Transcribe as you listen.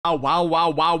Oh, wow,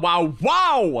 wow, wow, wow,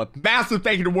 wow! Massive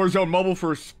thank you to Warzone Mobile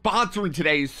for sponsoring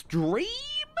today's stream.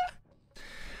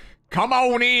 Come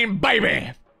on in,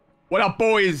 baby. What up,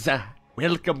 boys?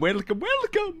 Welcome, welcome,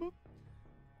 welcome.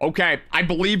 Okay, I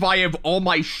believe I have all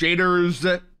my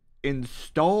shaders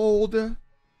installed.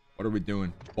 What are we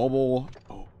doing? Bubble.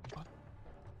 Oh,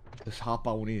 let's hop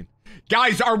on in.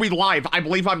 Guys, are we live? I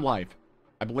believe I'm live.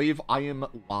 I believe I am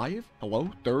live.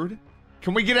 Hello, third.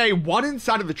 Can we get a 1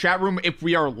 inside of the chat room if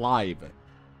we are live?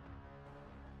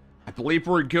 I believe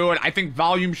we're good. I think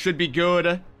volume should be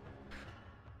good.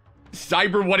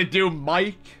 Cyber, what it do,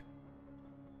 Mike?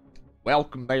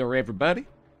 Welcome there, everybody.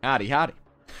 Howdy, howdy.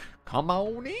 Come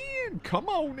on in. Come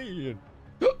on in.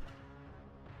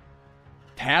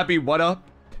 Tabby, what up?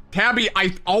 Tabby,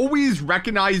 I always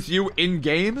recognize you in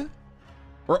game.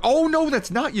 Or, oh no,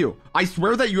 that's not you. I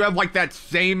swear that you have like that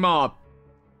same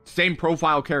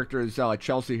profile character as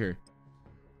Chelsea here.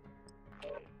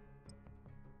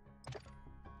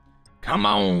 Come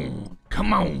on.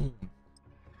 Come on.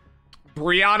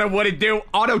 Brianna, what it do?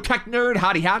 Auto Tech Nerd,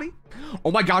 howdy, howdy.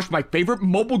 Oh my gosh, my favorite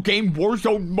mobile game,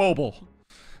 Warzone Mobile.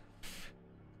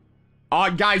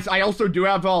 Guys, I also do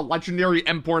have a legendary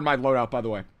M4 in my loadout, by the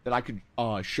way, that I could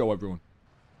show everyone.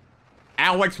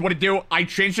 Alex, what it do? I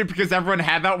changed it because everyone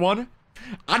had that one.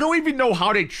 I don't even know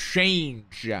how to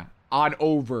change on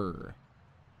over.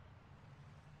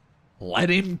 Let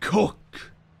him cook.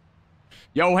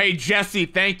 Yo, hey, Jesse,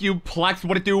 thank you. Plex,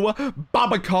 what it do?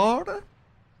 Babacar,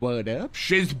 what up?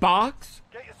 Shizbox.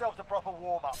 Get yourself a proper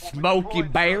warm-up. Smokey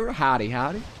Bear, howdy,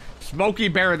 howdy. Smokey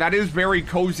Bear, that is very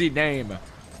cozy name.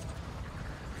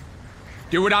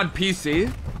 Do it on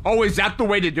PC. Oh, is that the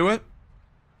way to do it?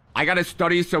 I gotta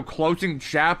study, so closing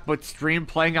chat, but stream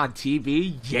playing on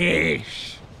TV?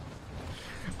 Yes.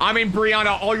 I mean,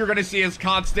 Brianna, all you're gonna see is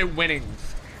constant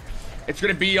winnings. It's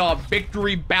gonna be a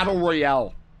victory battle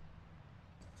royale.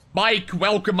 Mike,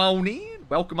 welcome on in.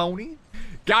 Welcome on in.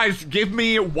 Guys, give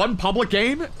me one public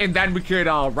game, and then we could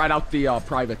write out the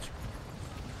privates.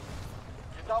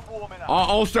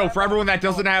 Also, for everyone that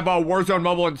doesn't have Warzone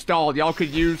Mobile installed, y'all could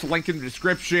use link in the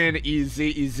description.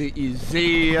 Easy, easy,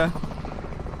 easy. I'm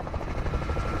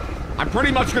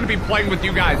pretty much going to be playing with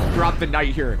you guys throughout the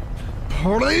night here.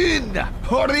 Put in!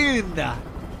 Put in!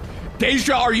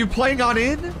 Deja, are you playing on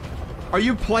in? Are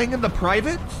you playing in the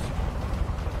privates?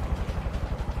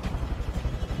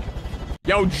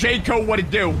 Yo, Jayco, what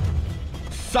it do?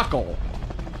 Suckle.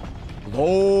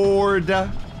 Lord.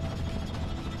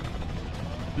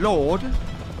 Lord.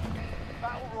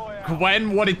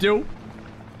 Gwen, what it do?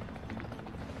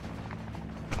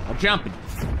 I'm jumping.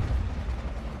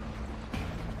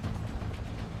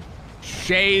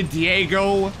 Shay,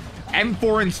 Diego.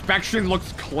 M4 inspection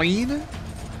looks clean.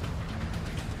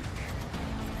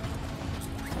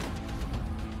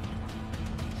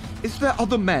 Is there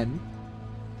other men?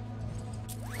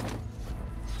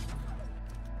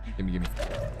 Gimme, gimme.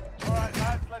 Alright,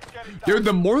 lads, let's get it done. Dude,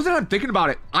 the more that I'm thinking about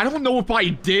it, I don't know if I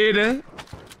did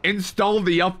install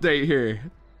the update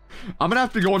here. I'm gonna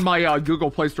have to go in my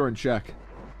Google Play Store and check.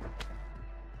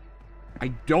 I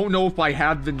don't know if I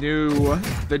have the new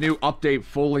update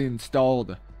fully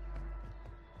installed.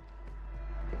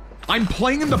 I'm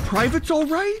playing in the privates, all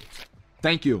right?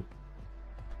 Thank you.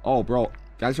 Oh, bro,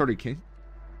 guy's already king.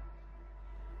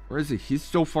 Where is he? He's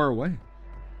so far away.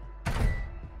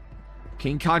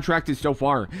 King contract is so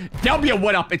far. W,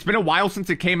 what up? It's been a while since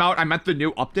it came out. I meant the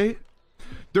new update.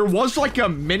 There was like a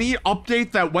mini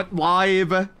update that went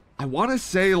live, I want to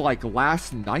say like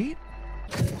last night.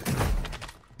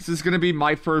 This is going to be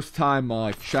my first time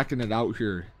checking it out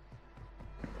here.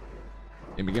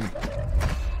 Gimme, gimme.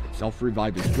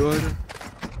 Self-revive is good.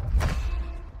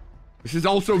 This has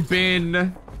also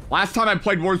been... Last time I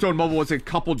played Warzone Mobile was a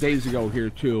couple days ago here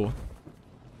too.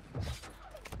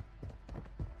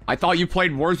 I thought you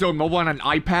played Warzone Mobile on an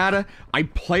iPad. I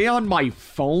play on my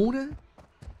phone.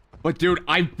 But dude,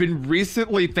 I've been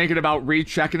recently thinking about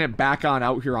rechecking it back on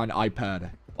out here on iPad.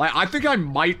 Like, I think I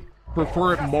might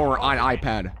prefer it more on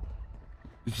iPad.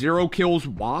 0 kills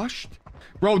washed?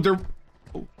 Bro, there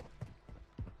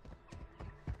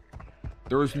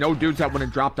was no dudes that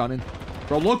wouldn't dropped on in.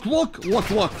 Bro, look, look, look,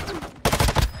 look.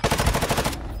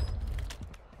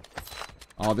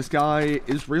 Oh, this guy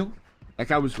is real? That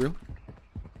guy was real?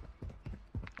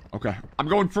 Okay, I'm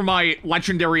going for my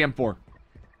legendary M4.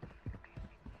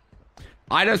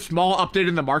 I had a small update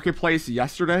in the marketplace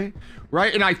yesterday,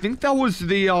 right? And I think that was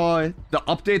the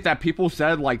update that people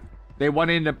said, like, they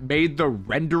went in and made the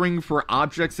rendering for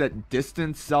objects at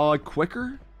distance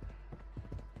quicker.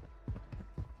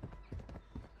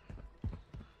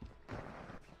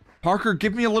 Parker,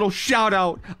 give me a little shout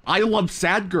out. I love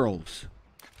sad girls.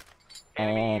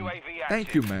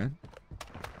 Thank you, man.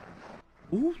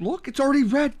 Ooh, look, it's already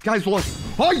red. Guys, look.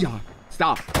 Oh, yeah.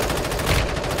 Stop.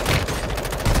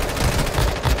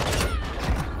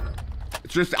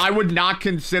 It's just, I would not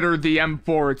consider the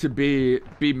M4 to be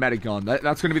metagun.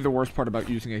 That's going to be the worst part about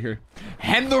using it here.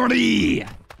 Henry!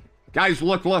 Guys,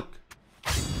 look, look.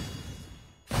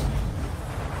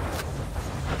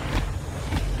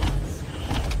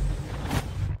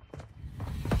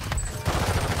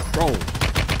 Bro.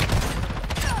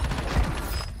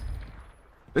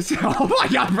 This, oh my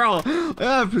god, bro.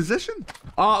 Position.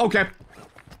 Okay.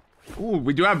 Ooh,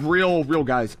 we do have real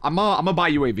guys. I'm gonna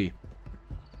buy UAV.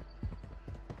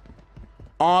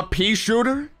 Pea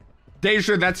shooter?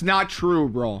 Deja, that's not true,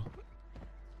 bro.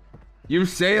 You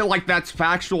say it like that's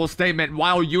factual statement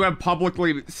while you have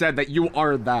publicly said that you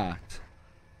are that.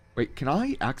 Wait, can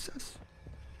I access?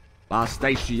 La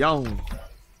station.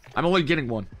 I'm only getting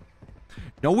one.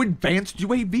 No advanced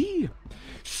UAV.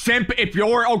 Simp, if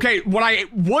you're... Okay, what I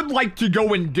would like to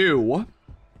go and do...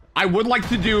 I would like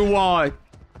to do,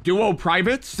 duo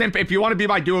privates. Simp, if you want to be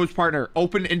my duo's partner,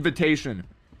 open invitation.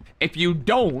 If you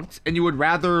don't, and you would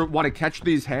rather want to catch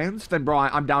these hands, then, bro,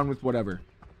 I'm down with whatever.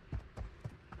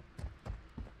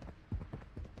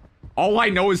 All I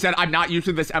know is that I'm not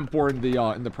using this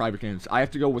M4 in the private games. I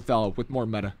have to go with more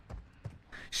meta.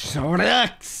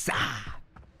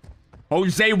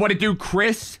 Jose, what it do,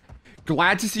 Chris?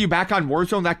 Glad to see you back on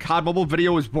Warzone. That COD Mobile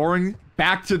video was boring.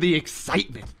 Back to the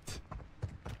excitement.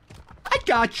 I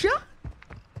gotcha.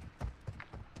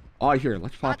 Oh, here,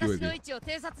 let's pop UAV. Copy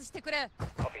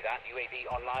that. UAV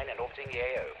online and orbiting the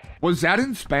AO. Was that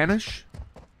in Spanish?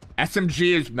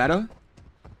 SMG is meta?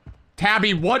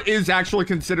 Tabby, what is actually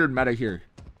considered meta here?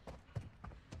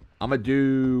 I'm gonna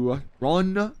do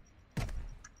run.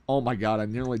 Oh my god, I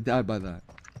nearly died by that.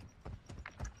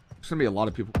 There's gonna be a lot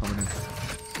of people coming in.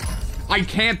 I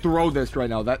can't throw this right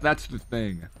now. That's the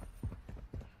thing.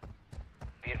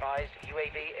 Be advised,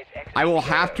 UAV is I will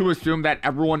have to assume that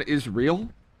everyone is real.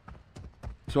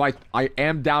 So I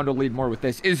am down to lead more with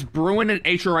this. Is Bruin and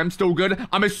HRM still good?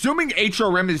 I'm assuming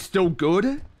HRM is still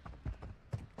good.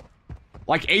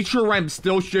 Like, HRM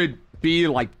still should be,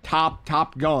 like,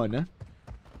 top gun.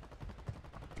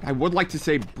 I would like to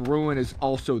say Bruin is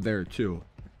also there, too.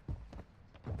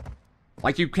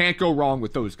 Like, you can't go wrong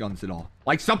with those guns at all.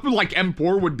 Like, something like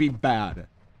M4 would be bad.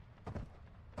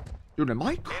 Dude, am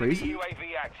I crazy?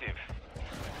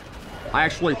 I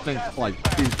actually think,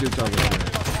 like, these dudes are legit.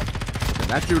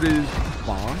 That dude is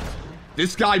bomb.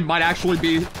 This guy might actually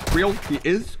be real. He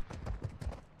is.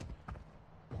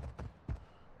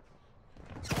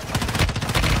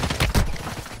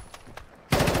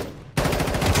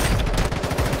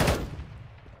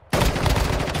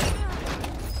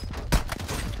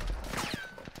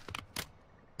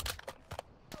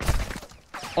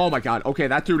 Oh my god. Okay,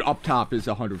 that dude up top is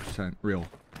 100% real.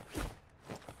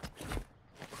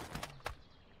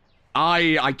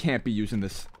 I can't be using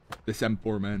this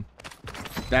M4, man.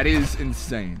 That is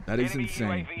insane. That is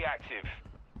insane.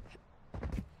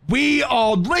 We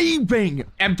are leaving!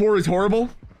 M4 is horrible.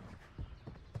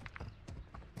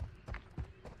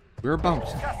 We're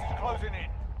bouncing.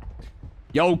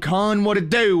 Yo, Con, what it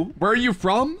do? Where are you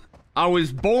from? I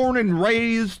was born and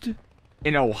raised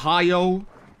in Ohio.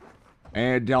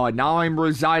 And now I'm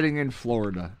residing in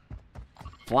Florida.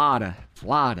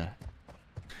 Florida.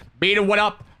 Beta, what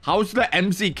up? How's the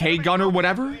MZK gun or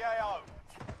whatever?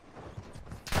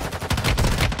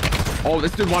 Oh,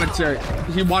 this dude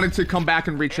wanted to come back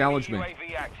and re-challenge me.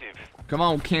 Come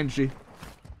on, Kenji.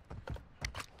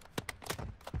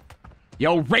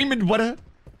 Yo, Raymond, what up?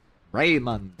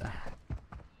 Raymond.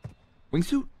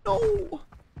 Wingsuit? No.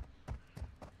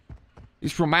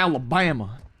 He's from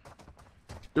Alabama.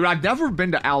 Dude, I've never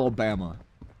been to Alabama.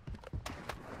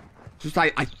 Just, I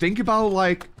think about,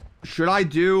 like, should I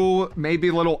do maybe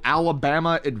a little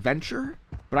Alabama adventure?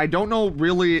 But I don't know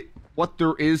really what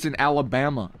there is in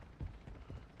Alabama.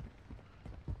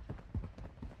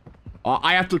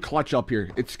 I have to clutch up here.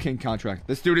 It's king contract.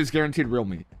 This dude is guaranteed real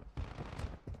meat.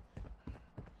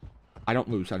 I don't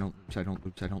lose. I don't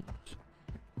lose.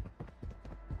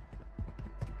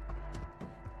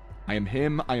 I am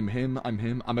him.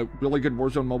 I'm a really good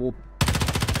Warzone mobile.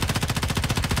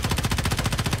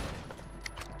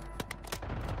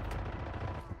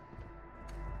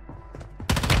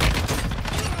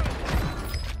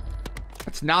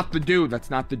 That's not the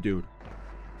dude.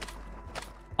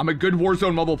 I'm a good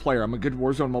Warzone mobile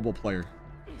player.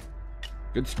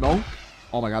 Good smoke.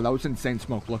 Oh my god, that was insane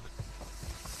smoke. Look.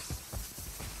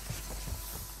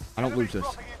 I don't lose this.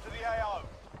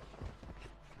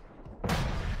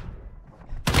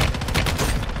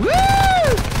 Woo!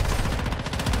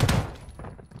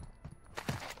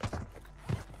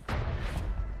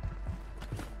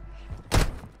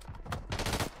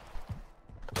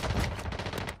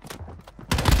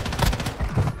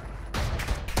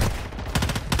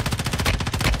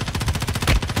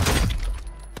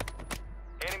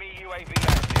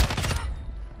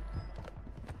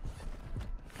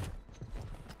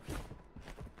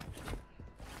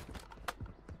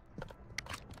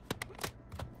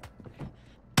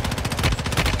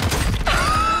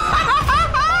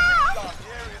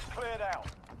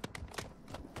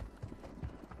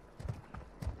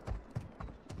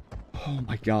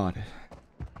 God.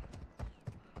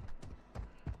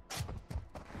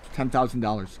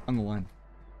 $10,000 on the line.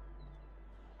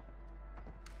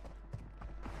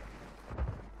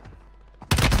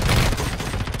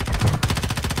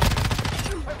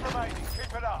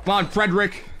 Come on,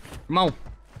 Frederick. Come on.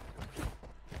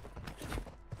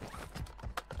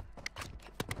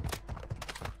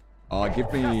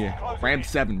 Give me Ram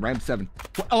 7. Ram 7.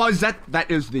 Oh, is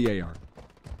that is the AR?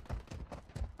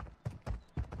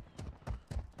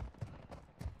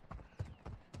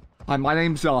 Hi, my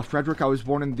name's Frederick. I was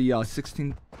born in the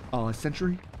 16th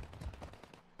century.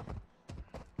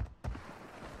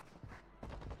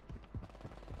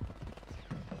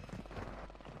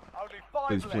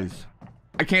 Please, please.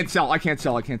 I can't sell. I can't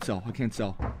sell. I can't sell. I can't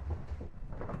sell.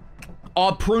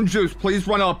 Prune juice. Please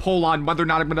run a poll on whether or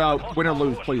not I'm gonna win or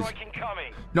lose, please.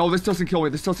 No, this doesn't kill me.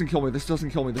 This doesn't kill me. This doesn't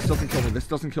kill me. This doesn't kill me. This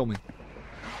doesn't kill me.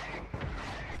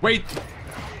 Wait.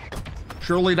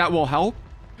 Surely that will help.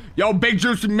 Yo, Big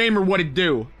Juice and Mamer, what it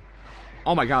do?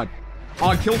 Oh my God.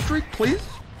 Kill streak, please.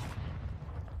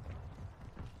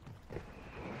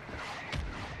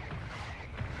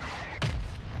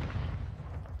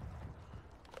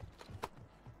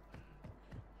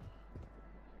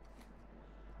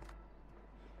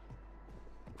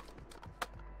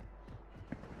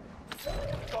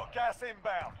 Got gas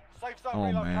inbound. Safe zone Oh,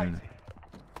 relocated. man.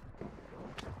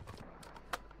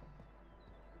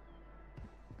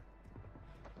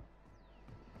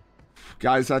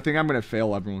 Guys, I think I'm gonna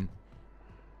fail everyone.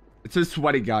 It's a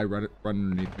sweaty guy right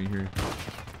underneath me here.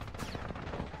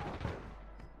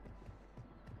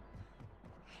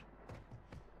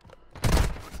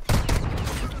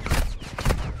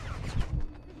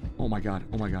 Oh my God,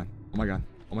 oh my God, oh my God,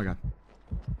 oh my God.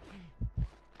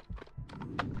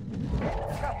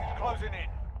 Closing in.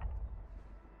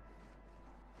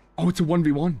 Oh, it's a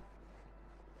 1v1.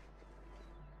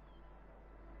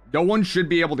 No one should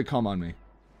be able to come on me.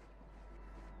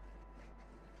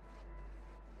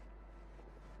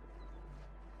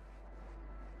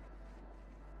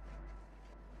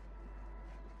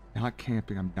 Not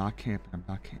camping, I'm not camping, I'm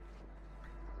not camping.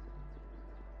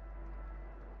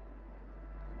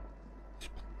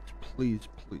 Please,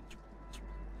 please, please,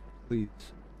 please.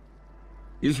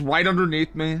 He's right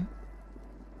underneath me.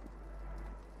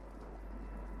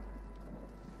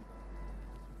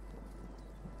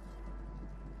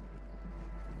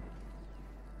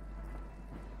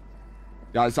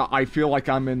 Guys, I feel like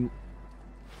I'm in...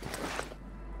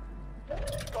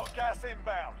 Got gas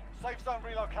inbound. Safe zone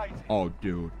relocated. Oh,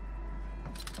 dude.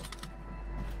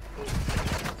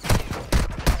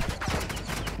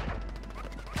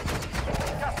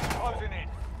 Gas is closing in.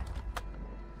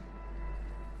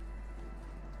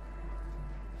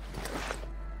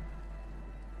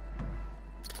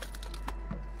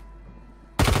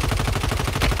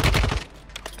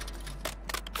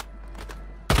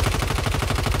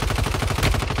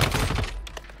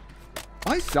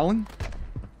 Am I selling?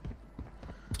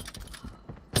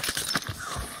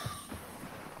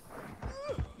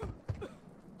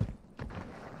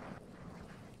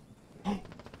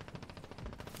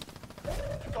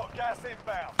 Got gas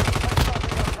inbound. Safe zone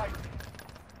relocated.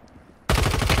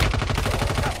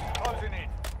 Gas is closing in.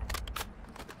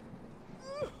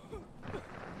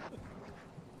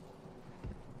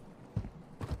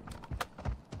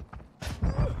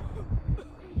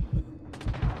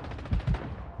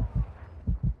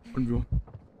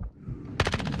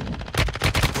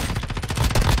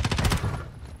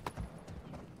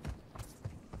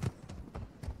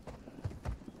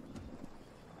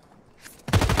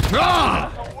 Ah!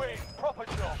 That's a win. Proper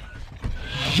job.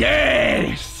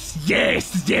 Yes!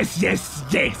 Yes, yes, yes,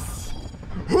 yes!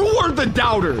 Who are the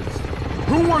doubters?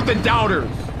 Who are the doubters?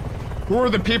 Who are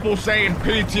the people saying,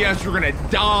 PTS, you're gonna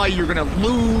die, you're gonna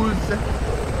lose?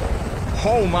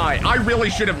 Oh my, I really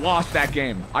should have lost that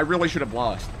game. I really should have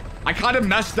lost. I kind of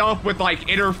messed up with, like,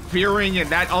 interfering in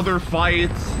that other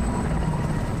fight.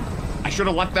 I should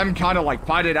have let them kind of, like,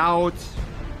 fight it out.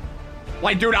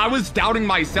 Like, dude, I was doubting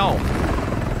myself.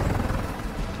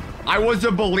 I was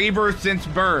a believer since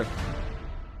birth.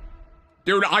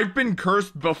 Dude, I've been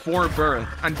cursed before birth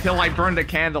until I burned a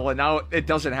candle, and now it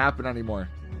doesn't happen anymore.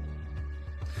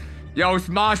 Yo,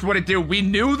 Smosh, what it do? We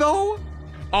knew, though?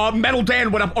 Metal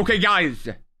Dan, what up? Okay, guys.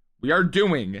 We are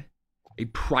doing a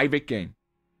private game.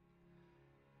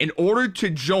 In order to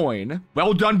join...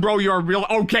 Well done, bro. You are real...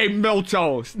 Okay,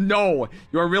 Miltos. No.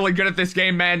 You are really good at this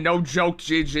game, man. No joke,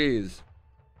 GG's.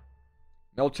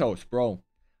 Miltos, bro.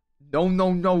 No,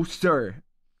 no, no, sir.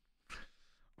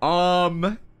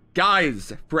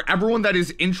 Guys, for everyone that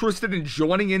is interested in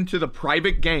joining into the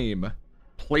private game,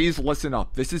 please listen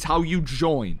up. This is how you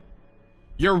join.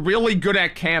 You're really good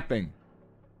at camping.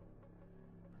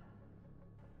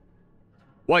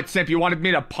 What, Simp? You wanted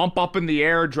me to pump up in the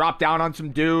air, drop down on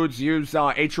some dudes, use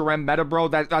HRM meta, bro?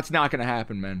 That's not gonna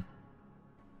happen, man.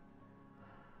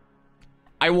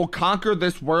 I will conquer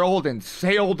this world and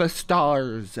sail the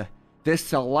stars. This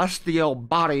celestial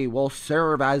body will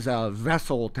serve as a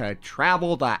vessel to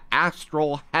travel the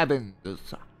astral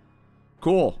heavens.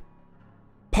 Cool.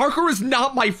 Parker is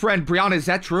not my friend. Brianna, is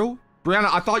that true? Brianna,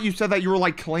 I thought you said that you were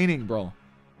like cleaning, bro.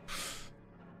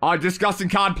 Disgusting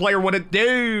COD player, what it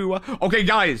do? Okay,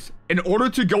 guys, in order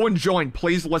to go and join,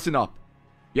 please listen up.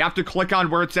 You have to click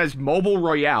on where it says Mobile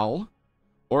Royale,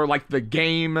 or like the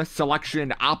game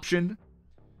selection option.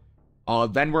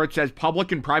 Then where it says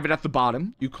public and private at the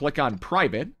bottom, you click on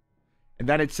private. And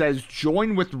then it says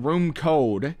join with room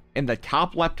code in the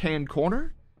top left-hand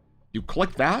corner. You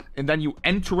click that, and then you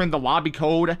enter in the lobby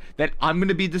code that I'm going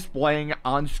to be displaying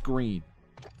on screen.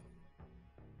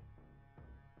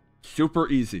 Super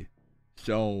easy.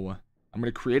 So, I'm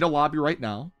going to create a lobby right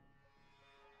now.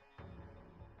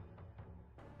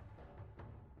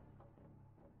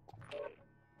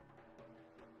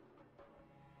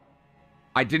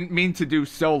 I didn't mean to do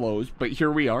solos, but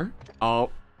here we are. I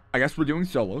guess we're doing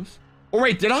solos. Oh,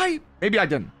 wait, did I? Maybe I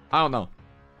didn't. I don't know.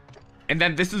 And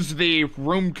then this is the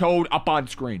room code up on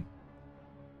screen.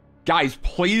 Guys,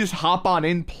 please hop on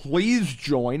in. Please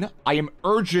join. I'm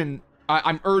urging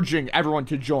everyone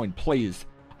to join, please.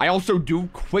 I also do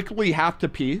quickly have to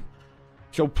pee.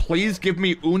 So please give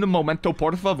me un momento,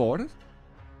 por favor.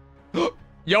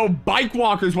 Yo, bike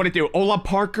walkers, what it do? Hola,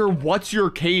 Parker, what's your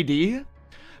KD?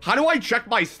 How do I check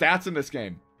my stats in this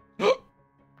game?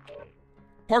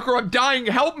 Parker, I'm dying.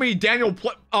 Help me. Daniel,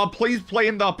 please play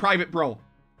in the private, bro.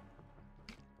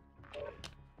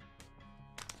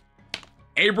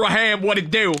 Abraham, what it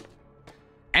do?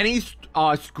 Any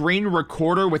screen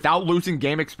recorder without losing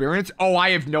game experience? Oh, I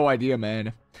have no idea,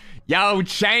 man. Yo,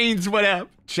 Chains, what up?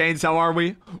 Chains, how are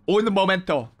we? Un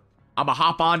momento. I'ma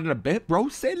hop on in a bit, bro.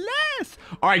 Say less.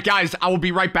 All right, guys, I will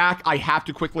be right back. I have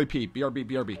to quickly pee. BRB,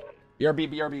 BRB.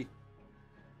 BRB, BRB.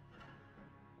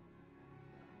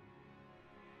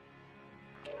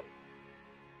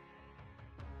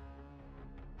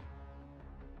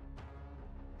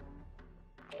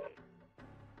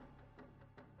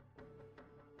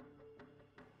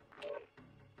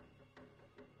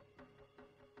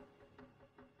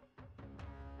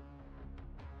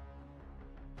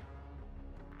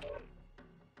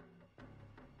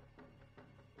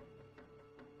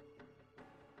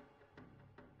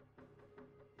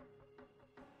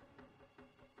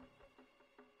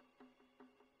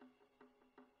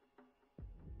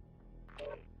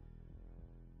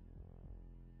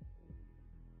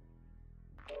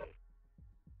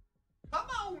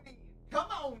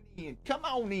 Come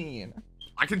on in.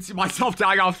 I can see myself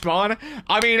dying off spawn.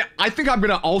 I mean, I think I'm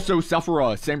gonna also suffer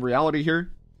a same reality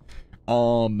here.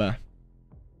 Okay.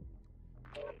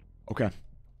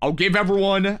 I'll give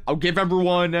everyone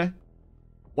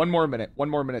one more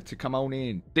minute to come on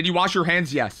in. Did you wash your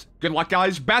hands? Yes. Good luck,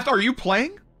 guys. Beth, are you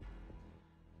playing?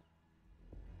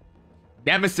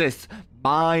 Nemesis.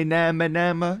 My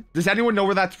nama. Does anyone know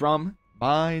where that's from?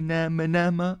 My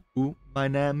nama. Ooh. My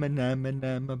nama, my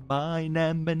nama,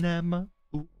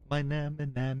 ooh, my nama.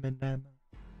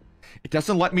 It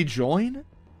doesn't let me join?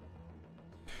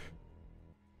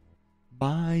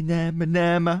 My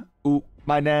nama, ooh,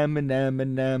 my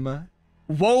nama.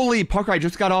 Whoa, Parker, I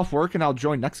just got off work and I'll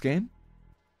join next game.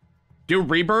 Do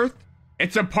Rebirth?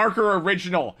 It's a Parker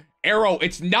original. Arrow,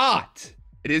 it's not.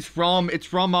 It's from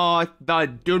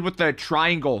the dude with the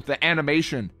triangle, the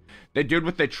animation. The dude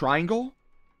with the triangle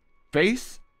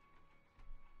face.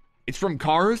 It's from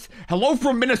Cars. Hello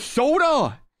from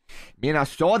Minnesota.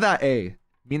 Minnesota.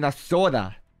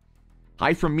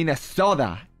 Hi from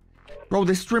Minnesota. Bro,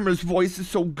 this streamer's voice is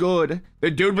so good. The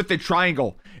dude with the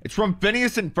triangle. It's from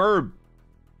Phineas and Ferb.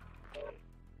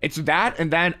 It's that,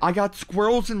 and then I got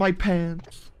squirrels in my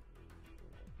pants.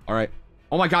 All right.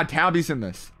 Oh my God, Tabby's in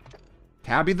this.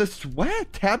 Tabby the Sweat.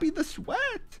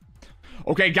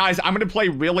 Okay, guys, I'm going to play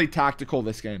really tactical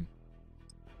this game.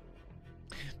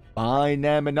 Bye,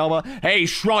 Namanoma. Hey,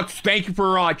 Shrux, thank you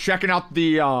for checking out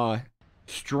the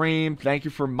stream. Thank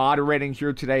you for moderating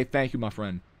here today. Thank you, my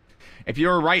friend. If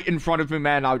you're right in front of me,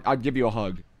 man, I'd give you a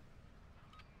hug.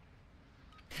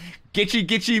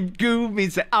 Gitchy goo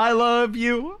means that I love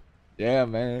you. Yeah,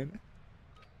 man.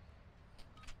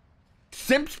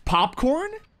 Simps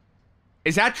popcorn?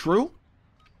 Is that true?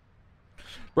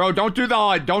 Bro, don't do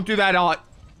those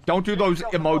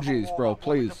emojis, bro,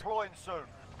 please.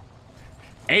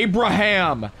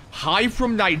 Abraham. Hi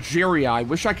from Nigeria. I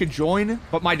wish I could join,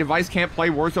 but my device can't play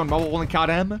Warzone Mobile only COD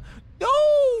M.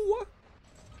 No!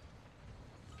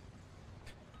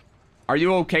 Are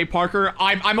you okay, Parker?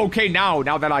 I'm okay now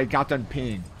that I got done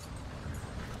peeing.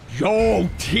 Yo,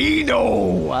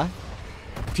 Tino!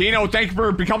 Tino, thank you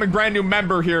for becoming brand new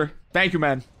member here. Thank you,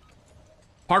 man.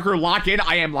 Parker, lock in.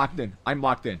 I am locked in. I'm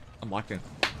locked in. I'm locked in.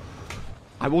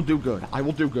 I will do good. I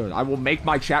will do good. I will make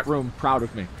my chat room proud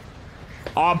of me.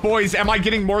 Boys, am I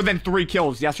getting more than 3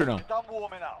 kills? Yes or no? Done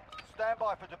warming up. Stand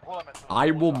by for deployment.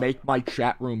 I will make my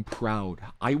chat room proud.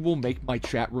 I will make my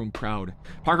chat room proud.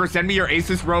 Parker, send me your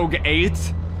Asus Rogue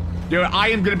 8. Dude, I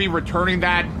am going to be returning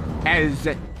that as...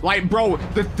 Like, bro,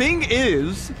 the thing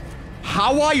is,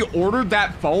 how I ordered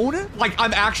that phone, like,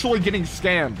 I'm actually getting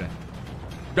scammed.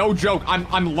 No joke,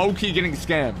 I'm low-key getting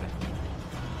scammed.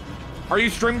 Are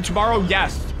you streaming tomorrow?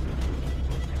 Yes.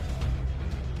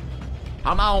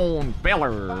 Come on,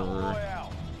 Beller.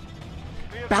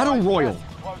 Battle Royale.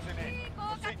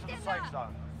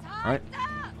 Alright.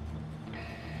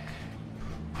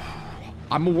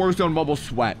 I'm a Warzone Mobile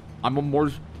sweat. I'm a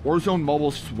Warzone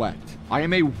Mobile sweat. I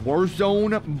am a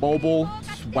Warzone Mobile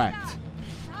sweat.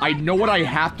 I know what I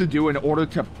have to do in order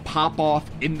to pop off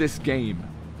in this game.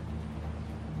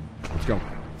 Let's go.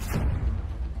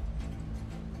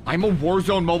 I'm a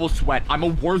Warzone Mobile sweat. I'm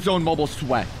a Warzone Mobile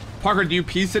sweat. Parker, do you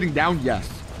pee sitting down? Yes.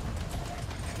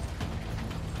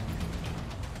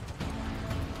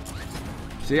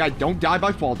 See, I don't die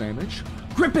by fall damage.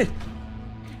 Grip it!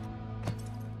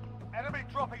 Enemy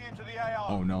dropping into the AR.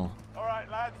 Oh no. Alright,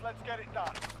 lads, let's get it done.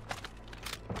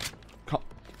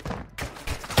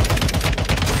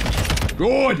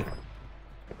 Good!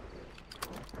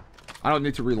 I don't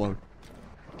need to reload.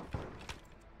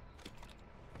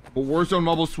 I'm a Warzone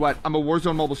Mobile sweat. I'm a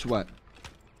Warzone Mobile sweat.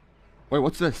 Wait,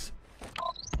 what's this?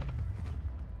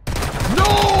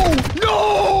 No!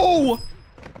 No!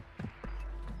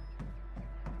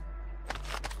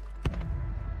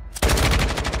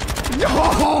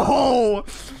 No!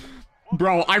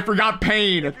 Bro, I forgot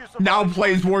Pain now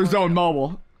plays Warzone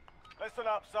Mobile. Listen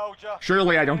up, soldier.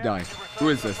 Surely I don't die. Who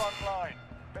is this?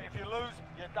 But if you lose,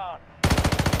 you're done. Go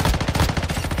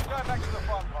back to the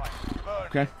front line.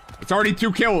 Okay. It's already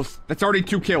 2 kills. That's already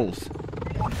 2 kills.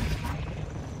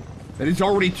 That is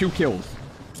already 2 kills.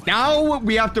 Now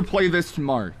we have to play this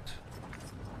smart.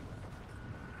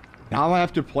 Now I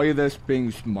have to play this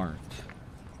being smart.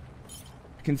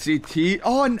 I can see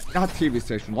Oh, not TV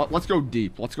station. Let's go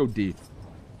deep. Let's go deep.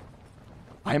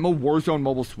 I am a Warzone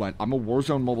Mobile sweat. I'm a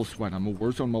Warzone Mobile sweat. I'm a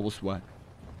Warzone Mobile sweat.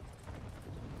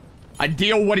 I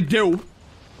deal what it do.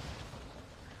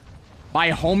 My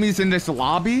homies in this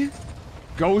lobby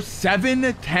go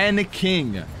 7-10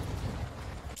 king.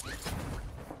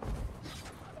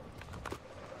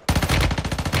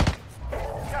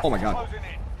 Oh my god.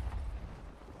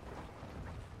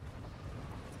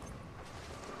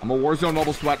 I'm a Warzone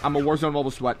Mobile sweat. I'm a Warzone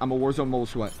Mobile sweat. I'm a Warzone Mobile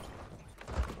sweat.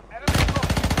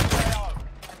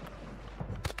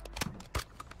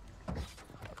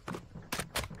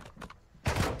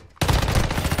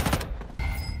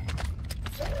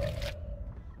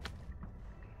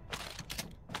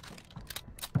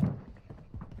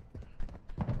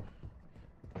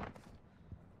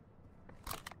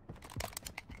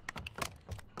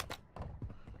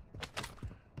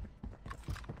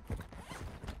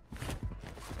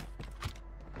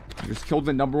 Just killed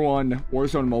the #1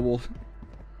 Warzone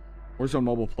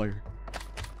Mobile player.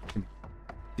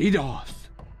 DDoS.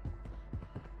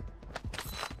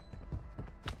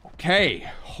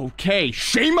 Okay.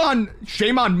 Shame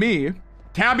on me.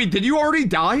 Tabby, did you already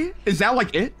die? Is that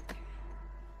like it?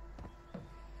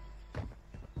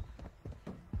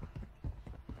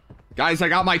 Guys, I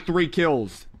got my 3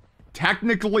 kills.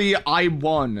 Technically, I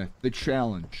won the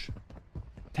challenge.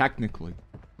 Technically.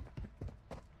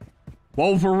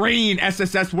 Wolverine,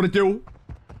 SSS, what it do?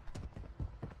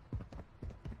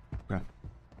 Okay.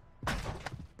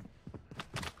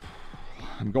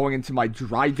 I'm going into my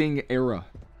driving era.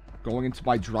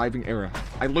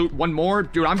 I loot 1 more.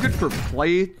 Dude, I'm good for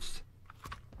plates.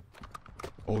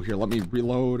 Oh, here, let me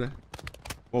reload.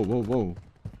 Whoa.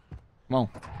 Come on.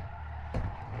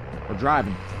 We're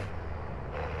driving.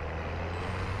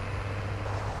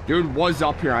 Dude was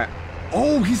up here.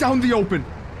 Oh, he's out in the open.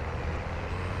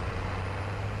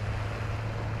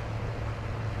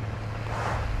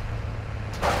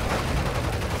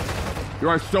 You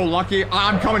are so lucky.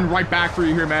 I'm coming right back for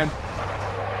you here, man.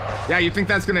 Yeah, you think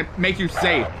that's gonna make you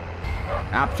safe?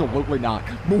 Absolutely not.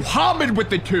 Muhammad with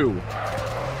the 2.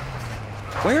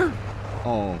 Where?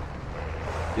 Oh.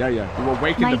 Yeah. You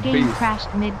awakened the beast. My game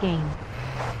crashed mid-game.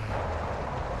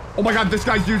 Oh my god, this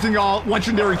guy's using a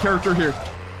legendary character here.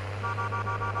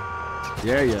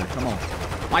 Yeah, come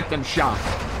on. Light them shots.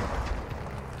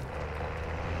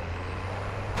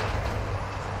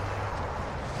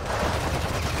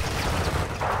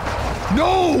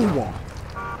 No!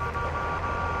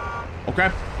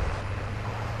 Okay.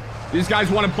 These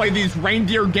guys want to play these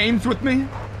reindeer games with me?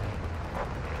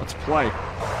 Let's play.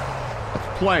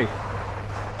 Let's play.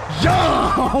 Yo!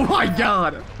 Oh my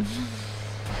god!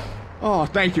 Oh,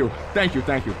 thank you. Thank you,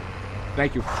 thank you.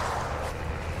 Thank you.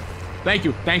 Thank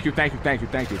you, thank you, thank you, thank you,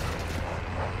 thank you.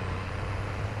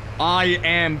 I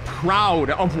am proud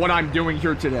of what I'm doing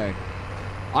here today.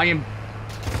 I am...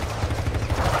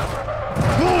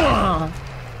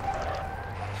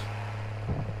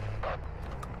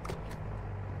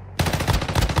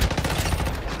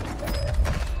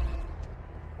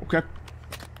 Okay.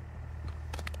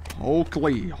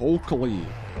 Holy.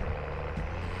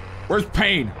 Where's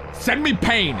pain? Send me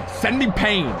pain. Send me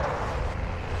pain.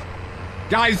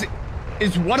 Guys,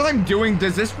 is what I'm doing,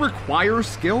 does this require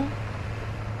skill?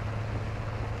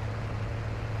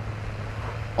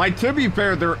 Like, to be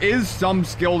fair, there is some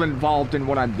skill involved in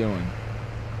what I'm doing.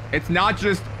 It's not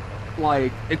just,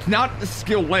 like, it's not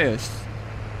skillless.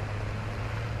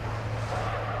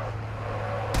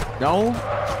 No?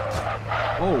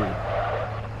 Oh.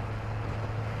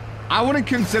 I wouldn't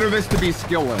consider this to be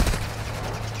skillless.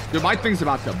 Dude, my thing's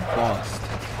about to bust.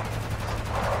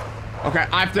 Okay,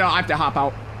 I have to hop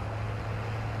out.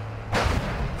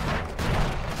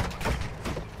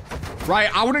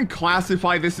 Right, I wouldn't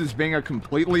classify this as being a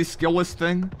completely skillless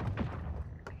thing.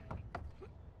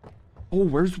 Oh,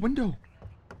 where's window?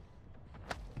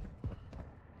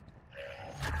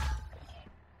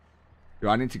 Dude,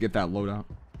 I need to get that loadout.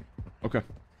 Okay.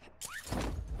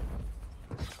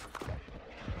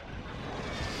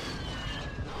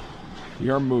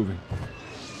 You're moving.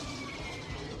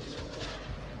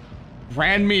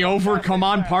 Ran me over, come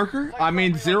on, Parker? I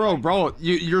mean, Zero, bro.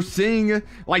 You're seeing,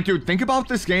 like, dude, think about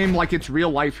this game like it's real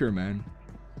life here, man.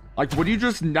 Like, would you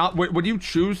just not, would you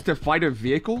choose to fight a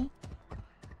vehicle?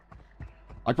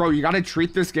 Like, bro, you gotta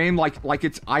treat this game like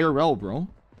it's IRL, bro.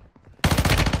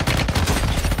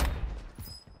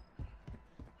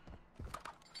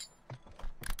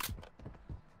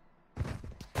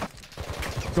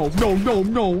 No. Oh!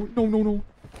 No.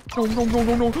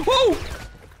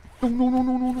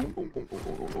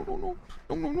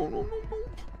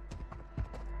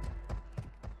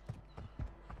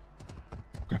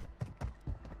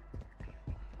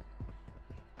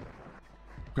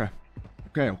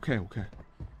 Okay.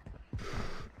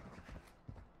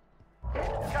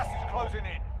 Gas is closing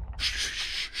in.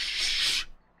 Shh.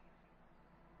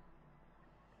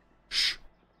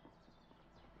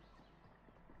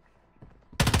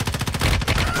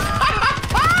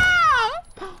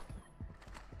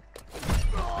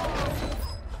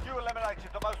 You eliminated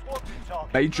the most wanted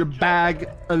target. Major bag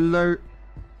alert.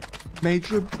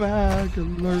 Major bag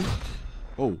alert.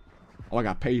 Oh, I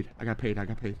got paid.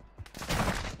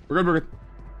 We're good.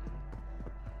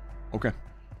 Okay.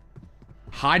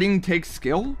 Hiding takes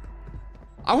skill?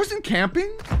 I wasn't camping.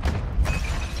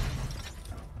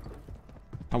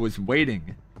 I was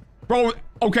waiting. Bro,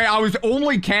 okay, I was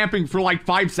only camping for like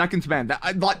 5 seconds, man.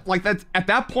 Like that's, at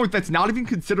that point, that's not even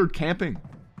considered camping.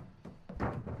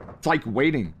 It's like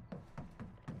waiting.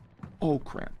 Oh,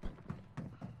 crap.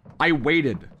 I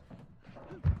waited.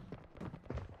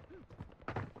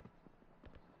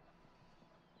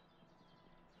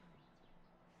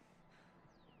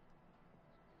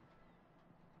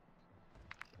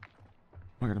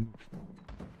 I gotta move.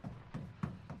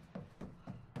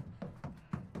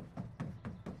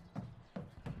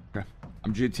 Okay,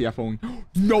 I'm GTFOing.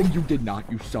 No, you did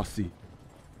not, you sussy.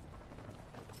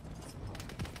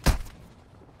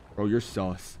 Bro, you're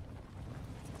sus.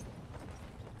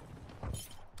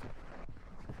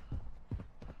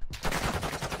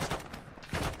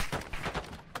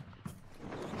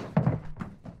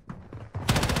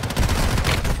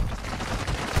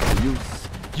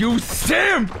 You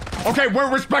simp! Okay, we're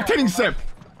spectating simp.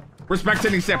 We're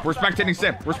spectating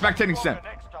simp.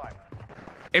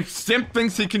 If simp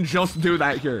thinks he can just do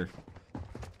that here.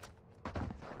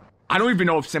 I don't even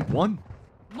know if simp won.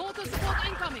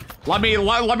 Let me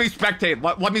spectate.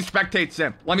 Let me spectate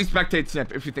simp. Let me spectate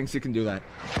simp if he thinks he can do that.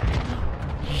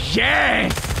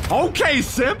 Yes! Okay,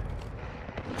 simp.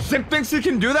 Simp thinks he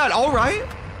can do that. All right.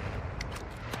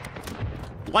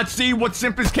 Let's see what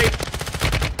simp is capable.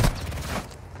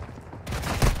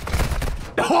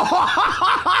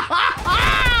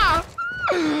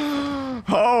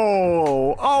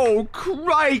 Oh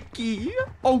crikey.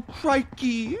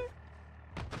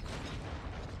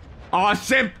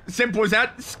 Simp, was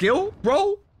that skill,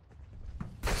 bro?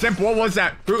 Simp, what was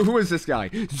that? Who is this guy?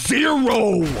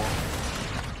 Zero!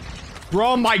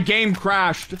 Bro, my game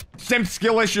crashed. Simp,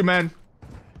 skill issue, man.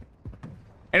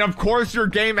 And of course your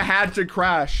game had to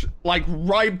crash. Like,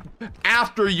 right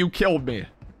after you killed me.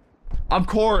 Of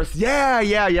course. Yeah.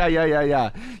 Yeah.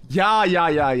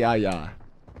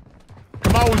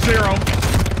 Come on, Zero.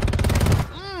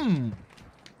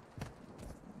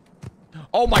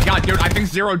 Oh my god, dude. I think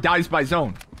Zero dies by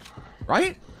zone.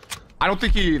 Right? I don't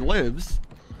think he lives.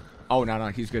 Oh, no,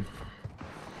 he's good.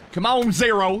 Come on,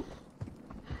 Zero.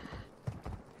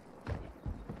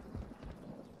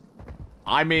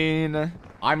 I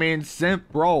mean, Simp,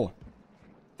 bro.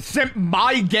 Simp,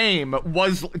 my game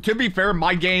was, to be fair,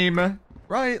 my game,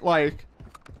 right? Like,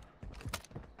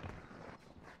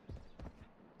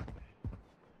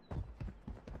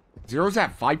 Zero's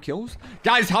at 5 kills?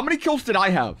 Guys, how many kills did I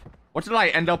have? What did I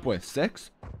end up with?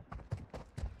 6?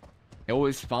 It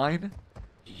was fine.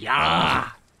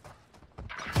 Yeah.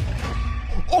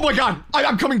 Oh my god.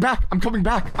 I'm coming back. I'm coming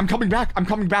back. I'm coming back. I'm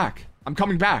coming back. I'm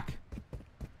coming back.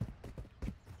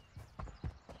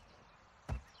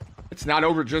 It's not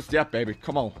over just yet, baby.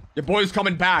 Come on. Your boy's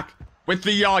coming back. With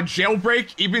the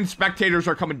jailbreak, even spectators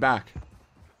are coming back.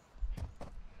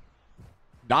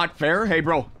 Not fair? Hey,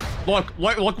 bro. Look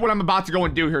what I'm about to go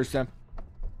and do here, Sim.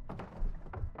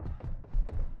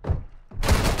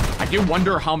 I do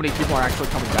wonder how many people are actually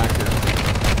coming back here.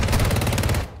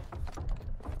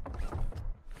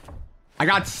 I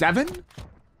got 7?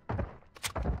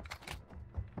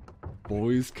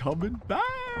 Boys coming back.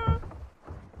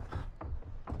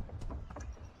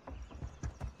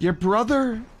 Your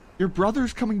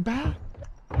brother's coming back.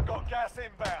 Got gas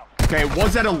inbound. Okay, it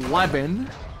was at 11.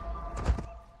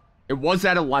 It was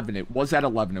at 11. It was at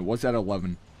 11. It was at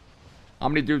 11. How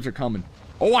many dudes are coming?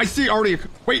 Oh, I see already.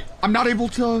 Wait, I'm not able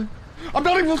to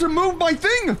move my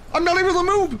thing. I'm not able to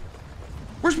move.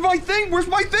 Where's my thing? Where's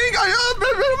my thing? I'm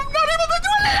not able to do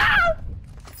it.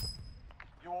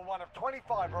 You are one of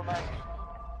 25 remaining.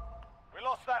 We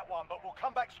lost that one, but we'll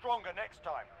come back stronger next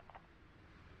time.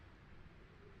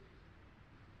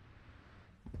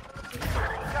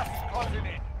 Gas is closing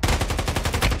in.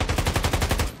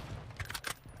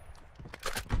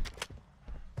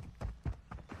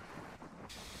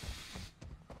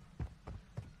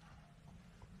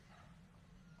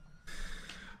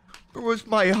 Where was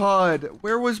my HUD?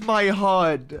 Where was my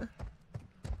HUD?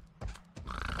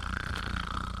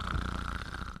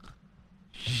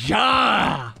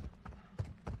 Yeah!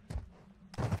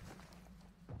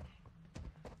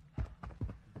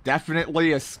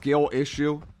 Definitely a skill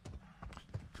issue.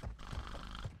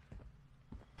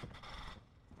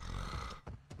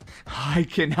 I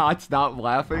cannot stop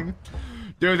laughing.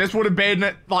 Dude, this would have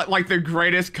been like the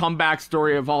greatest comeback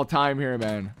story of all time here,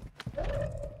 man.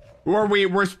 We're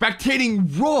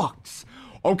spectating Rooks.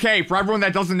 Okay, for everyone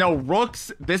that doesn't know,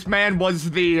 Rooks, this man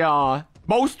was the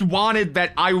most wanted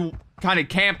that I kind of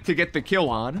camped to get the kill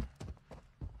on.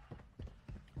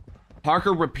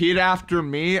 Parker, repeat after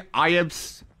me. I'm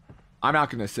not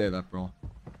gonna say that, bro.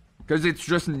 Because it's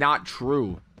just not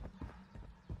true.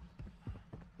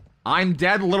 I'm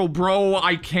dead, little bro.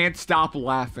 I can't stop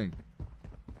laughing.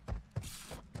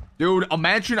 Dude,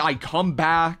 imagine I come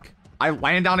back. I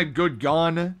land on a good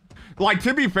gun. Like,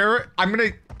 to be fair, I'm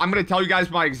gonna tell you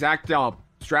guys my exact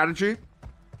strategy.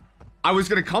 I was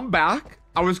gonna come back.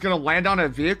 I was gonna land on a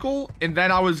vehicle, and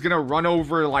then I was gonna run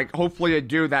over, like, hopefully a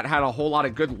dude that had a whole lot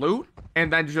of good loot,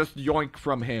 and then just yoink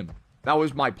from him. That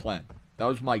was my plan. That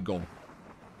was my goal.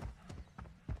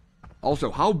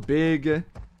 Also, how big?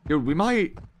 Dude,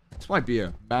 this might be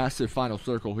a massive final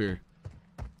circle here.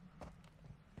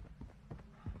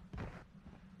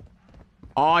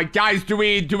 Guys, do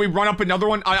we run up another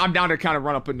one? I'm down to kind of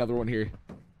run up another one here.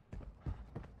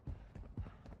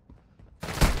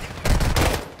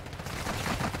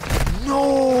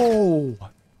 No!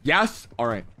 Yes?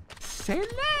 Alright. Say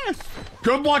less.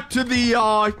 Good luck to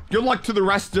the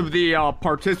rest of the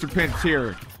participants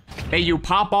here. May you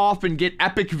pop off and get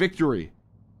epic victory.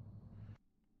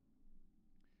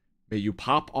 May you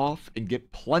pop off and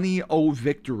get plenty of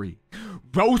victory.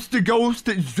 Roast to Ghost,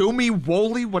 Zoomy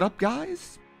Wooly, what up,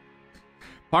 guys?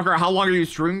 Parker, how long are you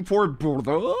streaming for,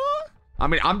 brother? I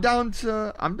mean, I'm down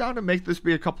to make this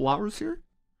be a couple hours here.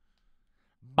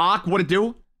 Bach, what it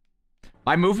do?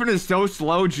 My movement is so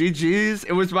slow, GG's.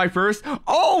 It was my first.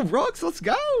 Oh, Rooks, let's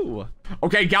go.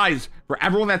 Okay, guys, for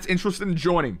everyone that's interested in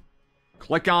joining,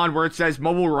 click on where it says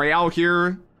Mobile Royale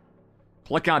here.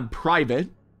 Click on Private.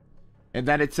 And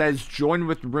then it says join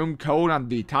with room code on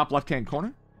the top left-hand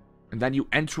corner. And then you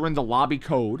enter in the lobby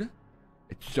code.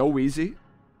 It's so easy.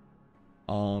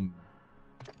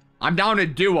 I'm down a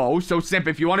duo. So, Simp,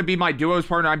 if you want to be my duo's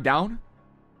partner, I'm down.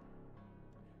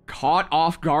 Caught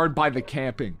off guard by the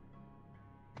camping.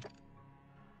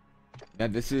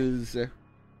 And this is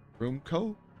room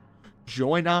code.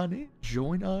 Join on in.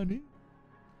 Join on in.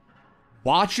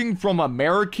 Watching from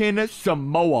American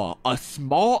Samoa, a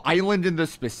small island in the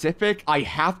Pacific. I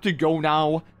have to go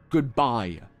now.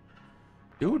 Goodbye.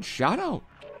 Dude, shout out.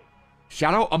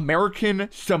 Shout out American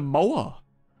Samoa.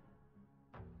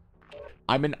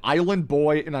 I'm an island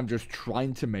boy and I'm just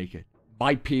trying to make it.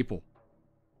 My people.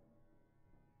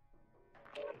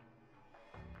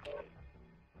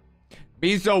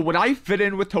 Mizo, would I fit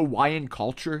in with Hawaiian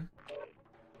culture?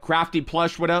 Crafty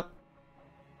Plush, what up?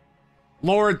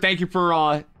 Lord, thank you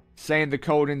for saying the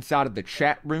code inside of the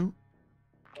chat room.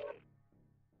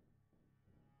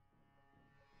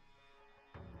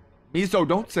 Mizo,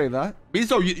 don't say that.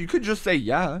 Mizo, you could just say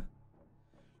yeah.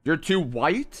 You're too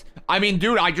white? I mean,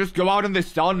 dude, I just go out in the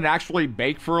sun and actually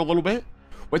bake for a little bit.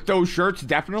 With those shirts,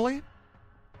 definitely.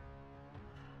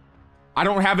 I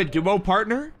don't have a duo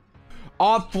partner.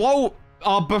 Flo,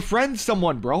 befriend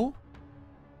someone, bro.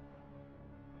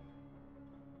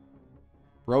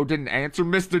 Bro didn't answer.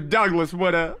 Mr. Douglas,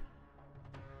 what up?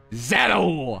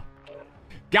 Zetto!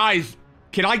 Guys,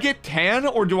 can I get tan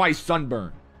or do I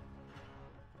sunburn?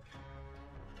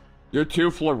 You're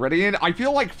too Floridian? I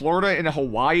feel like Florida and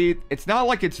Hawaii, it's not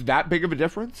like it's that big of a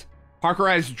difference. Parker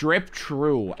has drip.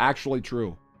 True. Actually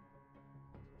true.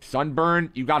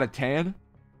 Sunburn, you got a tan?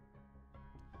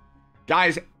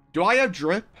 Guys, do I have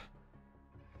drip?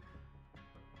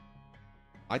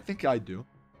 I think I do.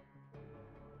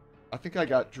 I think I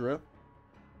got drip.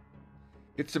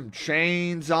 Get some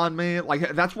chains on me.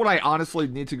 Like, that's what I honestly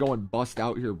need to go and bust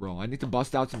out here, bro. I need to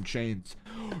bust out some chains.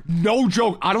 No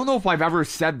joke. I don't know if I've ever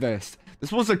said this.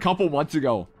 This was a couple months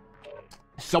ago.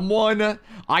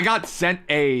 I got sent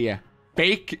a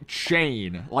fake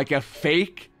chain. Like a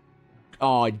fake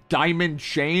diamond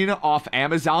chain off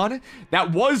Amazon.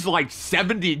 That was like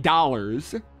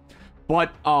 $70.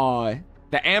 But,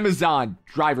 the Amazon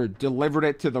driver delivered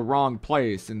it to the wrong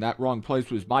place, and that wrong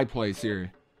place was my place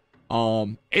here.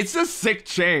 It's a sick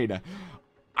chain.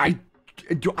 I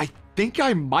think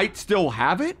I might still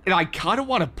have it, and I kind of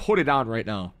want to put it on right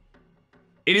now.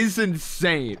 It is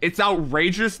insane. It's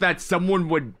outrageous that someone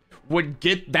would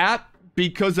get that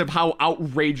because of how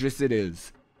outrageous it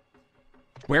is.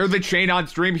 Wear the chain on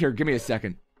stream here. Give me a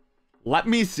second. Let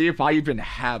me see if I even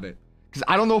have it, because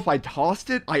I don't know if I tossed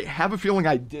it. I have a feeling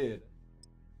I did.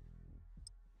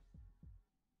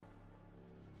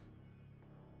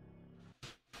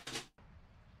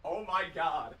 Oh my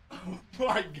god. Oh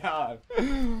my god.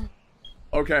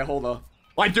 Okay, hold on.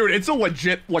 Like, dude, it's a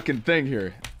legit looking thing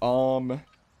here.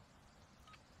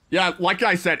 Yeah, like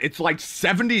I said, it's like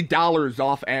 $70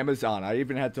 off Amazon. I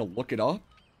even had to look it up.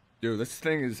 Dude, this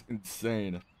thing is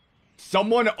insane.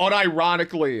 Someone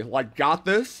unironically, like, got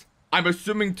this. I'm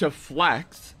assuming to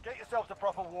flex. Get yourself to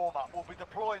proper warm-up. We'll be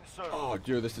deploying soon. Oh,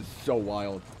 dude, this is so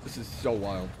wild. This is so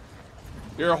wild.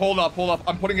 Here, hold up, hold up.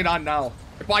 I'm putting it on now.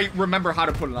 If I remember how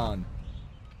to put it on.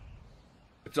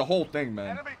 It's a whole thing,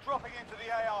 man. Enemy dropping into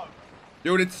the AO.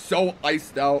 Dude, it's so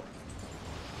iced out.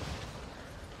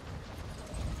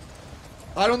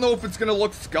 I don't know if it's gonna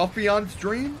look scuffy on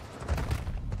stream.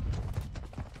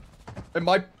 It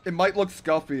might look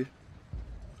scuffy.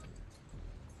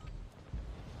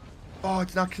 Oh,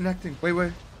 it's not connecting. Wait,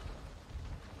 wait.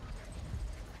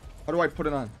 How do I put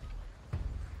it on?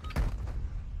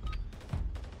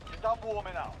 You're done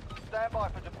warming up. Stand by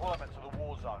for deployment to the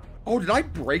war zone. Oh, did I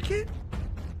break it?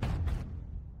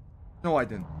 No, I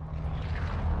didn't.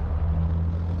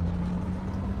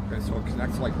 Okay, so it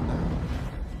connects like that.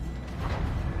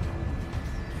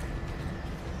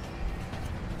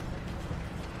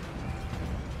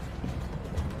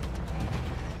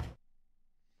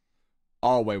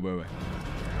 Oh, wait. Wait.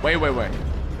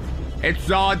 It's,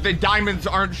 the diamonds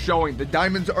aren't showing. The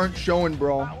diamonds aren't showing,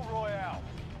 bro.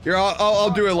 Here, I'll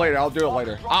do it later. I'll do it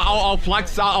later. I'll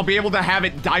flex. I'll be able to have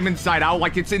it diamond side out.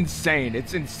 Like, it's insane.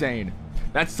 It's insane.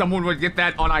 That someone would get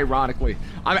that unironically.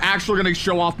 I'm actually gonna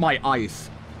show off my ice.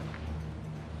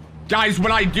 Guys,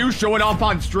 when I do show it off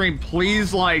on stream,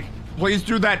 please, like, please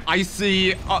do that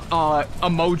icy,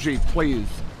 emoji, please.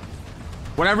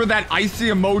 Whatever that icy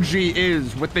emoji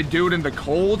is with the dude in the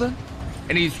cold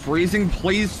and he's freezing,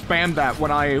 please spam that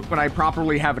when I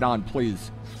properly have it on,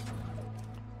 please.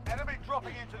 Enemy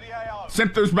dropping into the AO.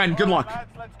 Simp, there's men. Good luck. Lads,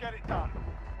 let's get it done.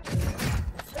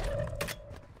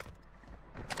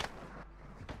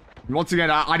 Once again,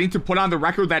 I need to put on the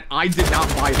record that I did not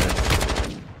buy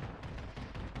this.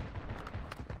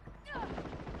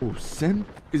 Oh, Simp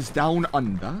is down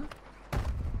under.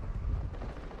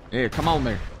 Hey, come on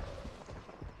there.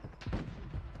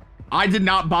 I did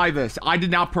not buy this. I did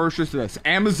not purchase this.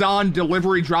 Amazon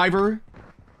delivery driver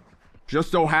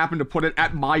just so happened to put it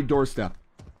at my doorstep.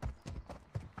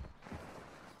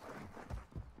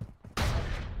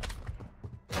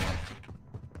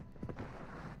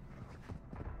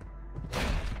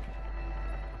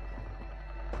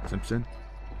 Simpson.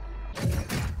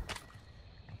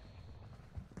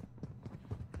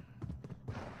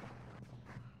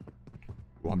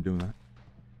 Oh, I'm doing that.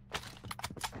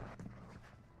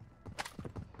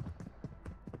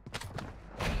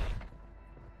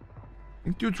 I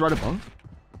think dude's right above.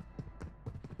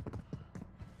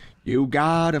 You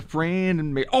got a friend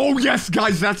in me. Oh yes,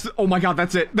 guys, that's, oh my god,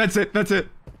 that's it. That's it. That's it.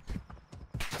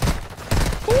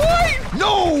 What?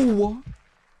 No!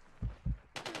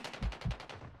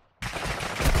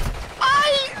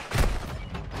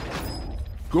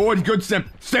 Good simp.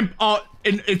 Simp,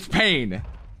 it's pain.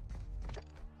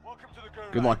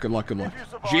 Good luck, good luck, good luck.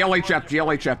 GLHF,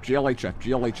 GLHF, GLHF,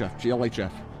 GLHF,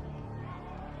 GLHF.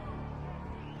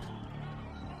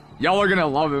 Y'all are gonna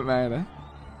love it, man.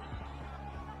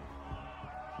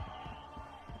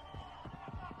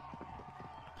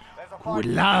 Good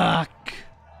luck.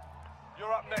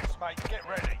 You're up next, mate. Get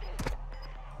ready.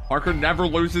 Parker never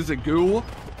loses a goo.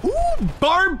 Ooh,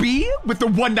 Barbie with the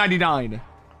 199.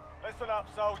 Listen up,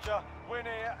 soldier. Win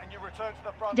here and you return to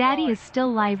the front Daddy line. is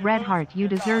still live, Redheart. You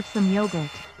deserve some yogurt.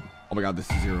 Oh my god,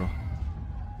 this is 0.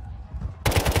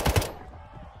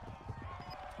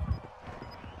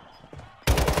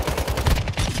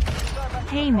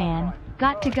 Hey man,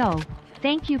 got to go.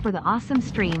 Thank you for the awesome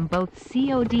stream, both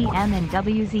CODM and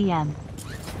WZM.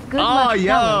 Good luck,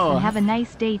 fellas, and have a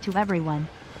nice day to everyone.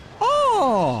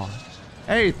 Oh,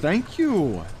 hey, thank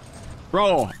you,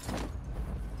 bro.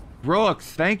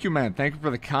 Brooks, thank you, man. Thank you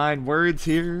for the kind words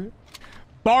here.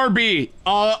 Barbie,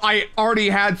 I already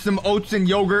had some oats and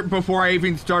yogurt before I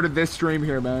even started this stream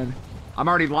here, man. I'm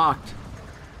already locked.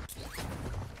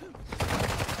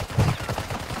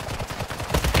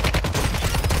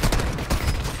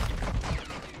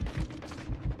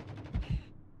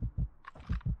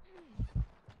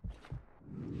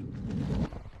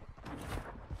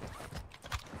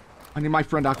 I need my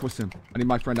friend Aquasim. I need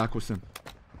my friend Aquasim.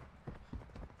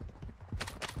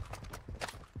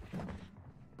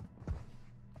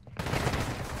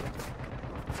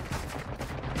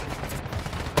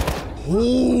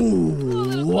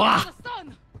 Oh,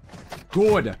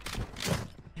 good.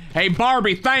 Hey,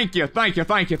 Barbie, thank you, thank you,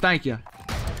 thank you, thank you.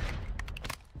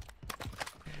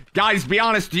 Guys, be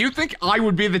honest, do you think I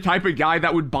would be the type of guy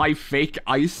that would buy fake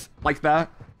ice like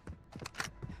that?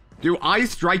 Do I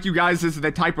strike you guys as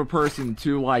the type of person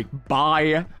to, like,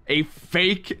 buy a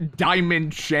fake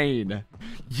diamond chain?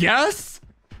 Yes?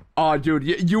 Oh,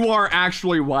 dude, you are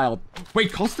actually wild.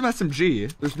 Wait, custom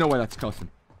SMG? There's no way that's custom.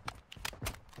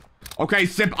 Okay,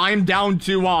 Sip, I'm down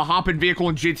to hop in vehicle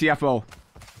and GTFO.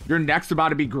 You're next about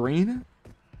to be green?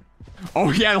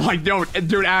 Oh, yeah, like, no,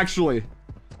 dude, actually.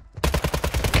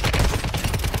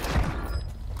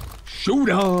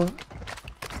 Shooter.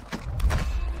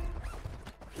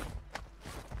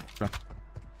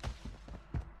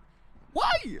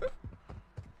 Why?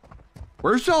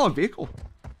 Where's y'all vehicle?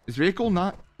 Is vehicle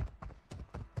not?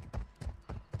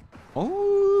 Oh,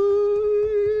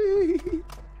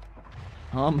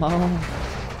 come on.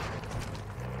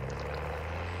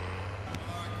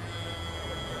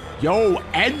 Yo,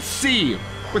 Edsy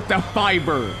with the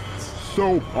fiber.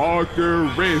 So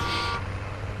Parker-ish.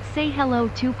 Say hello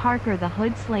to Parker, the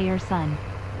Hood Slayer son.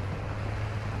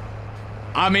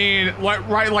 I mean,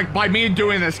 right, like, by me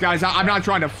doing this, guys, I'm not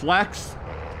trying to flex.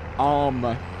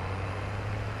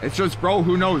 It's just, bro,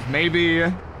 who knows? Maybe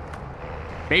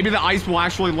the ice will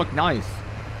actually look nice.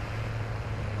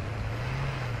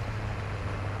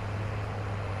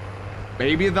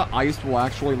 Maybe the ice will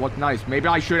actually look nice. Maybe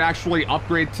I should actually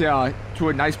upgrade to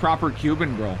a nice, proper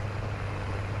Cuban, bro.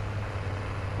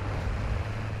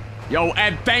 Yo,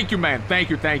 Ed, thank you, man. Thank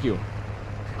you, thank you.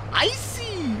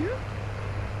 Icy.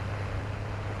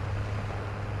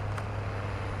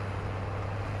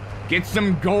 Get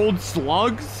some gold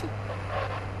slugs.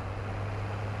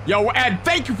 Yo, Ed,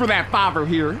 thank you for that favor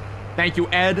here. Thank you,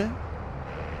 Ed.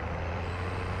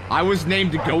 I was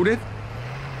named Goated.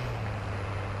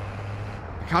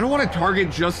 I kind of want to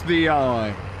target just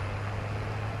the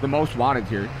most wanted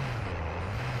here.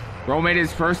 Bro made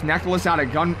his first necklace out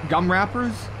of gum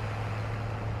wrappers.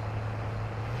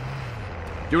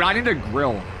 Dude, I need a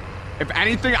grill. If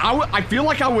anything, I feel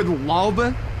like I would love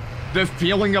the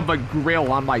feeling of a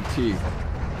grill on my teeth.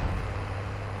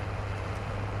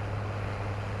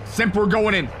 Simp, we're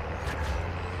going in.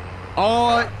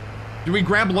 Do we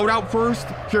grab loadout first?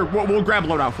 Here, we'll grab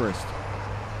loadout first.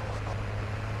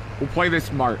 We'll play this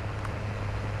smart.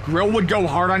 Grill would go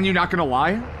hard on you, not gonna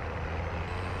lie.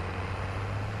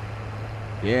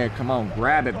 Yeah, come on,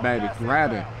 grab it, baby,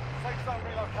 grab it.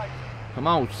 Come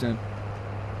on, son.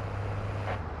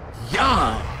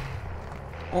 Yeah.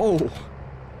 Oh.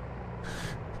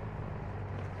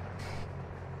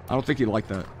 I don't think he'd like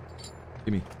that.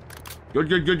 Give me. Good,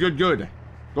 good, good, good, good.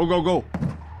 Go, go, go.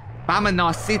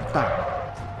 Vamonosita.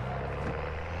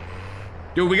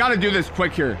 Dude, we gotta do this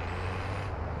quick here.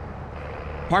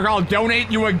 Parker, I'll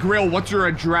donate you a grill. What's your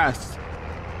address?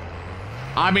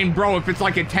 I mean, bro, if it's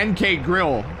like a 10K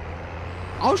grill,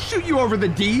 I'll shoot you over the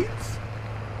deeds.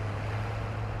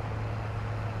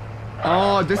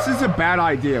 Oh, this is a bad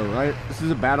idea, right? This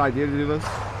is a bad idea to do this.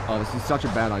 Oh, this is such a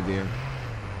bad idea.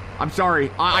 I'm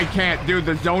sorry. I can't, dude.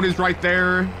 The zone is right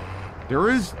there. There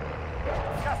is...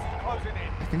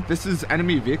 I think this is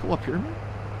enemy vehicle up here, man.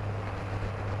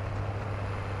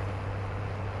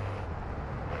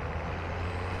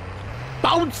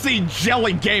 Bouncy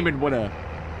jelly gaming with a...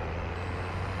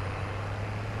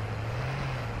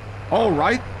 All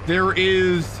right.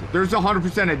 There's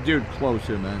 100% a dude close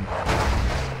here, man.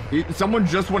 Someone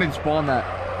just went and spawned that.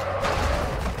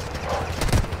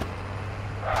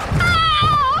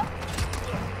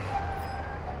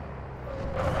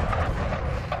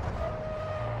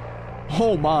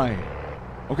 Oh my.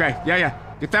 Okay, yeah.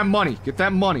 Get that money. Get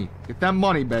that money. Get that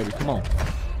money, baby. Come on.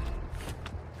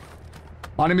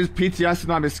 My name is PTS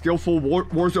and I'm a skillful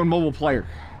Warzone mobile player.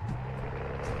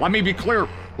 Let me be clear.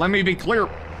 Let me be clear.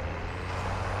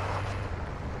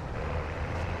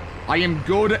 I am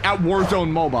good at Warzone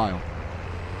Mobile.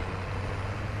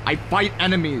 I fight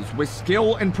enemies with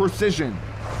skill and precision.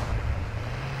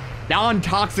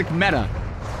 Non-toxic meta.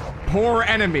 Poor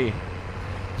enemy.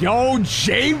 Yo,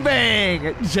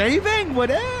 J-Bang! J-Bang,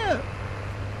 what up?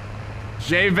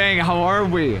 J-Bang, how are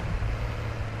we?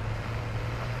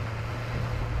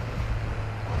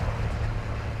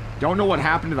 Don't know what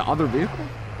happened to the other vehicle?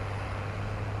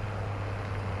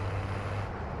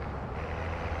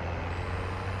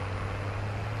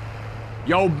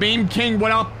 Yo, Beam King,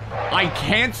 what up? I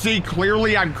can't see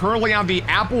clearly. I'm currently on the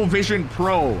Apple Vision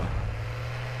Pro.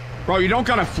 Bro, you don't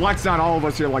gotta flex on all of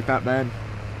us here like that, man.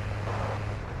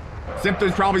 Simp,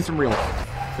 there's probably some real.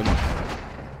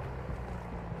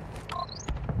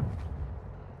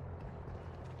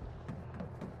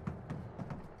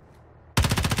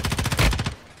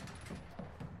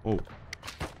 Oh.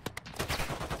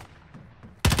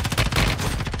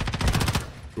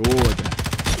 Good.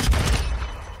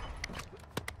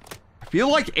 I feel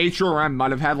like HRM might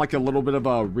have had like a little bit of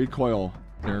a recoil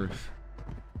nerf.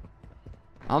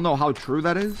 I don't know how true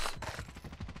that is.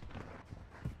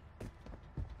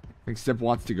 I think Sip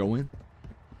wants to go in.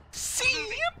 Sip!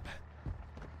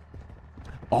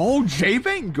 Oh,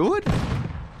 J-Bang, good.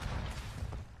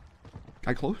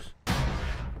 Guy close.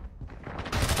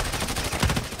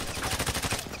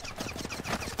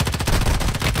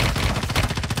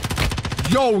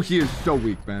 Yo, he is so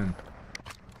weak, man.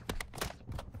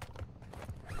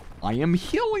 I am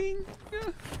healing.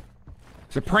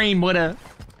 Supreme, what a...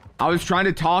 I was trying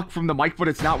to talk from the mic, but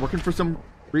it's not working for some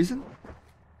reason.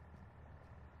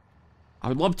 I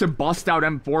would love to bust out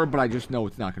M4, but I just know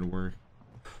it's not going to work.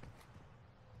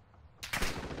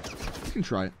 You can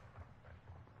try it.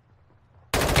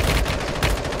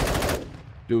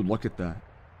 Dude, look at that.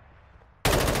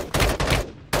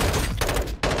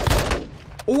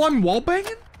 Oh, I'm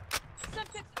wallbanging?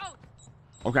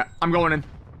 Okay, I'm going in.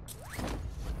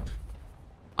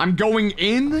 I'm going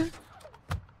in?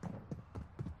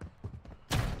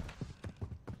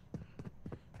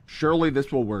 Surely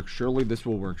this will work. Surely this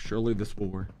will work. Surely this will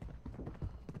work.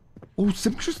 Oh,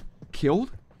 Simp just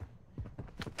killed?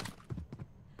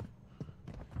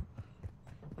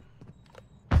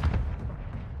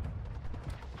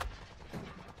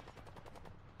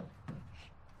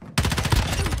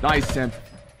 Nice, Simp.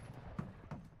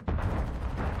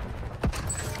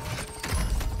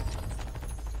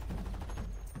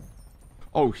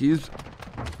 Oh, he's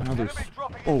another.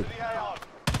 Oh.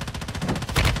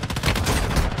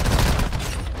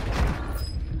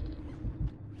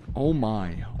 Oh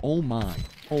my. Oh my.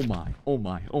 Oh my. Oh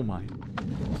my. Oh my.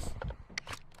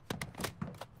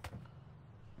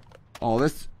 Oh,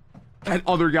 that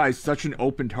other guy's such an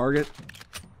open target.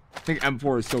 I think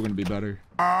M4 is still going to be better.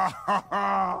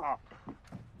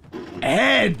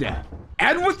 Ed!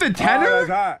 Ed with the tenor? Oh, that's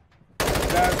hot.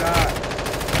 That's hot.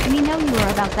 We know you are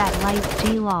about that life,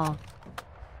 G-Law.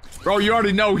 Bro, you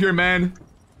already know here, man.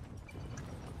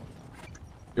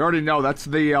 You already know. That's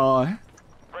the,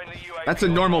 that's a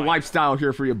normal lifestyle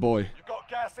here for your boy. You've got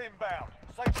gas inbound.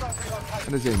 Safe zone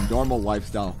relocation. That is a normal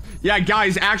lifestyle. Yeah,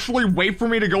 guys, actually wait for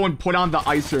me to go and put on the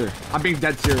icer. I'm being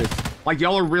dead serious. Like,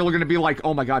 y'all are really gonna be like,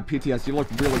 oh my god, PTS, you look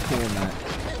really cool in that.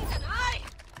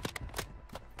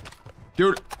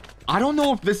 Dude, I don't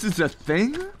know if this is a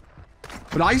thing,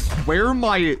 but I swear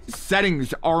my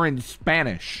settings are in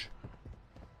Spanish.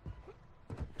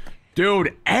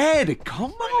 Dude, Ed,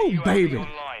 come on, baby.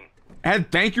 Ed,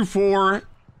 thank you for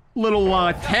little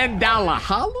 $10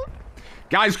 holla.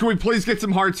 Guys, can we please get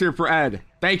some hearts here for Ed?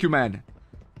 Thank you, man.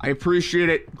 I appreciate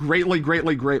it greatly,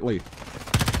 greatly, greatly.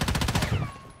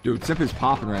 Dude, Simp is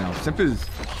popping right now. Simp is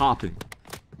popping.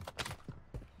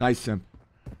 Nice, Simp.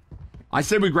 I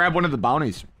say we grab one of the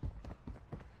bounties.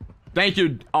 Thank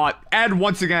you, Ed,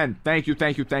 once again. Thank you,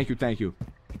 thank you, thank you, thank you.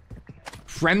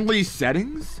 Friendly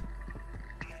settings?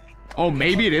 Oh,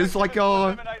 maybe it is like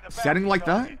a setting like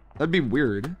that? That'd be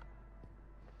weird.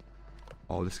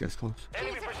 Oh, this guy's close.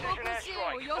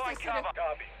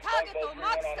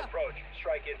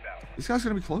 This guy's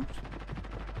gonna be close.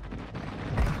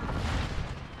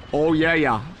 Oh, yeah,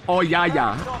 yeah. Oh, yeah,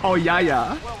 yeah. Oh, yeah,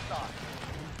 yeah.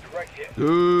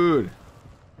 Dude.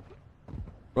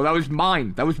 Bro, that was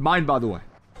mine. That was mine, by the way.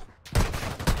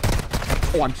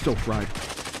 Oh, I'm so fried.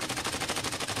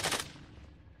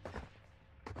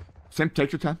 Simp,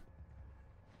 take your time.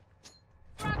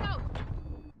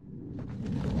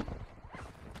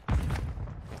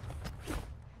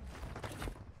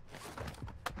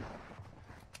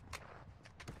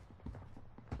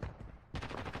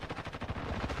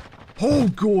 Oh,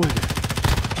 good.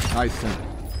 Nice, Simp.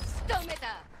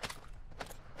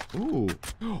 Ooh.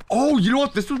 Oh, you know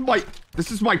what? This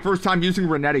is my first time using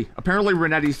Renetti. Apparently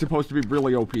Renetti's supposed to be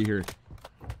really OP here.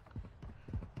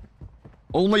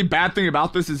 Only bad thing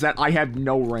about this is that I have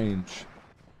no range.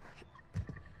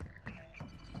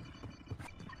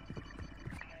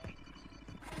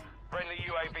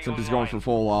 Simp is going for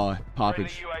full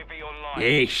poppage.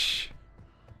 Yeesh.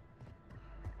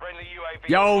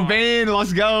 Yo, Vin,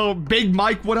 let's go. Big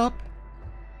Mike, what up?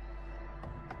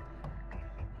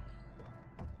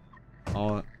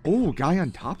 Oh, guy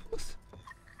on top of us?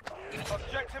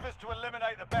 Objective is to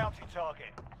eliminate the bounty target.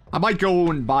 I might go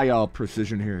and buy a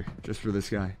precision here, just for this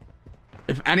guy.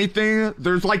 If anything,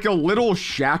 there's like a little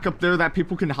shack up there that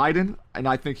people can hide in, and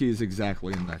I think he's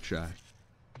exactly in that shack.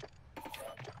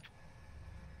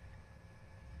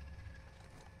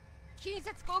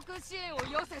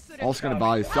 Also gonna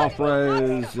buy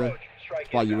self-res,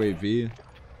 buy UAV.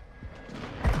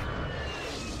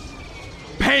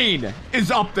 Pain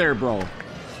is up there, bro.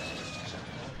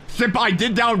 Simp, I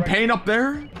did down Pain up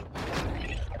there.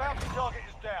 Bounty target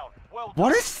is down. Well done.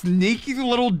 What a sneaky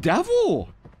little devil.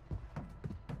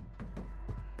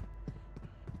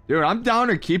 Dude, I'm down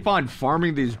to keep on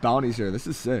farming these bounties here. This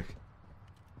is sick.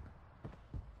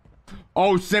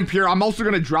 Oh, Simp here. I'm also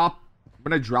gonna drop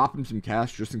him some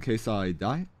cash just in case I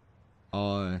die.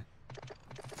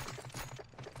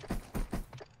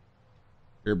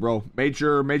 Here, bro.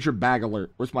 Major bag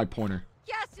alert. Where's my pointer?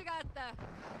 Yes, you got that.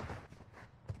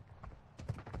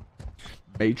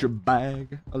 Major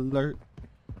bag alert.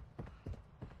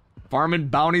 Farming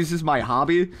bounties is my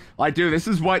hobby. Like, dude, this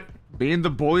is what me and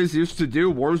the boys used to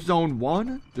do. Warzone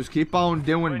 1. Just keep on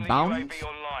doing bounties.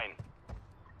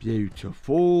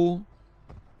 Beautiful.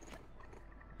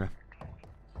 Okay.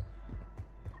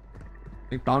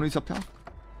 Think bounties up top.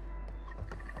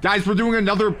 Guys, we're doing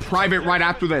another private right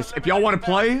after this. If y'all want to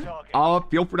play,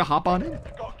 feel free to hop on in.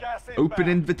 Open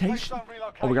invitation.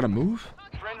 Oh, we gotta move?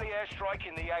 Friendly airstrike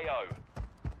in the AO.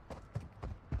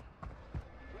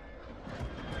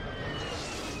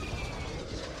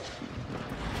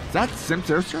 Is that Simp's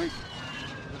airstrike?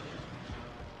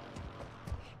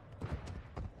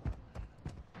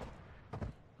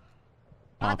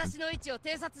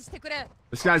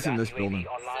 This guy's in this building.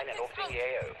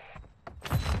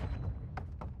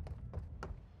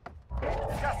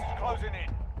 Gas is closing in.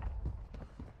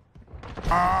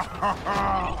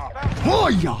 Oh,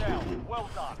 yeah. Well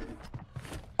done.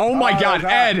 Oh my god,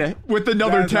 Ed with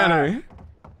another That's tenner.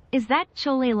 Is that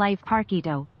Chole Life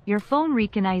Parquito? Your phone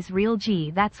recognize real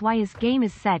G, that's why his game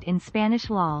is set in Spanish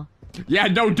lol. Yeah,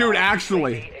 no, dude,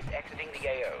 actually.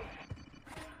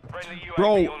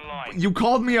 Bro, you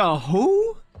called me a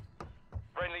who?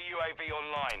 Friendly UAV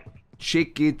online.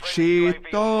 Chiquitito.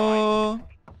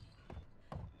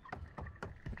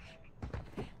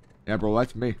 Yeah, bro,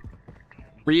 that's me.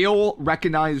 Real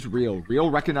recognize real.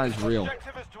 Real recognize real.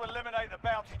 Objective is to eliminate the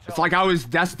bounty target. It's like I was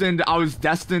destined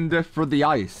for the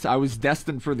ice. I was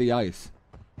destined for the ice.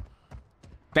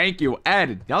 Thank you,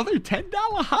 Ed. Another $10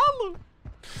 holla.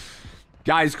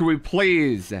 Guys, can we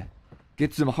please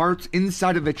Get some hearts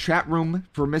inside of the chat room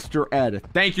for Mr. Ed.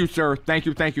 Thank you, sir. Thank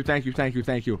you, thank you, thank you, thank you,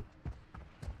 thank you.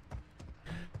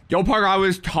 Yo, Parker, I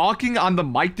was talking on the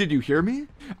mic. Did you hear me?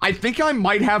 I think I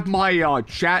might have my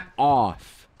chat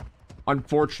off,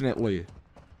 unfortunately.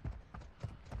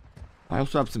 I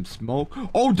also have some smoke.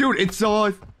 Oh, dude, it's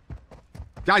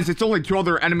guys, it's only 2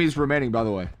 other enemies remaining, by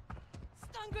the way.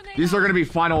 These are gonna be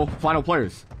final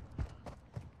players.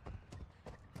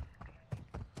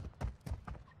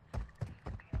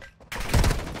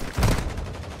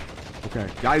 Okay,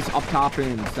 guys up top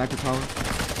in Sniper Tower.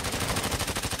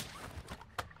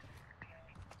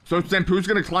 So, Simp, who's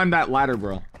gonna climb that ladder,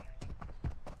 bro?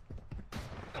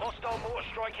 Hostile mortar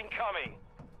strike incoming.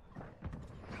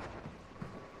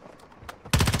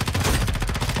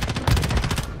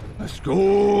 Let's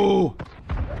go!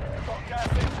 Got gas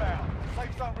inbound.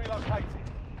 Safe zone relocated.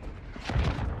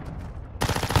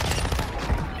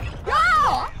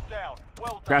 Yeah! Down.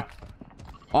 Well done.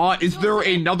 Okay. Is there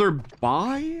another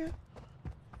buy?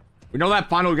 We know that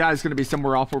final guy is gonna be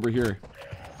somewhere off over here.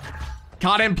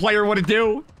 Content player, what to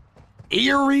do?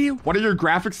 Eerie, what are your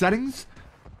graphic settings?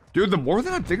 Dude, the more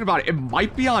that I'm thinking about it, it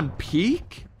might be on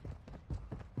peak.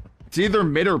 It's either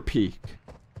mid or peak.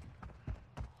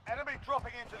 Enemy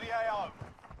dropping into the AO.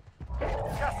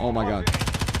 Oh my god.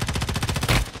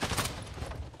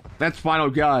 That's final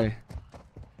guy.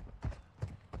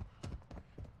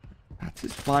 That's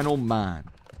his final man.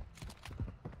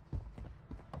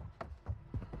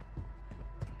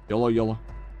 Yellow, yellow.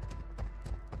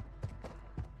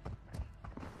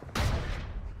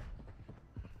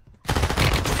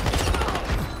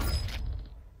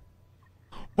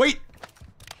 Wait!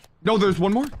 No, there's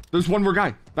one more. There's one more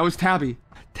guy. That was Tabby.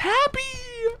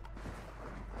 Tabby!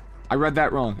 I read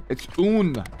that wrong. It's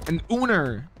an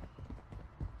Uner.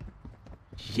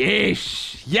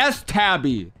 Yes! Yes,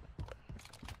 Tabby!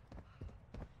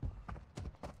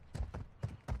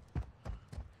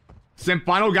 Sim,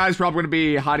 final guy's probably going to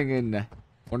be hiding in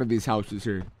one of these houses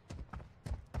here.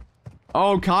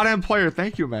 Oh, content player.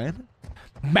 Thank you, man.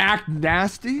 Mac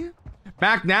Nasty?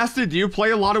 Mac Nasty, do you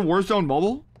play a lot of Warzone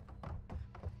Mobile?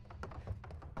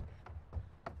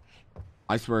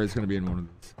 I swear it's going to be in one of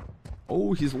these.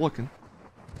 Oh, he's looking.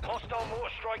 Hostile mortar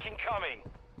strike incoming.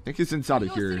 I think he's inside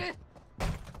of here.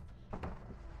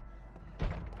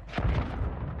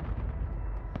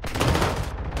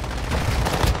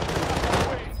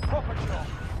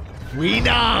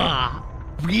 Rena!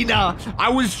 I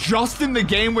was just in the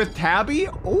game with Tabby.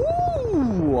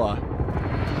 Ooh!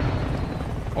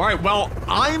 Alright, well,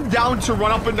 I'm down to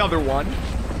run up another one.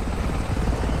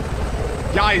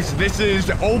 Guys, this is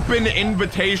open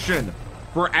invitation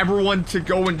for everyone to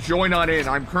go and join on in.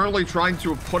 I'm currently trying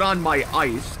to put on my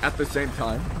ice at the same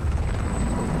time.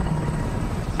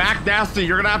 Mac Nasty,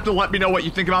 you're gonna have to let me know what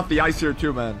you think about the ice here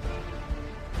too, man.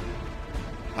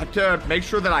 I have to make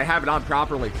sure that I have it on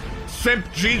properly. Simp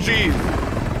GG.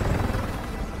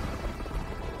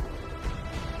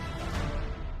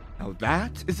 Now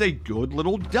that is a good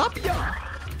little W.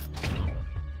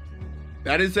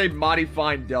 That is a mighty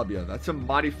fine W. That's a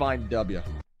mighty fine W.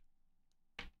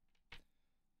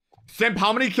 Simp,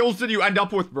 how many kills did you end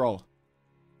up with, bro?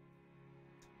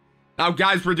 Now,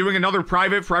 guys, we're doing another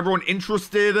private for everyone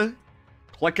interested.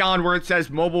 Click on where it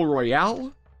says Mobile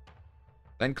Royale.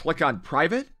 Then click on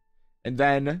private. And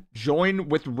then join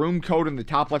with room code in the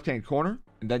top left-hand corner.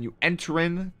 And then you enter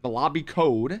in the lobby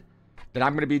code that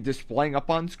I'm going to be displaying up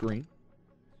on screen.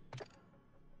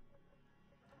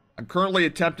 I'm currently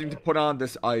attempting to put on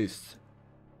this ice.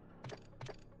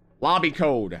 Lobby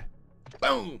code.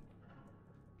 Boom.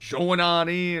 Join on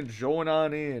in. Join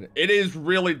on in. It is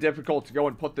really difficult to go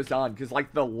and put this on because,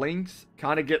 like, the links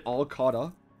kind of get all caught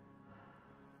up.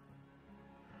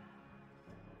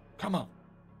 Come on.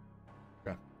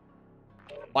 Okay.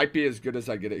 Might be as good as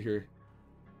I get it here.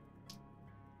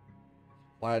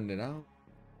 Flatten it out.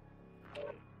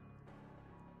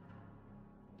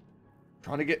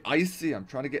 Trying to get icy. I'm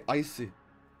trying to get icy.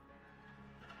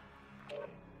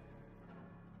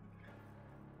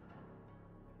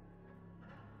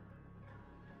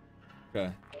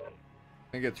 Okay.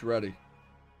 I think it's ready.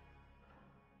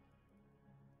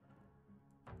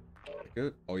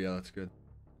 Good. Oh yeah, that's good.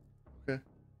 Okay.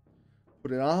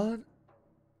 Put it on.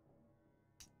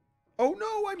 Oh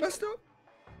no, I messed up.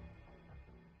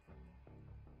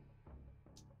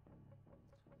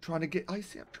 I'm trying to get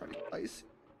icy. I'm trying to get icy.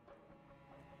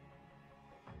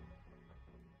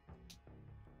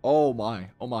 Oh my,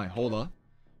 hold up.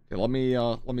 Okay, let me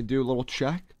do a little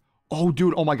check. Oh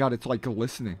dude, oh my god, it's like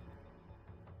glistening.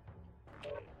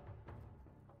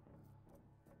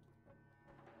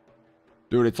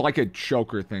 Dude, it's like a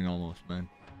choker thing almost, man.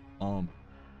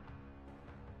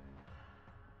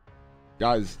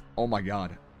 Guys, oh my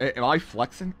god. Am I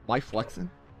flexing? Am I flexing?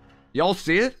 Y'all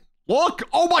see it? Look!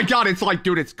 Oh my god, it's like,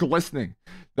 dude, it's glistening.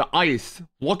 The ice.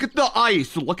 Look at the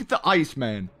ice. Look at the ice,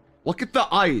 man. Look at the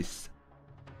ice.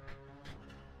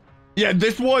 Yeah,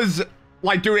 this was,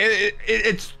 like, dude,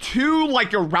 it's too,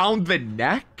 like, around the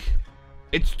neck.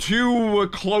 It's too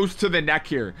close to the neck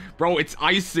here. Bro, it's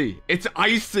icy. It's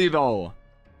icy, though.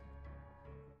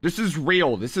 This is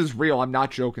real. This is real. I'm not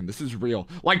joking. This is real.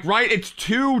 Like, right? It's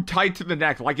too tight to the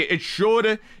neck. Like, it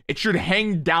should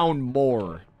hang down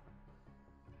more.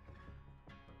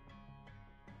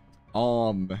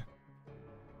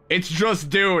 It's just,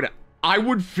 dude, I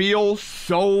would feel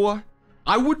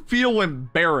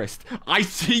embarrassed. I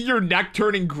see your neck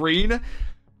turning green.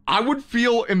 I would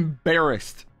feel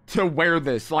embarrassed to wear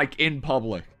this, like, in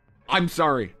public. I'm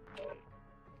sorry.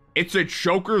 It's a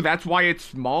choker. That's why it's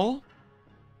small.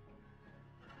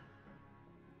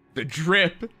 The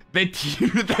drip. The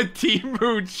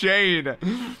Temu chain.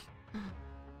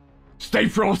 Stay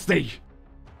frosty.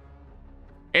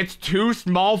 It's too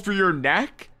small for your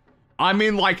neck? I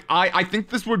mean, like, I think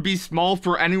this would be small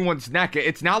for anyone's neck.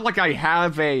 It's not like I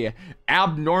have a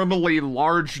abnormally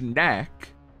large neck.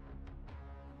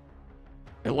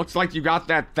 It looks like you got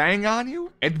that thing on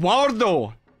you.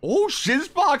 Eduardo. Oh,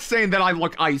 Shizbox saying that I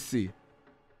look icy.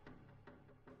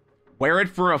 Wear it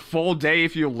for a full day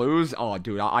if you lose. Oh,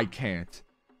 dude, I can't.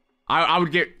 I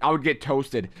would get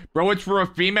toasted. Bro, it's for a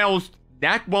female's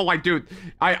neck. Well, like, dude,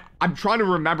 I'm trying to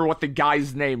remember what the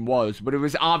guy's name was, but it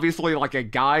was obviously like a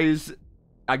guy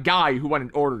who went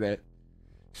and ordered it.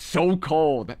 So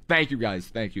cold. Thank you, guys.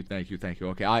 Thank you.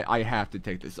 Okay, I have to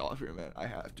take this off here, man. I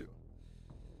have to.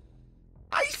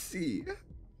 Icy.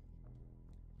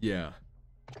 Yeah.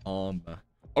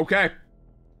 Okay.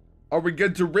 Are we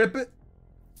good to rip it?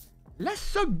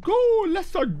 Let's go.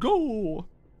 Let's go.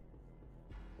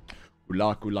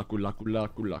 Kulak.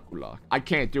 I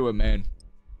can't do it, man.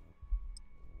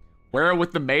 Wear it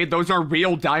with the maid. Those are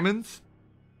real diamonds.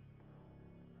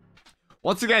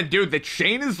 Once again, dude, the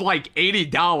chain is like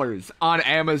 $80 on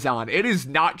Amazon. It is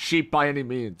not cheap by any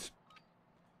means.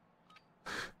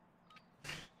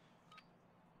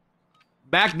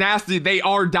 Back nasty, they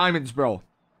are diamonds, bro.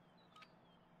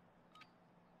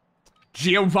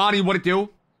 Giovanni, what it do?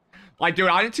 Like, dude,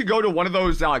 I need to go to one of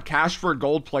those cash for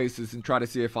gold places and try to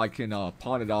see if I can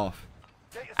pawn it off.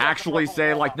 Actually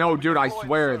say, like, no, dude, I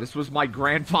swear, this was my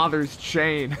grandfather's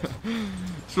chain.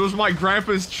 This was my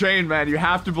grandpa's chain, man. You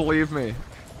have to believe me.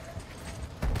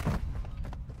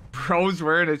 Bro's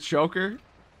wearing a choker?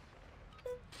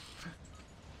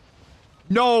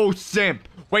 No, Simp.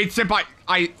 Wait, Simp,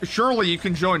 surely you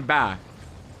can join back.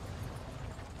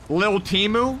 Lil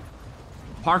Temu?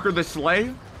 Parker the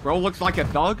Slay? Bro looks like a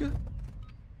thug?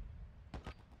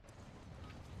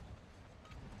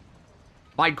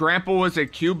 My grandpa was a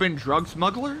Cuban drug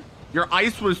smuggler? Your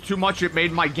ice was too much, it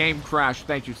made my game crash.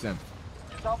 Thank you, Sim.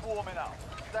 Stop warming up.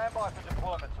 Stand by for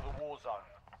deployment to the war zone.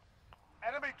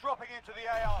 Enemy dropping into the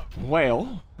AO.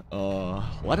 Well,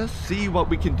 let us see what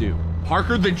we can do.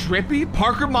 Parker the Drippy?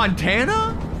 Parker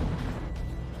Montana?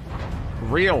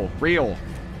 Real.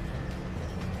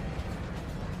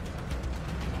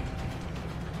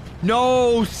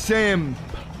 No, Simp.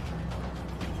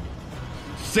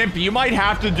 Simp, you might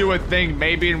have to do a thing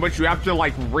maybe in which you have to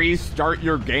like restart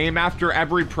your game after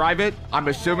every private. I'm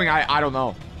assuming, I don't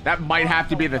know. That might have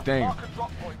to be the thing.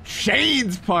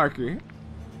 Chains, Parker.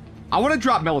 I want to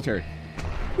drop military.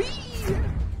 Whee!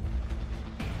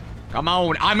 Come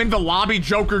on, I'm in the lobby,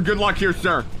 Joker. Good luck here,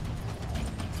 sir.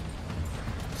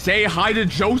 Say hi to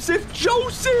Joseph.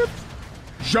 Joseph,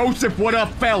 what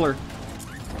up, feller?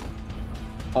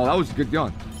 Oh, that was a good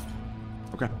gun.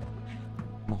 Okay.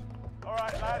 Come on. All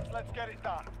right, lads, let's get it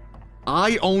done.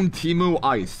 I own Temu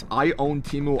Ice.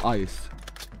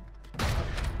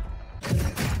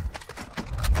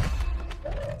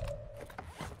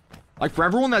 Like, for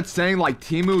everyone that's saying, like,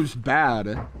 Temu's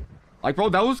bad. Like, bro,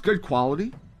 that was good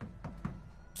quality.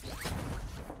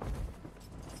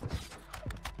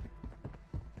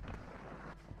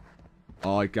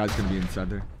 Oh, that guy's gonna be inside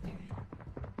there.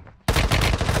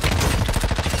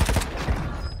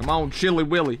 Come on, Chili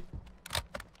Willy.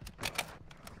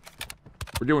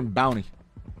 We're doing bounty.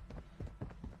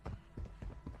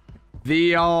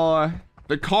 The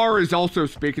car is also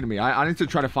speaking to me. I need to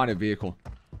try to find a vehicle.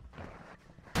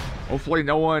 Hopefully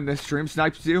no one stream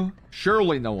snipes you.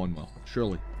 Surely no one will.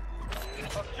 Surely.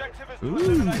 Objective is to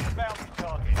eliminate the bounty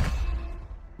target.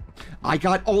 I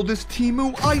got all this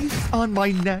Temu Ice on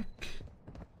my neck.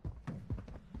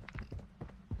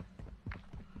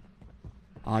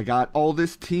 I got all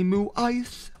this Temu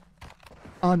Ice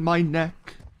on my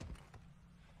neck.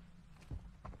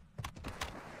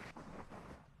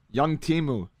 Young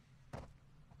Timu.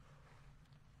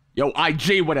 Yo,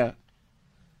 IG, what a...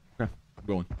 Okay, I'm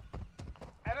going.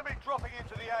 Enemy dropping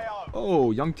into the AO.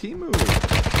 Oh, young Timu.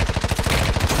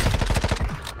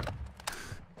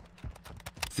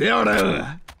 Zero.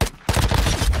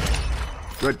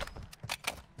 Good.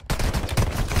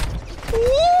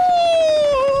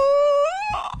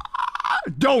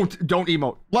 Don't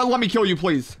emote. Let me kill you,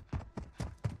 please.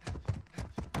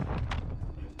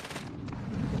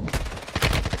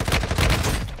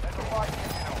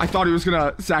 I thought he was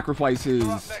gonna sacrifice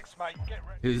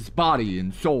his body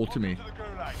and soul to me.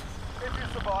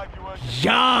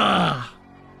 Yeah.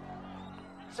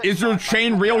 Is your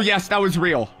chain real? Yes, that was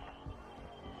real.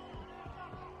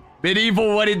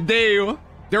 Medieval, what it do?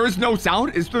 There is no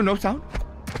sound. Is there no sound?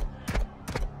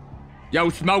 Yo,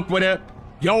 Smoke, what up?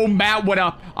 Yo, Matt, what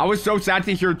up? I was so sad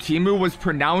to hear Timu was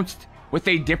pronounced with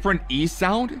a different E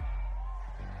sound.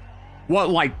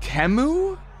 What, like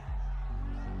Temu?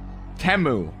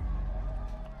 Temu.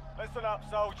 Listen up,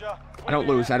 soldier. I don't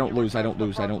lose, I don't lose, I don't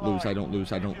lose, I don't lose, I don't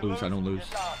lose, I don't lose, I don't lose.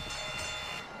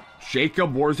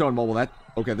 Jacob Warzone Mobile, that...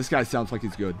 Okay, this guy sounds like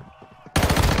he's good.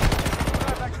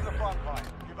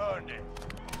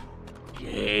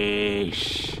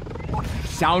 Yeesh.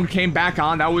 Sound came back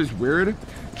on, that was weird.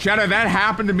 Cheddar, that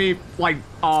happened to me, like,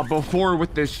 before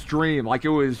with this stream. Like, it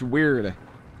was weird.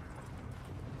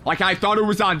 Like, I thought it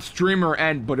was on streamer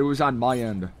end, but it was on my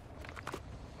end.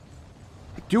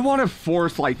 I do want to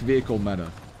force, like, vehicle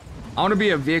meta. I want to be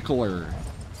a vehicular.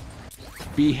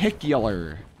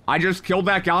 Vehicular. I just killed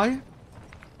that guy.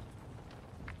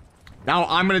 Now,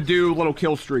 I'm going to do a little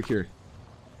kill streak here.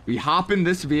 We hop in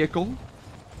this vehicle.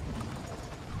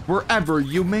 Wherever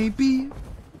you may be.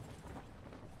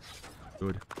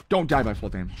 Good. Don't die by full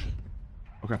damage.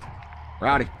 Okay. We're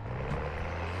outie.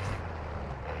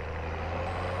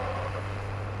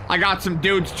 I got some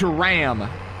dudes to ram.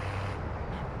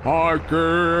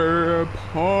 Parker.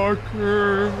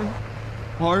 Parker.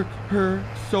 Parker.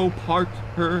 So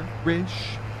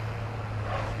Parker-ish.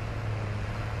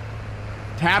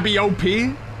 Tabby OP?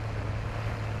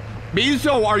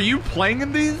 Mizo, are you playing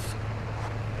in these?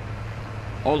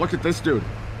 Oh, look at this dude.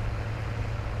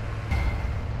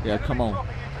 Yeah, come on.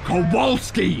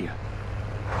 Kowalski!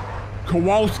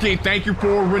 Kowalski, thank you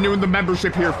for renewing the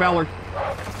membership here, fella.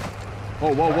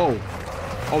 Whoa, whoa, whoa.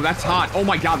 Oh, that's hot. Oh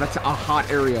my god, that's a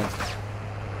hot area.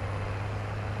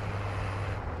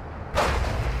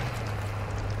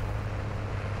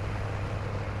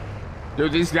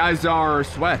 Dude, these guys are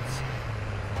sweats.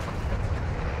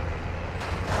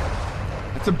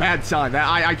 That's a bad sign.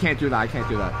 I can't do that. I can't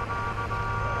do that.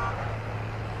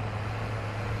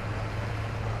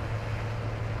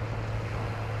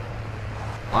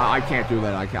 I can't do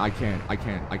that. I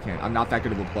can't. I'm not that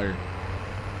good of a player.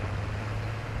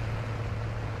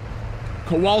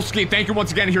 Kowalski, thank you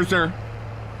once again here, sir.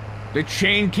 The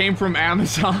chain came from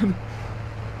Amazon.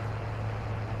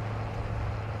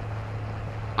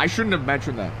 I shouldn't have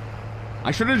mentioned that.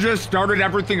 I should have just started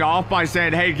everything off by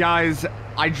saying, hey guys,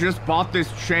 I just bought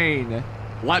this chain.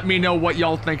 Let me know what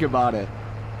y'all think about it.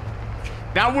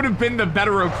 That would have been the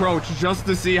better approach, just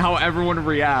to see how everyone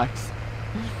reacts.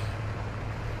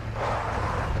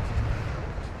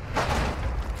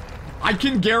 I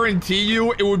can guarantee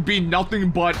you it would be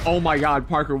nothing but, oh my god,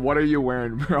 Parker, what are you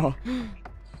wearing, bro?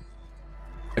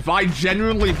 If I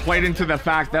genuinely played into the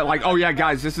fact that, like, oh yeah,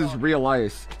 guys, this is real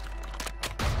ice,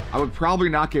 I would probably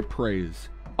not get praise.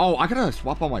 Oh, I gotta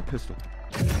swap out my pistol.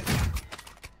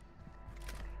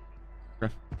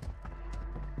 Okay.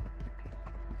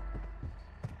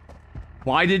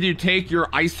 Why did you take your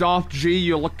ice off, G?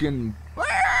 You're looking...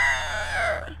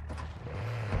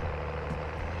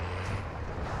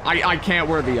 I can't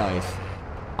wear the ice.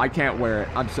 I can't wear it.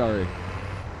 I'm sorry.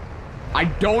 I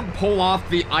don't pull off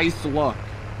the ice look.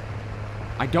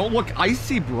 I don't look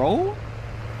icy, bro.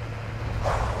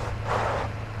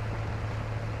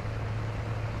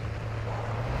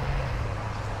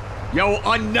 Yo,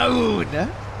 unknown.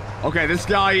 Okay, this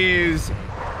guy is...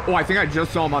 Oh, I think I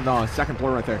just saw him on the second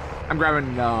floor right there. I'm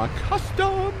grabbing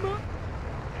custom.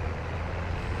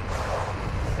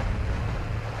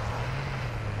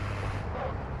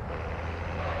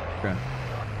 Okay.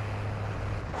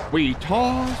 We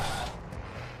toss.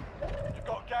 You've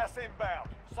got gas inbound.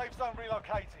 Safe zone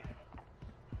relocated.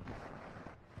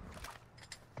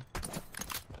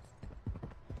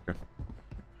 Okay.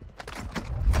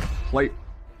 Plate.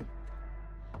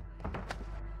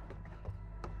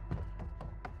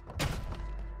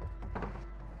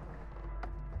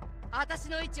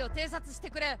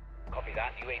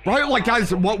 Right, like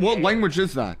guys, what language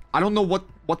is that? I don't know what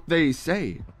they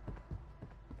say.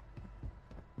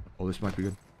 Oh, this might be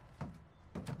good.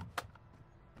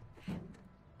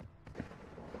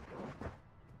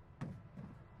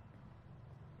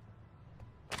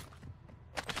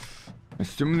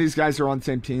 Assuming these guys are on the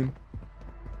same team.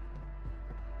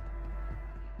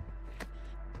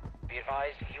 Be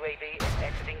advised, UAV is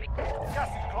exiting the... Gas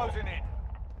is closing in.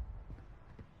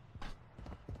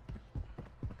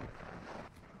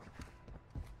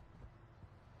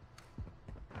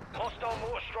 Hostile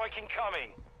mortar strike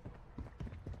incoming.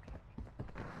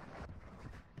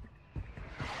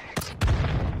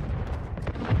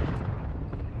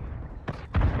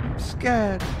 I'm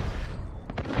scared.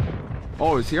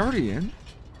 Oh, is he already in?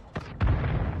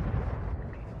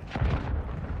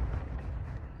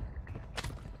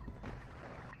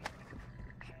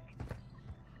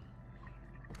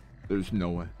 There's no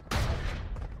way.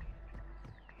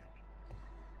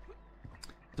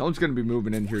 Someone's gonna be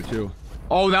moving in here too.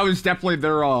 Oh, that was definitely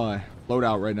their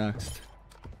loadout right next.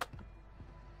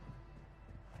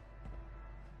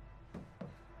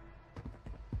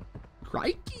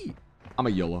 Crikey! I'm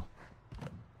a YOLO.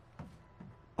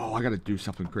 Oh, I gotta do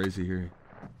something crazy here.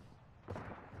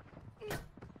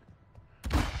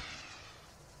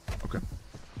 Okay.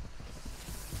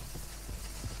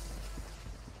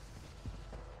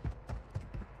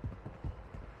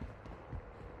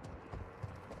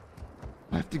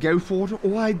 I have to go for it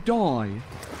or I die.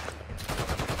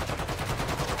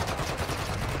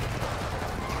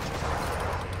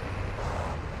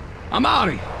 I'm out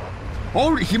of here.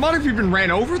 Oh, he might have even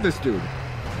ran over this dude.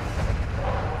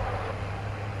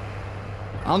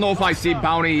 I don't know if I see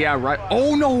Bounty. Yeah, right.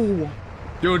 Oh, no.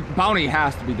 Dude, Bounty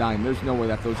has to be dying. There's no way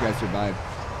that those guys survive.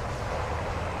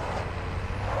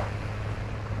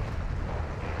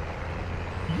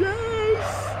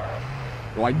 Yes.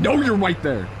 Oh, I know you're right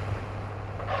there.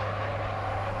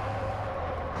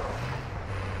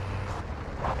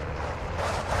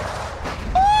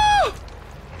 Ah!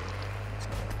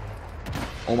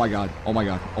 Oh my god. Oh my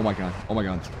god. Oh my god. Oh my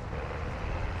god.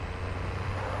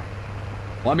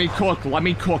 Let me cook, let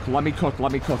me cook, let me cook,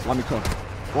 let me cook, let me cook.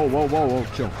 Whoa, whoa, whoa, whoa,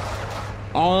 chill.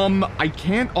 I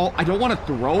can't, I don't want to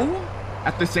throw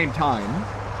at the same time.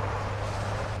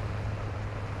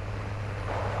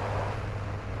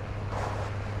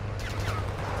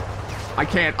 I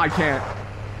can't.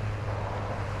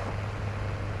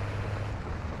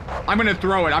 I'm gonna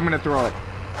throw it,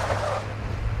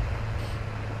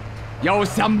 Yo,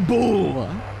 Sambu!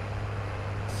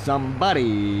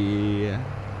 Somebody.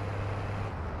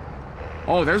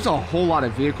 Oh, there's a whole lot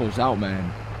of vehicles out,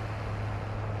 man.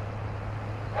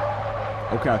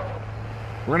 Okay.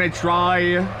 We're gonna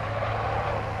try...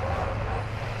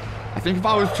 I think if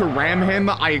I was to ram him,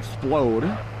 I explode.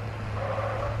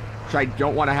 Which I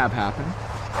don't want to have happen.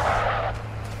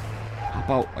 How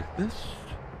about like this?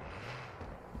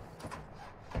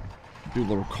 Do a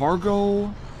little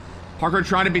cargo. Parker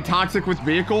trying to be toxic with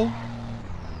vehicle.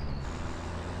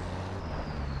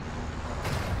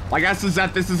 My guess is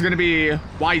that this is going to be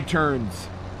wide turns.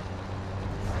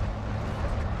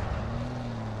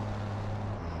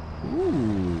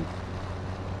 Ooh.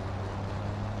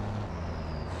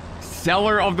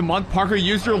 Seller of the month. Parker,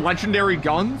 use your legendary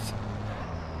guns.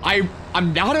 I'm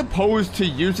not opposed to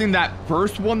using that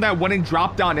first one that went and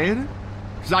dropped on in.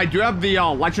 Because I do have the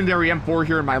legendary M4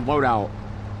 here in my loadout.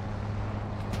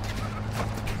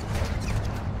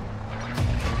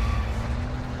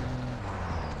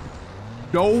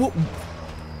 No.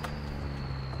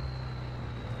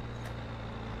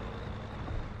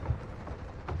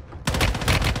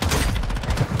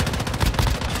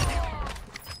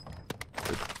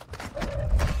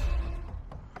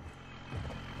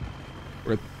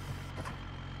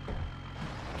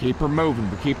 Keep her moving,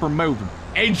 but keep her moving.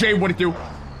 AJ, what it do?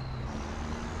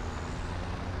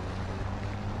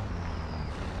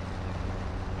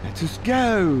 Let's just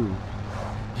go.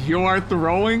 You are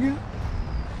throwing?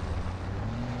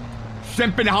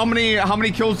 Simpin, how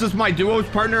many kills does my duo's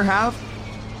partner have?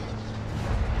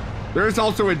 There's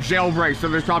also a jailbreak, so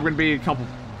there's probably gonna be a couple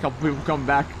people coming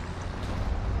back.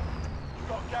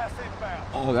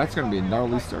 Oh, that's gonna be a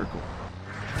gnarly circle.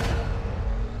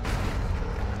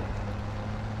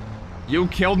 You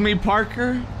killed me,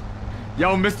 Parker?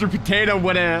 Yo, Mr. Potato,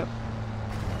 what up?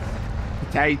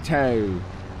 Potato.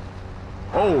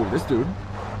 Oh, this dude.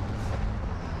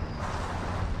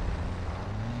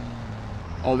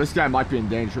 Oh, this guy might be in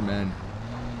danger, man.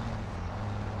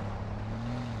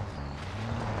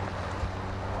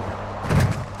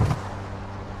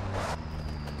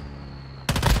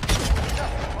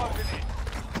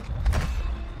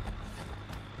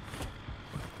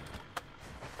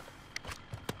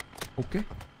 Okay.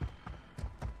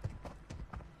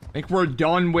 I think we're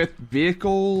done with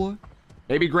vehicle.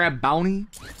 Maybe grab bounty.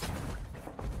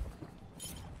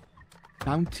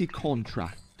 Bounty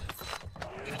contract.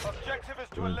 Objective is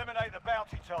to eliminate the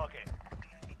bounty target.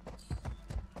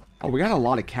 Oh, we got a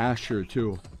lot of cash here,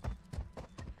 too.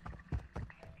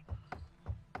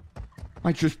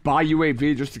 Might just buy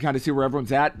UAV just to kind of see where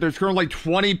everyone's at. There's currently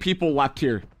 20 people left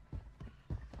here.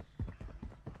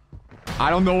 I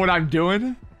don't know what I'm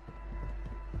doing.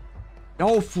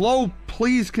 No, Flo,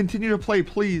 please continue to play,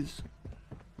 please.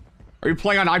 Are you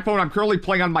playing on iPhone? I'm currently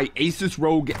playing on my Asus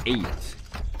ROG 8.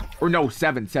 Or no,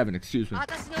 7, excuse me.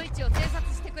 Copy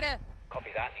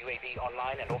that. UAV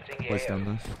online and orbiting the Place down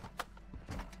this.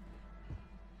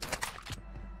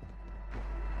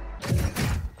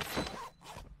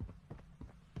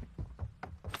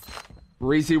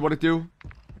 Breezy, what it do?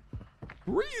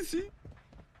 Breezy.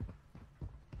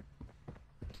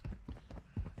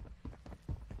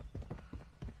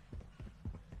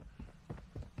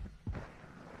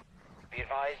 Be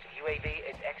advised, UAV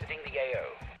is exiting the AO.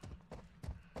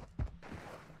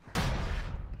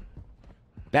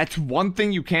 That's one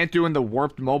thing you can't do in the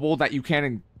warped mobile that you can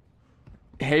in...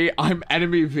 Hey, I'm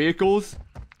enemy vehicles.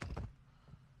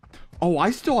 Oh, I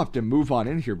still have to move on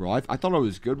in here, bro. I thought I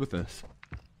was good with this.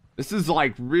 This is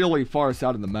like really far out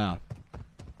of the map.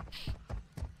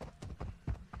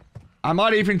 I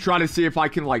might even try to see if I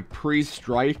can like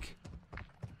pre-strike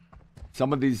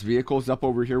some of these vehicles up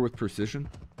over here with precision.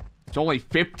 It's only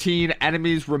 15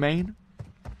 enemies remain.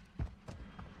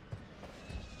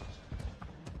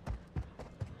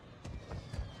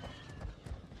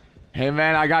 Hey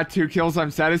man, I got 2 kills. I'm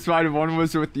satisfied. One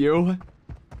was with you.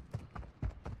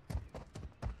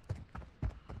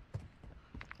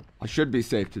 I should be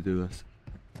safe to do this.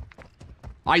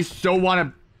 I so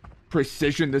want to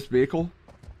precision this vehicle.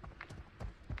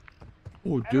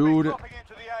 Oh, dude. Dropping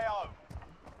into the AO.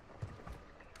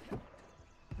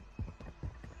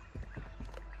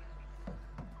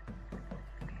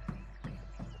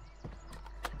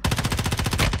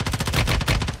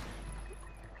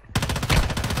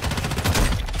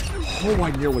 Oh,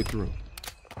 I nearly threw.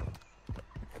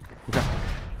 Okay.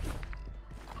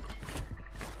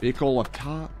 Vehicle up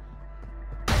top.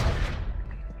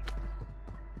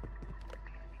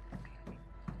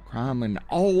 Climbing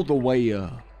all the way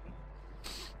up.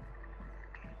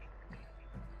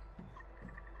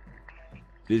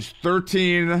 There's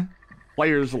 13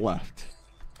 players left.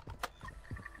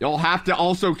 You'll have to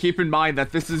also keep in mind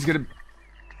that this is gonna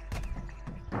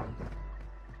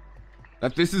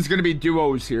be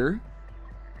duos here.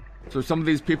 So some of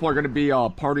these people are gonna be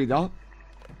partied up.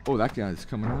 Oh, that guy's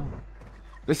coming out.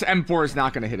 This M4 is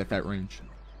not gonna hit at that range.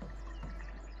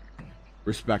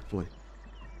 Respectfully.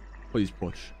 Please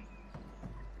push.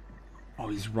 Oh,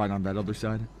 he's right on that other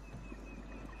side.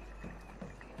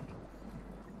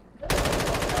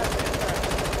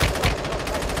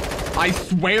 I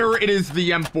swear it is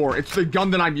the M4. It's the gun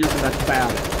that I'm using that's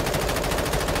bad.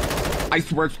 I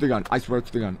swear it's the gun. I swear it's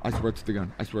the gun. I swear it's the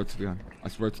gun. I swear it's the gun. I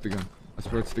swear it's the gun. I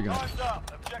swear it's the gun. Time's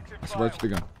up. Objective I swear it's the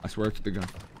gun. I swear it's the gun.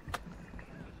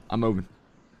 I'm moving.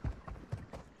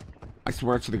 I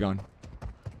swear it's the gun.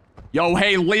 Yo,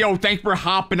 hey, Leo, thanks for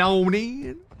hopping on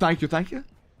in. Thank you, thank you.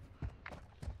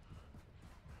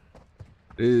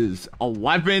 It is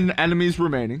 11 enemies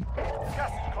remaining.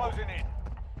 Gas is closing in.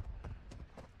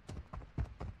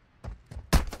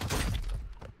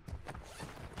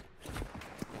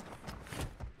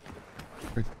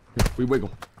 Here, we wiggle.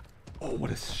 Oh,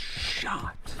 what a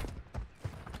shot.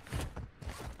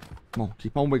 Come on,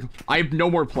 keep on wiggling. I have no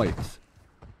more plates.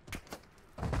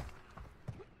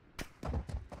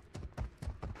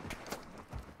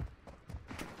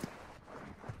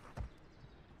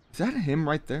 Is that him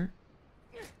right there?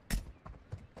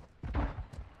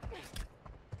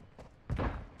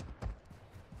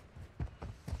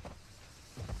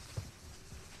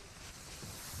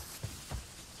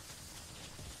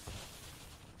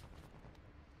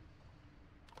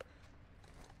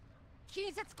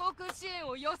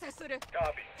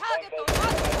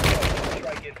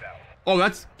 Oh,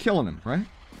 that's killing him, right?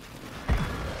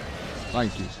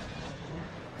 Thank you.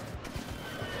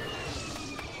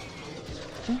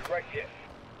 Right here.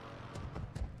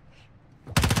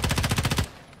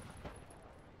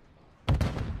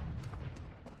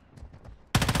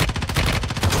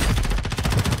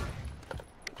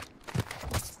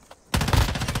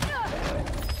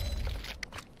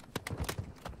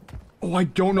 Oh, I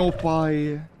don't know if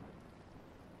I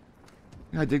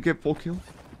did get full kill.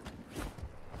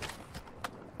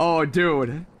 Oh,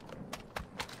 dude.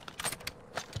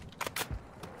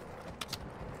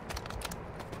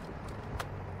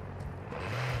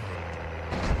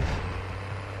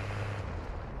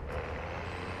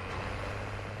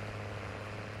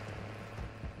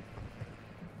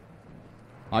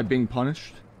 Am I being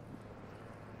punished?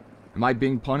 Am I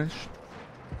being punished?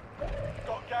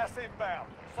 Got gas inbound.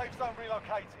 Safe zone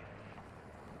relocated.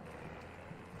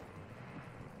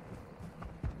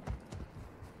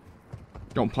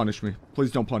 Don't punish me. Please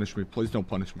don't punish me. Please don't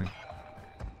punish me.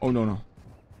 Oh, no, no.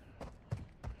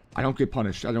 I don't get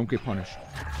punished. I don't get punished.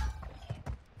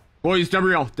 Boys,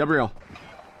 Gabriel.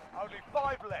 Only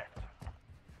 5 left.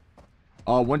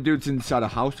 One dude's inside a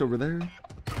house over there. You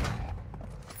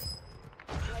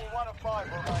were 1 of 5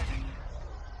 remaining.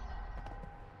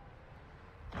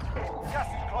 Gas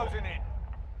is closing in.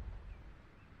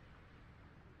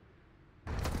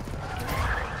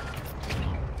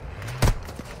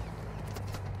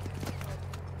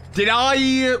 Did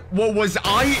I... Well, was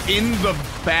I in the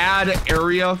bad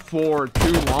area for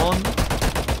too long?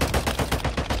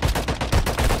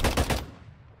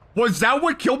 Was that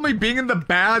what killed me, being in the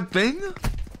bad thing?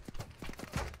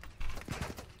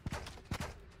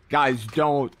 Guys,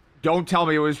 don't tell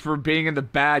me it was for being in the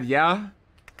bad, yeah?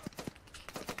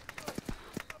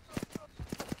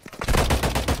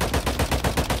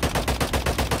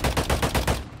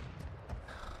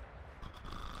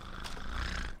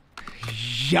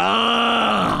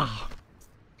 Yeah!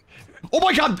 Oh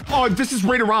my god! Oh, this is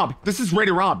Raider Rob. This is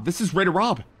Raider Rob. This is Raider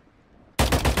Rob.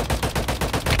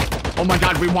 Oh my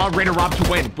god, we want Raider Rob to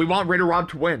win. We want Raider Rob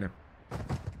to win.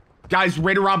 Guys,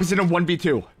 Raider Rob is in a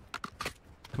 1v2.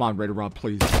 Come on, Raider Rob,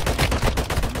 please.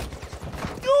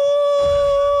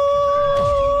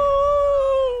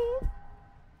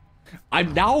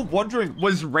 I'm now wondering,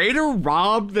 was Raider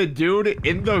Rob the dude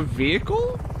in the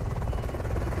vehicle?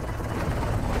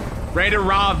 Raider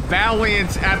Rob,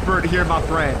 valiant effort here, my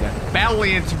friend.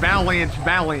 Valiant, valiant,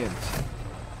 valiant.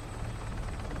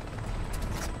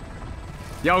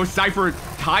 Yo, Cypher,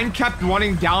 time kept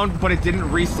running down, but it didn't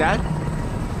reset.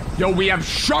 Yo, we have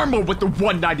Sharma with the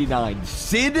 199.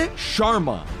 Sid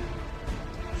Sharma.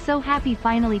 So happy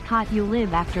finally caught you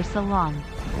live after so long.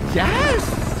 Yes!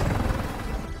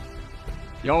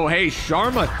 Yo, hey,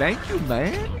 Sharma, thank you,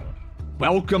 man.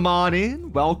 Welcome on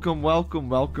in. Welcome, welcome,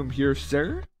 welcome here,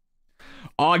 sir.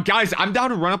 Guys, I'm down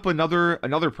to run up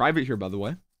another private here, by the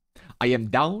way. I am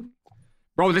down.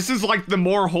 Bro, this is like the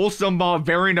more wholesome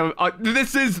variant of...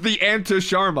 this is the Anta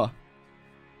Sharma.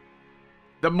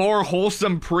 The more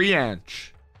wholesome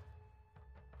pre-anch.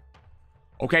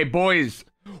 Okay, boys.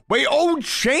 Wait, oh,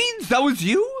 Chains, that was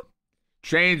you?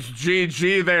 Chains,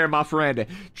 GG there, my friend.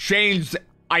 Chains,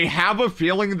 I have a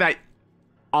feeling that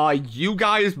you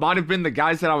guys might have been the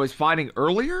guys that I was fighting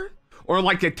earlier. Or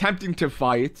like attempting to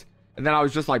fight. And then I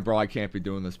was just like, bro, I can't be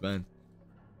doing this, man.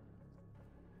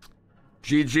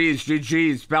 GG's,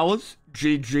 GG's, fellas.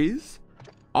 GG's.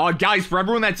 Guys, for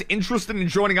everyone that's interested in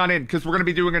joining on in, because we're going to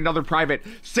be doing another private.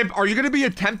 Sip, are you going to be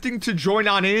attempting to join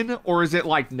on in? Or is it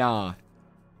like, nah?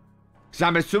 Because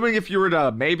I'm assuming if you were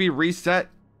to maybe reset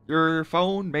your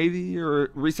phone, maybe,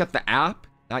 or reset the app,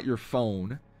 not your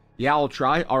phone. Yeah, I'll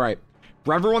try. All right.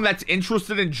 For everyone that's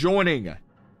interested in joining,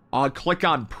 click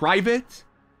on private.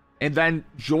 And then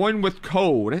join with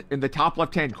code in the top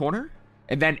left-hand corner.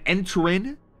 And then enter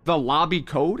in the lobby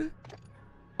code.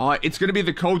 It's going to be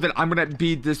the code that I'm going to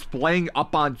be displaying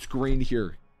up on screen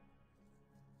here.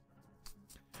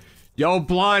 Yo,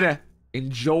 blood.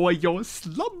 Enjoy your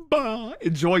slumber.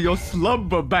 Enjoy your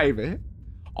slumber, baby.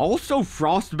 Also,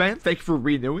 Frostman, thank you for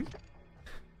renewing.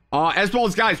 As well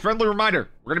as, guys, friendly reminder.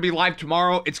 We're going to be live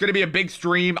tomorrow. It's going to be a big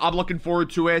stream. I'm looking forward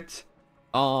to it.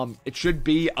 It should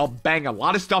be a bang. A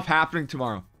lot of stuff happening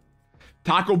tomorrow.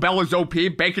 Taco Bell is OP.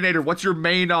 Baconator, what's your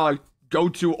main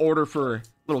go-to order for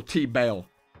little T-Bale?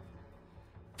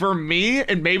 For me,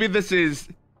 and maybe this is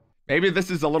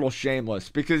a little shameless,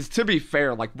 because to be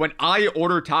fair, like when I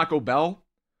order Taco Bell,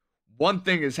 one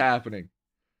thing is happening.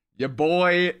 Your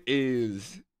boy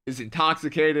is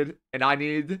intoxicated, and I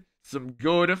need some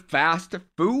good fast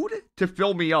food to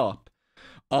fill me up.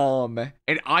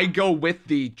 And I go with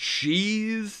the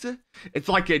cheese. It's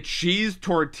like a cheese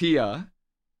tortilla.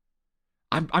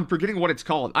 I'm forgetting what it's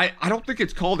called. I don't think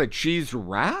it's called a cheese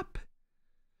wrap,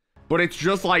 but it's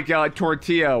just like a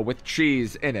tortilla with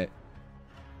cheese in it.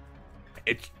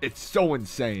 It's so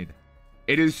insane.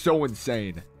 It is so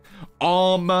insane.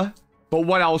 But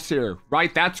what else here?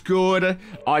 Right, that's good.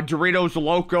 Doritos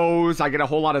Locos, I get a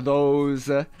whole lot of those.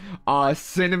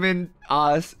 Cinnamon,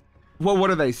 what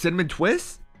are they? Cinnamon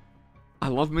twists? I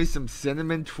love me some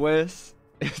cinnamon twists.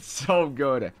 It's so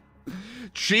good.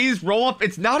 Cheese roll-up.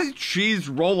 It's not a cheese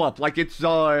roll-up. Like, it's,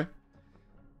 like,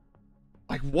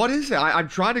 what is it? I'm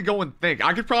trying to go and think.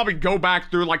 I could probably go back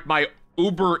through, like, my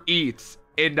Uber Eats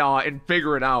and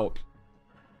figure it out.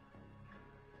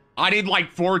 I need,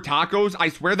 like, 4 tacos. I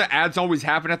swear the ads always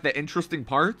happen at the interesting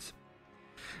parts.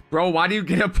 Bro, why do you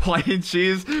get a plain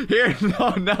cheese? Here,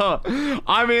 no.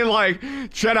 I mean, like,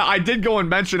 Cheddar, I did go and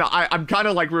mention, I'm kind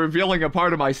of, like, revealing a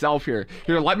part of myself here.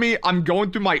 Here, I'm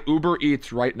going through my Uber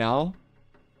Eats right now.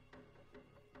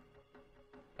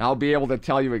 I'll be able to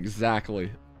tell you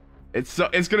exactly. It's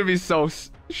gonna be so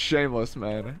shameless,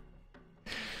 man.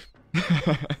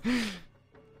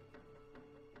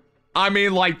 I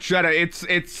mean, like, Cheddar,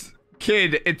 it's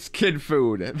kid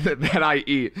food that I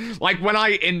eat. Like, when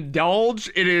I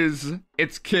indulge,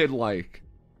 it's kid-like.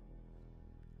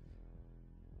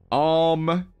 Oh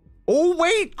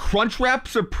wait, Crunchwrap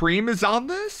Supreme is on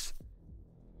this?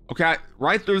 Okay,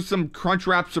 right, there's some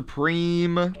Crunchwrap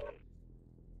Supreme.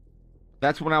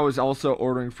 That's when I was also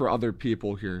ordering for other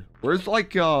people here. Where's,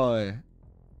 like, I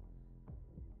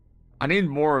need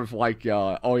more of, like,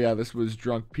 oh yeah, this was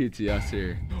drunk PTS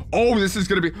here. Oh, this is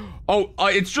gonna be,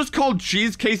 it's just called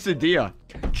Cheese Quesadilla.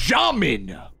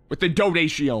 Jamin with the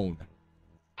donation.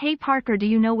 Hey Parker, do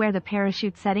you know where the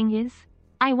parachute setting is?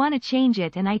 I want to change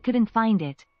it and I couldn't find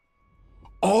it.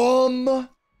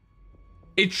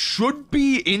 It should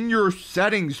be in your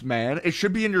settings, man. It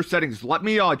should be in your settings. Let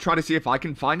me try to see if I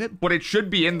can find it, but it should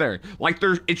be in there. Like,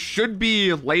 it should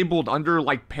be labeled under,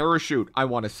 like, parachute, I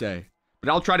want to say.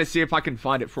 But I'll try to see if I can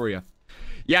find it for you.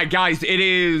 Yeah, guys,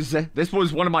 this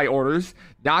was one of my orders.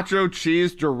 Nacho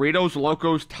Cheese Doritos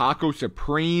Locos Taco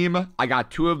Supreme. I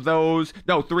got 2 of those.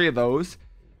 No, 3 of those.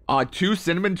 2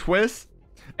 cinnamon twists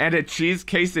and a cheese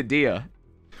quesadilla.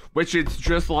 Which it's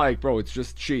just like, bro, it's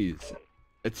just cheese.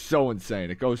 It's so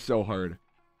insane. It goes so hard.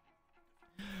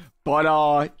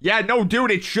 But, yeah, no,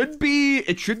 dude, it should be,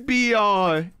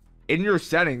 in your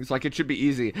settings. Like, it should be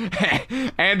easy.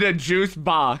 And a juice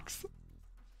box.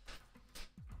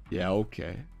 Yeah,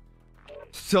 okay.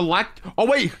 Select, oh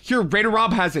wait, here, Raider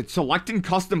Rob has it. Select in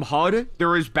custom HUD.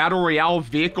 There is Battle Royale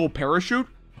vehicle parachute.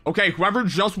 Okay, whoever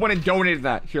just went and donated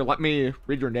that. Here, let me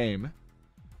read your name.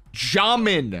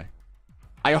 Jamin.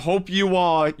 I hope you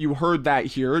heard that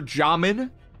here.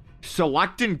 Jamin,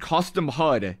 select in custom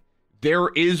HUD. There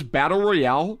is Battle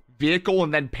Royale, vehicle,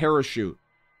 and then parachute.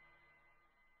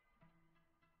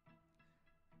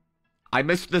 I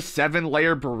missed the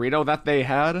 7-layer burrito that they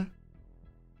had.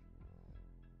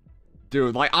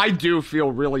 Dude, like, I do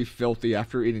feel really filthy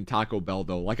after eating Taco Bell,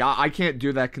 though. Like, I can't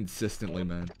do that consistently,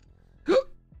 man.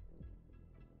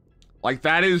 Like,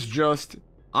 that is just...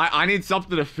 I need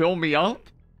something to fill me up.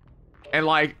 And,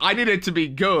 like, I need it to be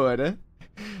good.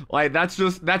 Like, that's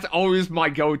always my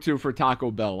go-to for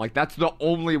Taco Bell. Like, that's the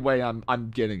only way I'm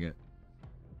getting it.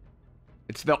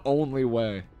 It's the only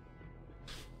way.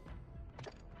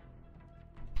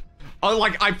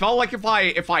 Like, I felt like if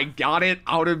I got it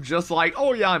out of just like,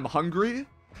 oh yeah, I'm hungry,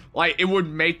 like, it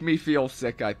would make me feel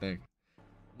sick, I think.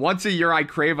 Once a year, I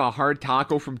crave a hard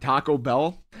taco from Taco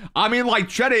Bell. I mean, like,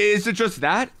 Cheddar, is it just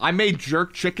that? I made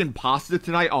jerk chicken pasta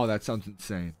tonight. Oh, that sounds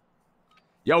insane.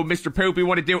 Yo, Mr. Poopy,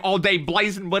 what to do? All day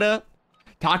blazing, what up?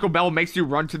 Taco Bell makes you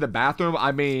run to the bathroom.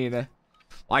 I mean,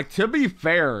 like, to be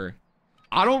fair,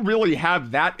 I don't really have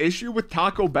that issue with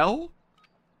Taco Bell.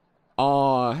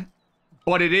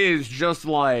 But it is just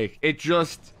like, it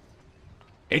just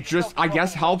I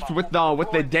guess helps with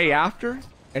the day after.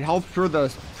 It helps for the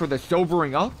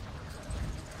sobering up.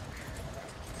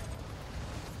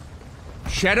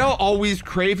 Cheddar always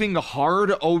craving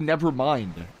hard. Oh, never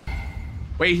mind.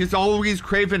 Wait, he's always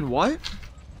craving what?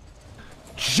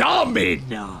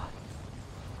 Jamin.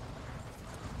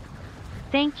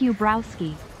 Thank you,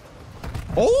 Browski.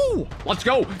 Oh, let's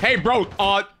go. Hey, bro,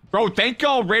 thank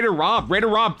y'all, Raider Rob. Raider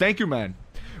Rob, thank you, man.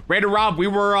 Raider Rob, we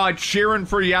were cheering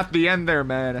for you at the end there,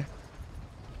 man.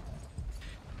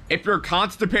 If you're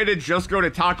constipated, just go to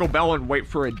Taco Bell and wait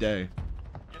for a day.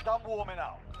 You're done warming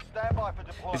up. Stand by for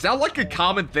deployment. Is that like a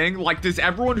common thing? Like, does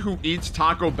everyone who eats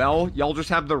Taco Bell, y'all just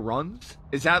have the runs?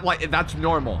 Is that like, that's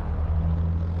normal?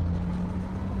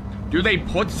 Do they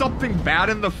put something bad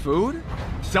in the food?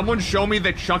 Someone show me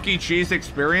the Chuck E. Cheese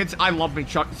experience. I love me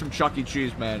some Chuck E.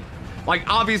 Cheese, man. Like,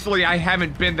 obviously, I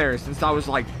haven't been there since I was,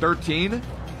 like, 13.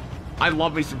 I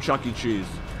love me some Chuck E. Cheese.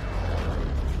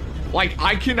 Like,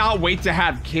 I cannot wait to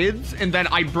have kids, and then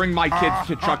I bring my kids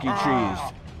to Chuck E. Cheese.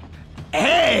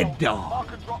 Ed!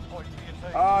 Mark a drop point for your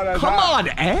team. Oh, that's Come hot.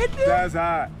 on, Ed! That's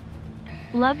hot.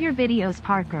 Love your videos,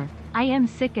 Parker. I am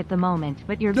sick at the moment,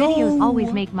 but your videos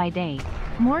always make my day.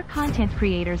 More content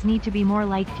creators need to be more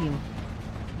like you.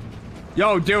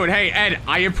 Yo, dude, hey, Ed,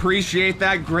 I appreciate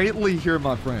that greatly here,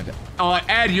 my friend.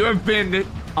 Ed, you have been,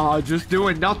 just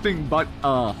doing nothing but,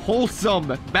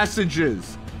 wholesome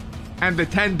messages. And the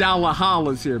 $10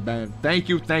 hollers here, man. Thank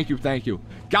you, thank you, thank you.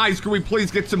 Guys, can we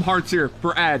please get some hearts here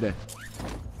for Ed?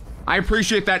 I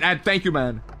appreciate that, Ed. Thank you,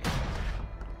 man.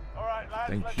 All right, lads,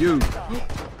 Thank let's you. get it done.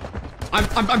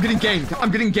 I'm getting ganged.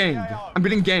 I'm getting ganged. I'm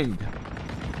getting ganged.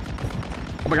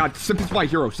 Oh my god, Simp is my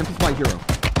hero. Simp is my hero.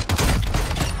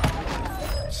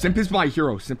 Simp is my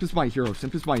hero. Simp is my hero.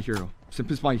 Simp is my hero. Simp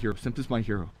is my hero. Simp is my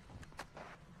hero.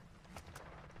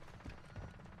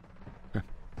 Okay.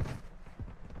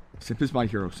 Simp is my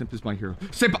hero. Simp is my hero.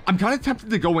 Simp, I'm kind of tempted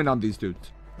to go in on these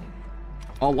dudes.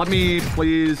 Oh, let me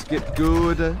please get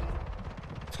good.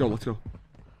 Let's go. Let's go.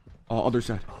 Other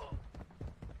side.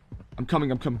 I'm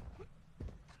coming. I'm coming.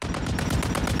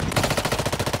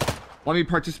 Let me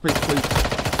participate, please.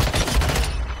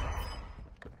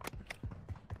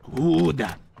 Good.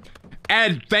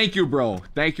 Ed, thank you, bro.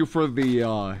 Thank you for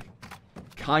the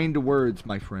kind words,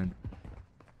 my friend.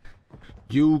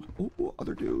 You... Ooh,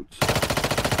 other dudes.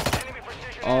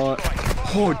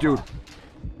 Oh, dude.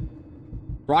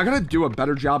 Bro, I gotta do a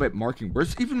better job at marking.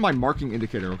 Where's even my marking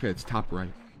indicator? Okay, it's top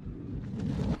right.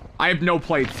 I have no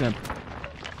plate, Simp.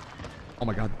 Oh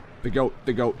my god. The goat,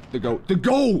 the goat, the goat, the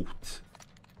goat!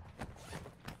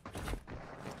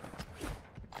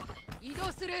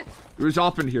 Who's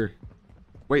off in here?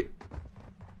 Wait.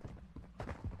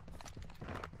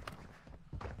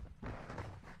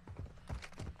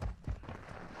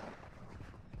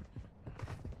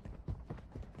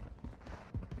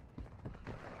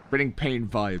 Getting pain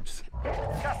vibes.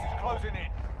 Gas is closing in.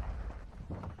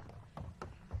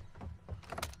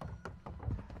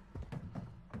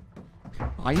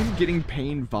 I am getting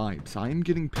pain vibes. I am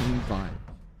getting pain vibes.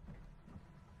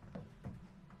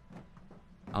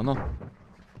 I don't know.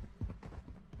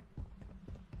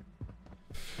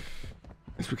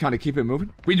 Guess we kind of keep it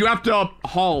moving. We do have to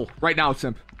haul right now,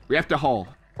 Simp. We have to haul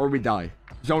or we die.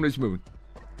 Zone is moving.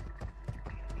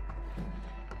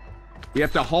 We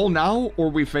have to haul now or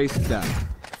we face death.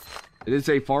 It is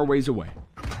a far ways away.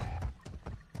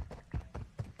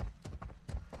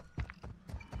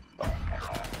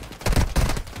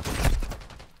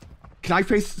 Can I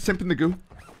face Simp in the goo?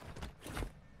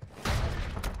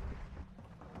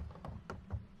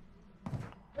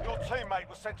 Your teammate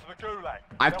was sent to the gulag.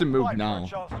 I have to They'll move fight for a now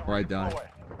chance to or I die. redeploy.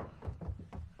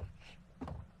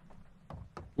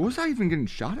 What was I even getting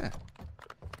shot at?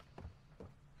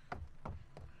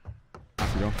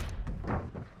 Have to go.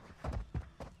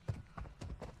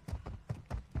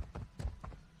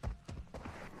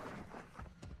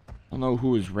 I don't know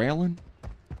who is railing.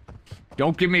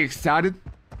 Don't get me excited.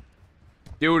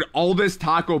 Dude, all this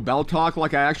Taco Bell talk,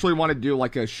 like I actually want to do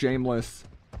like a shameless,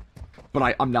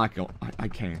 but I'm not going. I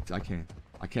can't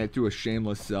do a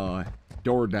shameless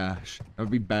DoorDash. That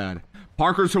would be bad.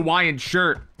 Parker's Hawaiian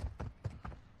shirt.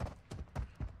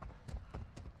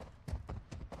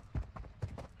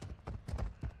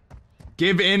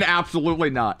 Give in?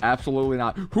 Absolutely not. Absolutely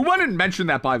not. Who wanted to mention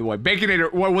that, by the way?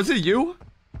 Baconator, what, was it you?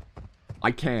 I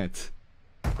can't.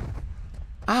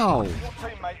 Ow. Your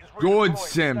teammate is Good redeploying.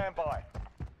 Sim. Stand by.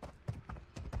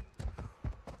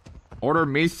 Order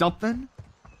me something?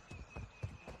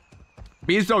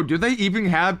 Mizo, do they even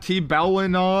have T-Bell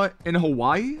in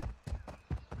Hawaii?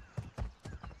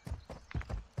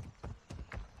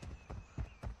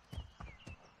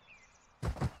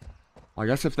 I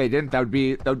guess if they didn't, that would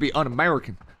be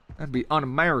un-American. That'd be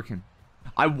un-American.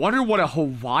 I wonder what a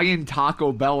Hawaiian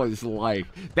Taco Bell is like.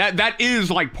 That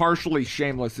is like partially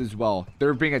shameless as well.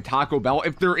 There being a Taco Bell.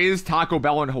 If there is Taco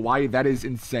Bell in Hawaii, that is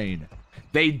insane.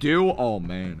 They do? Oh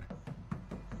man.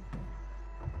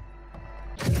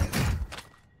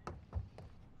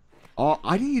 Oh,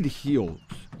 I need heals.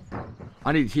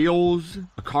 I need heals.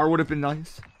 A car would have been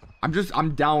nice.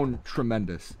 I'm down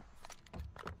tremendous.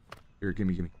 Here,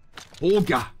 gimme.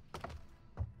 Olga.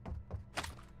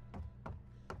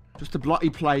 Just a bloody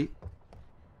plate.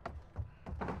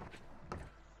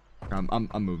 I'm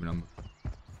moving.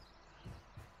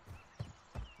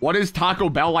 What is Taco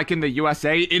Bell like in the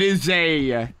USA? It is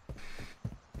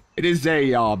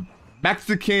a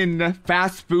Mexican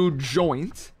fast food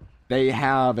joint. They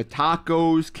have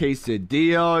tacos,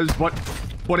 quesadillas,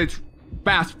 but it's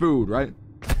fast food, right?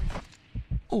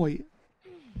 Oh yeah.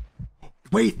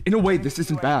 Wait, in a way, this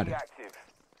isn't bad.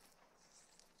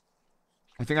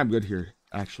 I think I'm good here,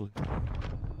 actually.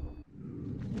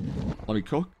 Let me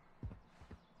cook.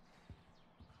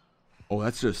 Oh,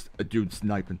 that's just a dude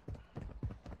sniping.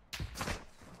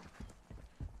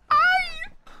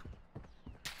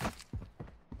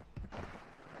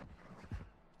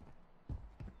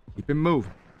 Keep him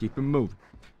moving. Keep him moving.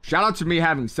 Shout out to me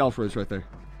having self-res right there.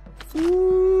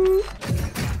 Ooh.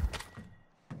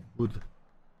 Good.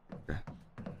 Okay.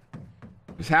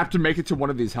 Just have to make it to one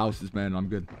of these houses, man. I'm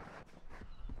good.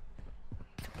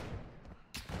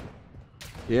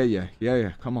 Yeah.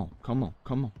 Come on.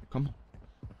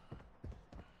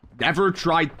 Never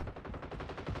tried.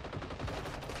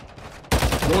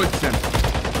 Good Sim.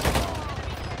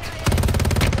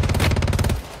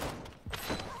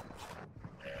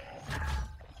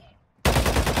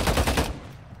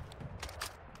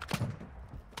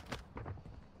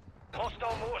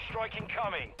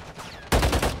 me.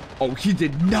 Oh, he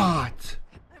did not.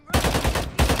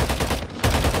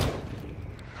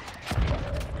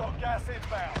 Got gas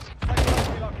inbound.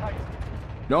 Safe relocated.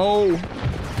 No.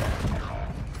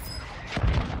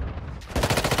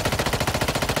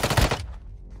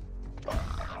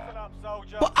 Listen up,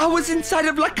 soldier. But I was inside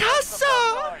of La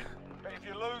Casa. But if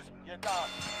you lose, you're done.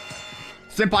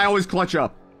 Simp, I always clutch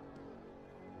up.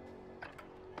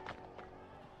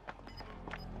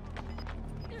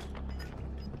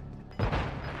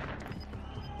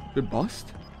 Good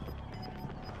bust.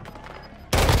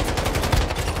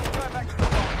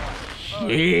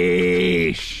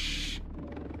 Sheesh.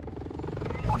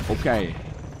 Okay.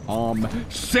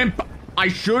 Simp, I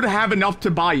should have enough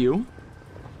to buy you.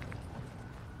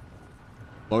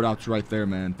 Loadout's right there,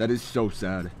 man. That is so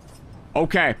sad.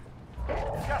 Okay.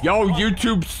 Yo,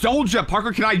 YouTube soldier.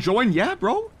 Parker, can I join? Yeah,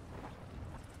 bro.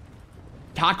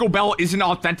 Taco Bell isn't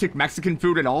authentic Mexican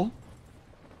food at all.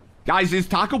 Guys, is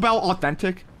Taco Bell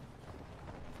authentic?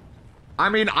 I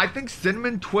mean, I think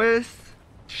cinnamon twist,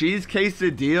 cheese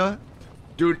quesadilla.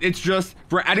 Dude, it's just,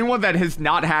 for anyone that has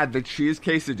not had the cheese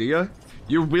quesadilla,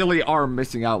 you really are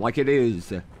missing out. Like, it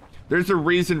is. There's a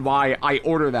reason why I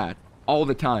order that all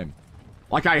the time.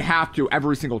 Like, I have to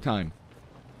every single time.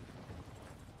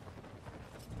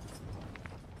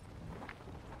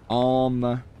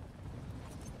 Ooh,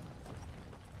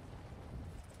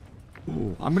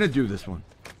 I'm gonna do this one.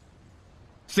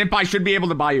 Simp, I should be able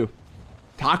to buy you.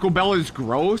 Taco Bell is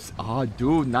gross? Oh,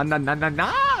 dude, nah.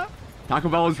 Taco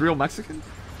Bell is real Mexican?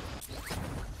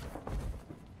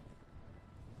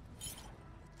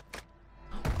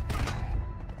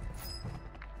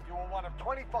 You were one of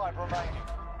 25 remaining.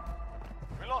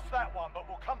 We lost that one, but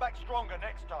we'll come back stronger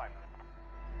next time.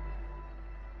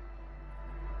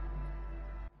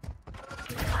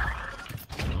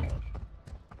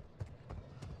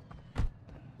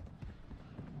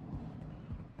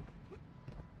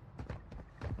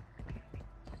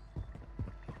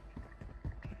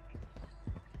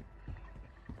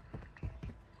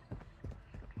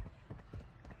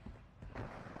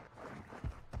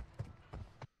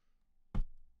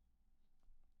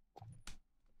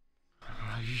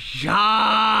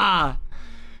 Yeah.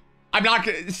 I'm not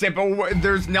gonna say, but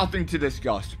there's nothing to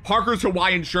discuss. Parker's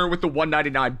Hawaiian shirt with the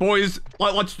 199. Boys,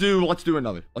 let's do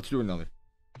another. Let's do another.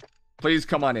 Please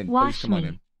come on in. Please come on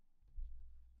in.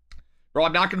 Bro,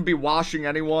 I'm not gonna be washing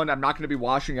anyone.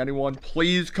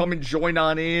 Please come and join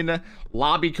on in.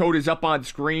 Lobby code is up on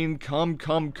screen. Come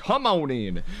on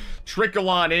in. Trickle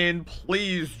on in.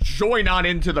 Please join on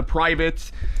into the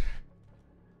privates.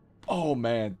 Oh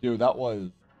man, dude, that was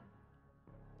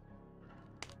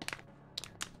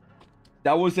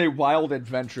a wild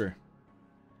adventure.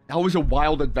 That was a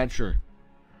wild adventure.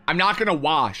 I'm not gonna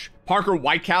wash. Parker,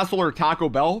 White Castle or Taco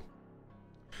Bell?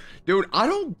 Dude, I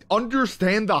don't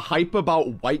understand the hype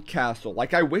about White Castle.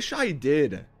 Like, I wish I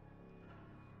did.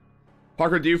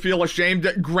 Parker, do you feel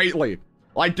ashamed? Greatly.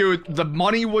 Like, dude, the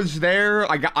money was there.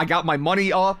 I got my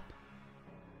money up.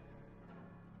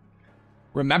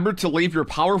 Remember to leave your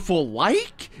powerful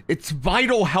like. It's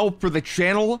vital help for the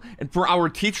channel and for our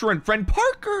teacher and friend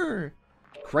Parker.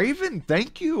 Craven,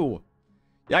 thank you.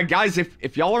 Yeah, guys,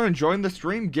 if y'all are enjoying the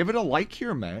stream, give it a like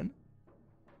here, man.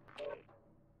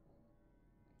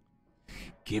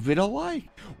 Give it a like.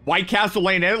 White Castle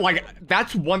ain't it. Like,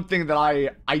 that's one thing that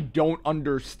I don't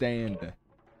understand.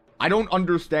 I don't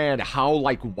understand how,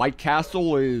 like, White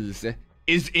Castle is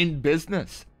in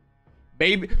business.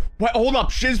 Maybe. Wait, hold up,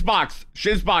 Shizbox.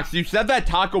 Shizbox, you said that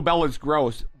Taco Bell is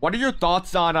gross. What are your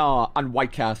thoughts on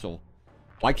White Castle?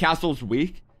 White Castle's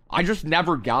weak? I just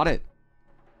never got it.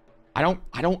 I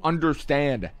don't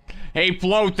understand. Hey,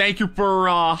 Flo, thank you for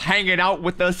hanging out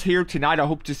with us here tonight. I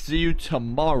hope to see you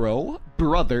tomorrow,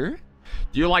 brother.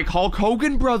 Do you like Hulk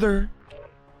Hogan, brother?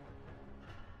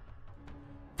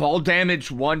 Fall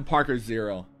damage 1, Parker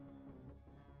 0.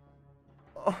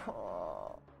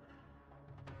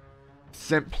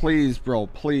 Simp, please, bro.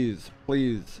 Please.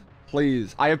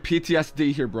 I have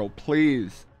PTSD here, bro.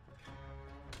 Please.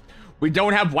 We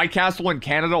don't have White Castle in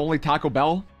Canada, only Taco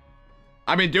Bell?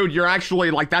 I mean, dude, you're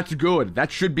actually, like, that's good.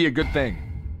 That should be a good thing.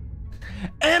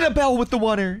 Annabelle with the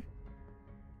oneer.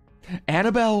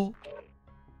 Annabelle.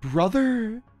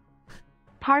 Brother.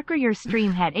 Parker, your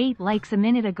stream had 8 likes a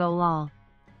minute ago, lol.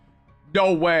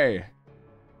 No way.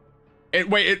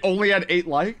 Wait, it only had 8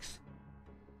 likes?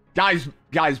 Guys,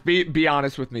 be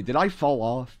honest with me. Did I fall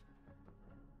off?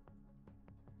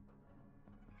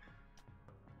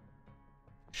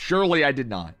 Surely I did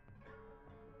not.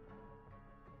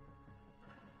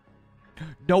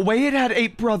 No way it had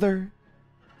 8, brother.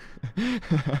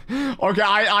 Okay,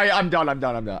 I'm done.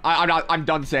 I'm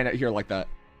done saying it here like that.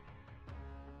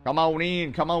 Come on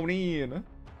in, come on in.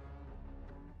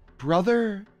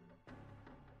 Brother.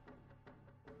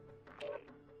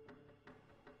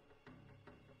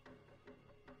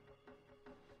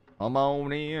 Come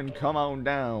on in, come on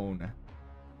down.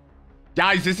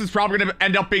 Guys, this is probably gonna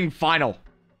end up being final.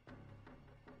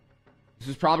 This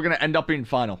is probably gonna end up being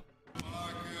final.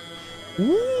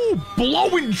 Ooh,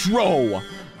 blow intro.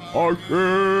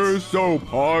 Parker, so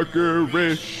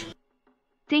Parker-ish.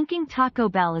 Thinking Taco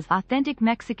Bell is authentic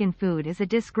Mexican food is a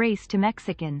disgrace to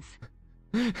Mexicans.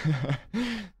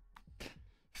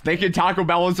 Thinking Taco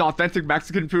Bell is authentic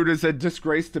Mexican food is a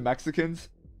disgrace to Mexicans?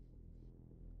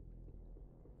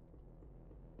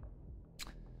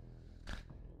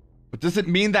 But does it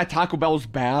mean that Taco Bell is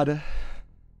bad?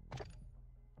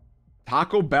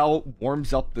 Taco Bell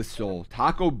warms up the soul.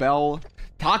 Taco Bell,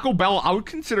 I would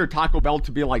consider Taco Bell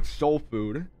to be like soul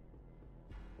food.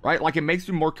 Right? Like it makes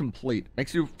you more complete.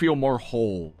 Makes you feel more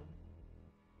whole.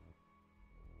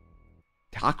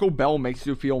 Taco Bell makes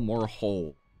you feel more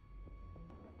whole.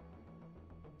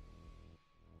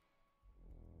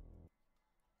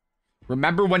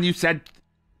 Remember when you said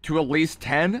to at least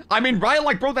 10? I mean, right?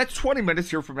 Like, bro, that's 20 minutes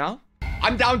here from now.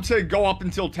 I'm down to go up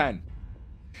until 10.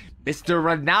 Mr.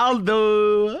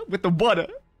 Ronaldo with the butter.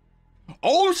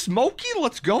 Oh, Smokey,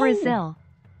 let's go. Brazil.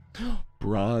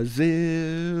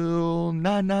 Brazil.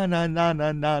 Na na na na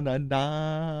na na na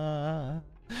na.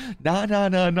 Na na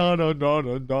na na na na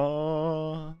na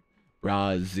na.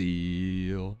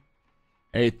 Brazil.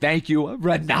 Hey, thank you,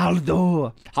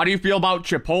 Ronaldo. How do you feel about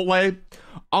Chipotle?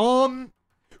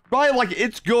 Right, like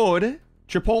it's good.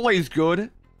 Chipotle is good.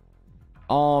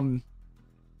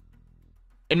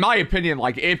 In my opinion,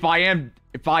 like if I am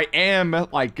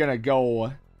like gonna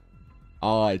go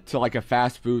to like a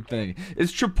fast food thing,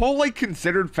 is Chipotle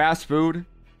considered fast food?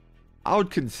 I would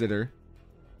consider.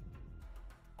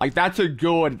 Like that's a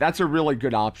really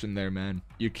good option there, man.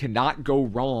 You cannot go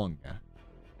wrong.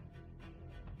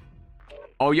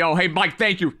 Oh, yo, hey, Mike,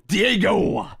 thank you.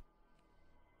 Diego.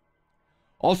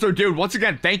 Also, dude, once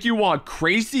again, thank you,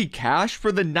 Crazy Cash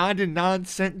for the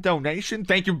 99-cent donation.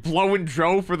 Thank you, Blowin'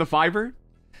 Joe for the $5.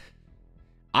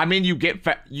 I mean, you get,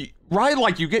 right,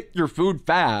 like, you get your food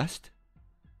fast.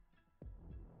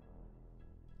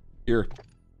 Here.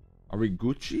 Are we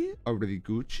Gucci? Are we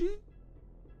Gucci?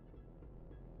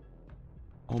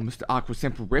 Oh, Mr.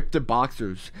 Aquasimp ripped the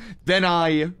boxers. Then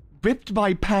I ripped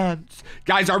my pants.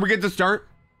 Guys, are we good to start?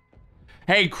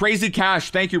 Hey, Crazy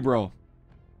Cash, thank you, bro.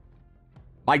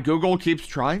 My Google keeps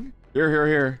trying.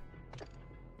 Here.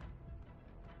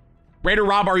 Raider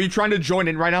Rob, are you trying to join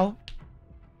in right now?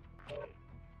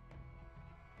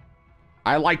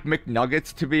 I like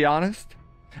McNuggets, to be honest.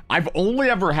 I've only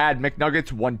ever had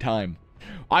McNuggets one time.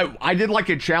 I did like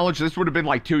a challenge. This would have been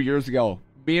like 2 years ago.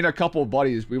 Me and a couple of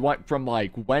buddies, we went from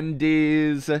like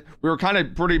Wendy's. We were kind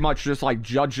of pretty much just like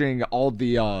judging all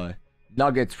the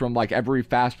nuggets from like every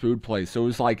fast food place. So it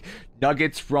was like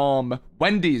nuggets from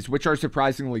Wendy's, which are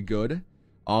surprisingly good.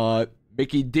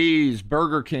 Mickey D's,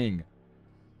 Burger King.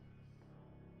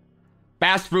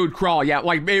 Fast food crawl. Yeah,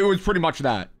 like it was pretty much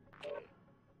that.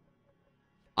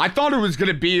 I thought it was going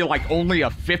to be like only a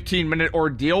 15-minute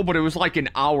ordeal, but it was like an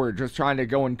hour just trying to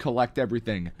go and collect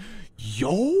everything.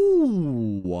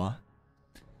 Yo.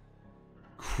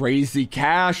 Crazy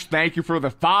Cash. Thank you for the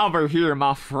 $5 here,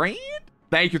 my friend.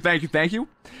 Thank you.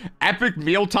 Epic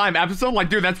mealtime episode? Like,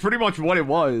 dude, that's pretty much what it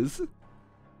was.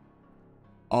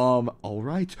 All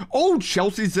right. Oh,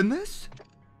 Chelsea's in this?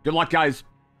 Good luck, guys.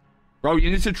 Bro,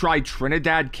 you need to try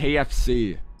Trinidad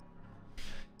KFC.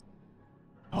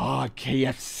 Oh,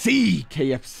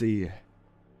 KFC.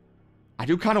 I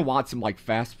do kind of want some, like,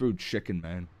 fast food chicken,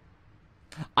 man.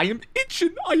 I am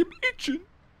itching.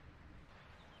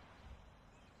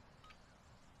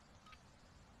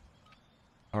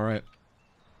 All right.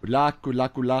 Good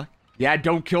luck. Yeah,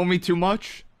 don't kill me too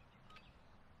much.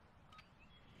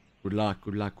 Good luck.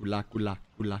 Brother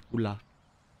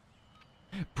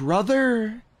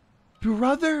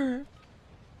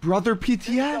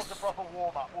PTS.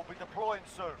 We'll be deploying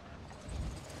soon.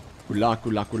 Good luck.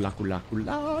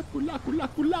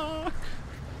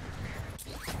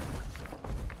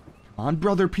 On,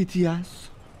 brother PTS.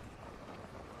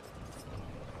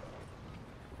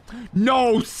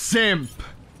 No simp.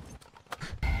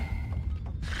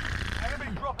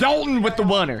 Dalton with the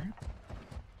winner.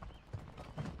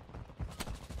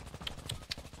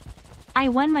 I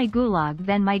won my gulag,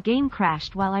 then my game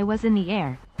crashed while I was in the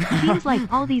air. Seems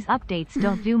like all these updates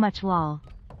don't do much, lol.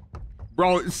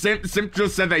 Bro, Simp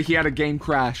just said that he had a game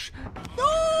crash.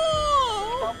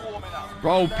 No!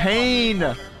 Bro,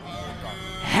 pain.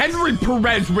 Henry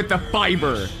Perez with the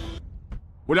fiber.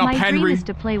 What up, My dream Henry? is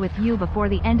to play with you before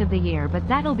the end of the year, but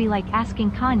that'll be like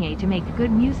asking Kanye to make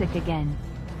good music again.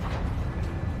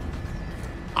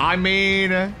 I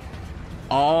mean,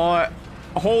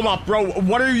 hold up, bro.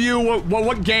 What are you?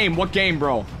 What game? What game,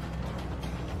 bro?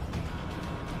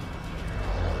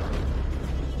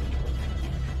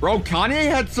 Bro, Kanye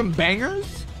had some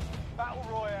bangers. Battle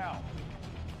Royale.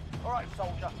 All right,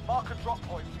 soldier. Mark a drop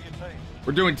point for your team.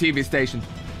 We're doing TV station.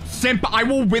 Simp, I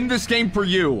will win this game for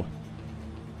you.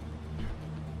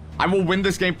 I will win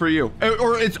this game for you.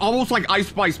 Or it's almost like Ice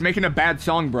Spice making a bad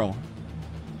song, bro.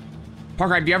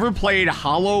 Parker, have you ever played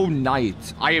Hollow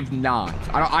Knight? I have not.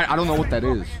 I don't know what that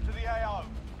is.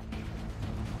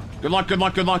 Good luck, good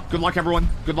luck, good luck, good luck, everyone.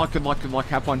 Good luck, good luck, good luck.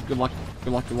 Have fun. Good luck,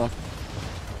 good luck, good luck.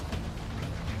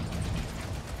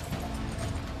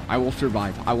 I will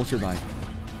survive. I will survive.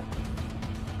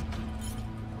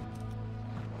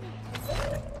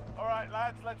 All right,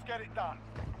 lads, let's get it done.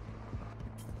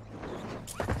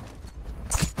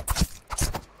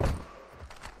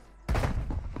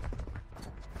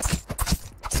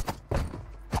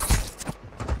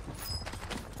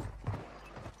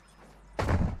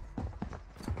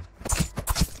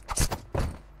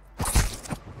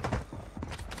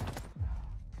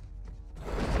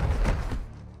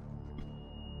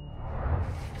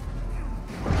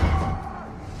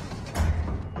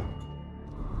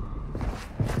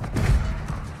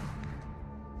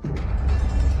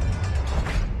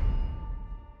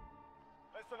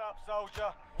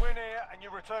 Soldier, win here and you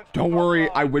return to Don't worry,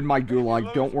 I win my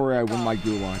gulag. Don't worry, I win my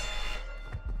gulag.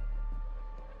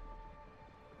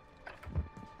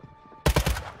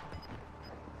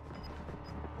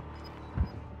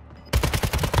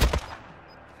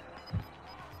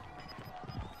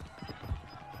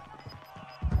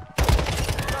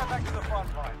 Turn back to the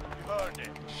front line. You've earned it.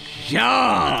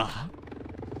 Yeah.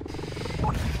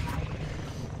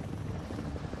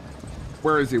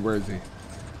 Where is he? Where is he?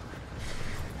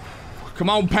 Come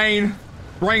on, Payne.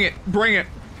 Bring it. Bring it.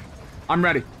 I'm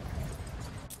ready.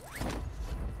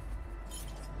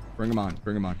 Bring him on.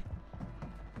 Bring him on.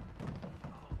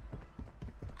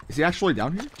 Is he actually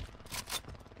down here?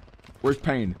 Where's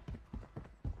Payne?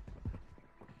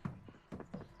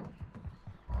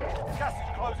 Gas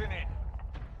is closing in.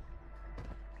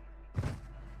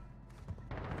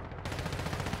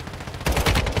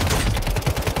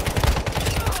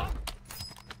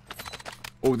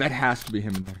 Oh, that has to be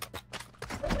him in there.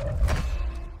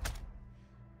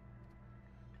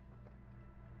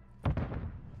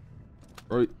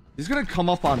 Or he's gonna come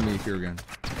up on me here again.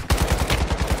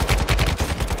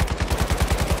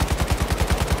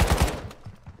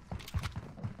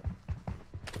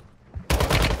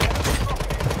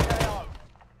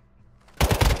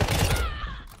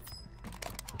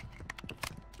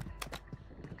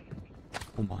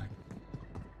 Oh my.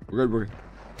 We're good, we're good.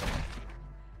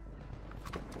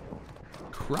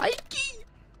 Crikey!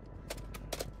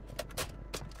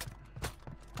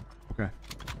 Okay. I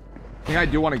think I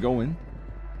do want to go in.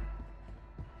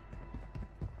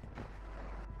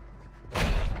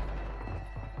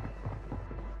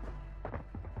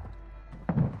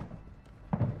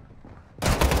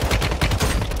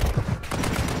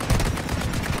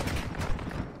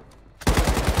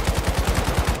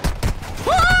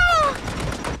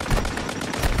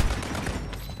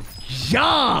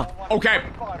 Yeah! Okay.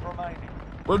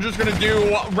 We're just gonna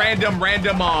do random,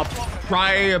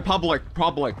 try public,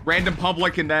 random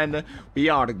public, and then we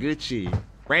are the Gucci.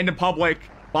 Random public,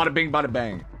 bada bing, bada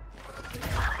bang.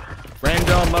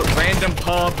 Random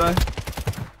pub,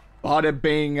 bada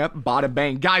bing, bada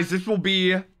bang. Guys, this will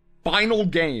be final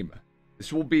game.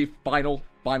 This will be final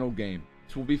game.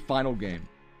 This will be final game.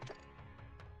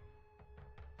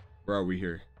 Where are we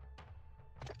here?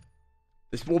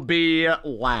 This will be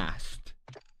last.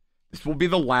 This will be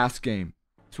the last game.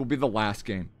 This will be the last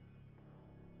game.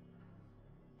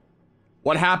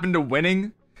 What happened to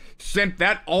winning? Simp,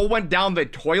 that all went down the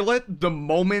toilet the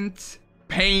moment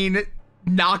Payne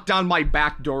knocked on my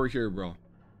back door here, bro.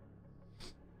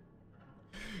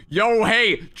 Yo,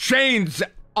 hey, Chains.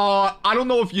 I don't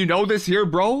know if you know this here,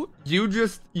 bro. You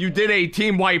did a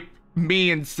team wipe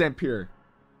me and Simp here.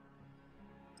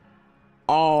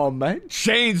 Oh, man.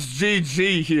 Chains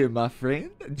GG here, my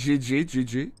friend.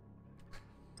 GG.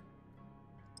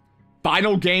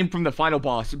 Final game from the final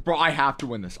boss. Bro, I have to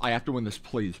win this. I have to win this.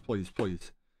 Please.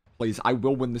 I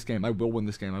will win this game. I will win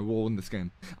this game.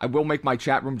 I will make my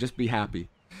chat room just be happy.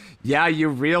 Yeah, you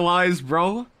realize,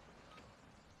 bro?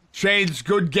 Chains,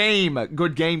 good game.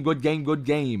 Good game.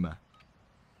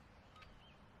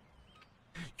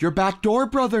 Your back door,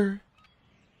 brother.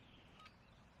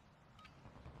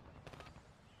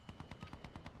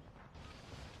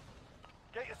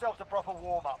 for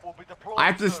warm-up. We'll be deployed I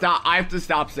have to soon. stop. I have to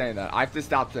stop saying that. I have to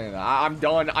stop saying that. I'm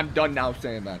done. I'm done now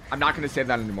saying that. I'm not gonna say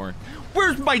that anymore.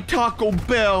 Where's my Taco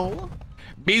Bell?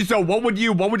 Bezo, what would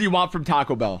you want from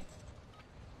Taco Bell?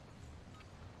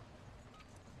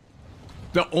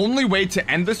 The only way to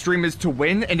end the stream is to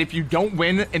win, and if you don't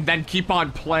win, and then keep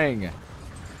on playing.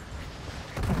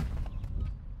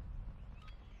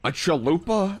 A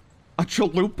chalupa? A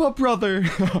chalupa, brother?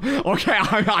 Okay,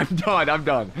 I'm done. I'm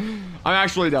done. I'm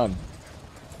actually done.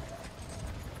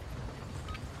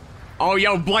 Oh,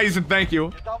 yo, Blazin', thank you.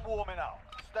 You're done warming up.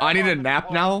 I need a Stand by nap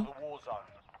for now? the Warzone.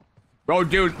 Bro,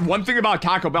 dude, one thing about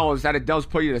Taco Bell is that it does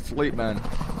put you to sleep, man.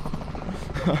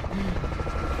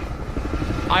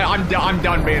 I'm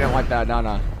done being it like that.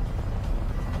 No.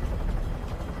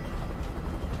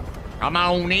 Come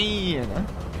on in.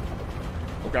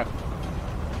 Okay.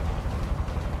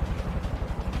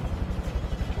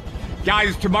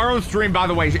 Guys, tomorrow's stream, by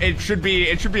the way, it should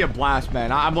be a blast,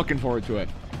 man. I'm looking forward to it.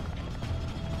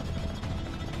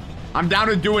 I'm down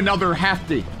to do another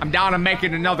hefty. I'm down to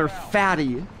making another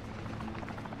fatty.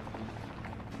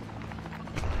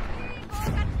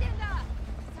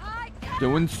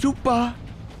 Doing super.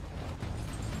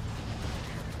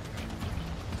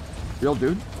 Real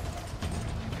dude.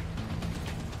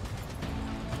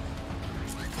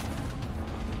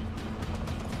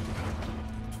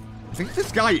 I think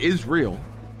this guy is real.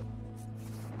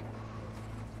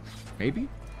 Maybe?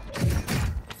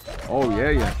 Oh,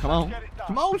 yeah. Come on.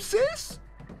 Come on, sis.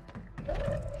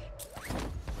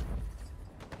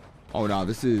 Oh, no,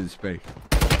 this is fake.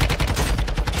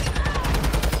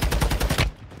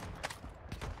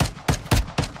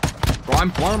 Bro, I'm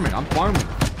farming.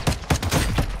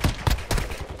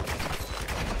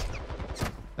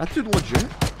 That's dude legit.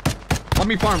 Let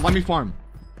me farm.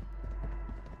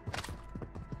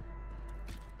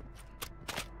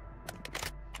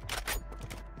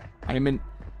 I am in.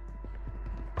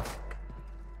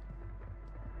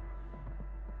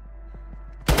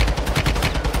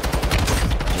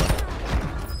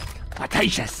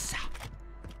 Audacious.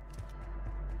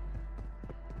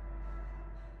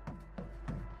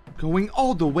 Going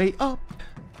all the way up.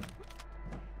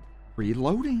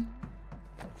 Reloading.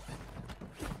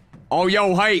 Oh,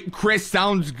 yo, hey, Chris,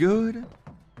 sounds good.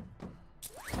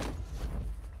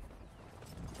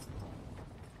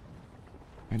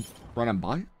 And running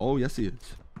by? Oh, yes, he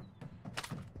is.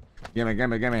 Gimme.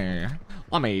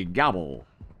 Let me gobble.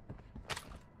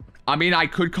 I mean, I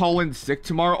could call in sick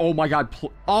tomorrow. Oh, my God.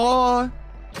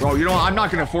 Bro, you know what? I'm not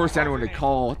going to force anyone to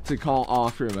call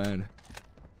off here, man.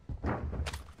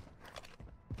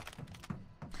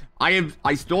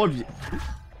 I still have...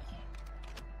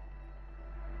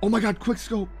 Oh my God, quick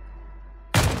scope.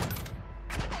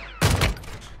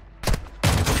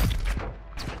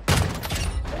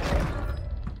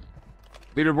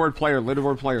 Leaderboard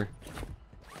player.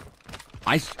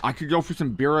 I could go for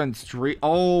some beer and street.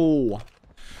 Oh,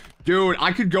 dude,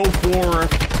 I could go for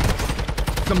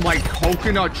some like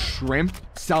coconut shrimp.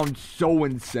 Sounds so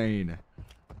insane.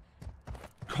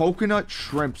 Coconut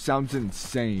shrimp sounds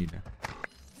insane.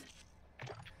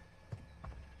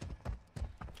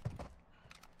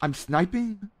 I'm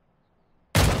sniping?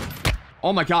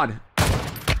 Oh my God.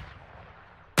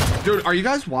 Dude, are you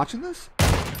guys watching this?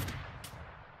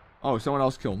 Oh, someone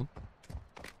else killed him.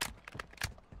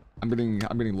 I'm getting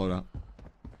loadout.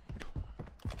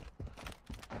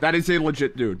 That is a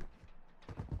legit dude.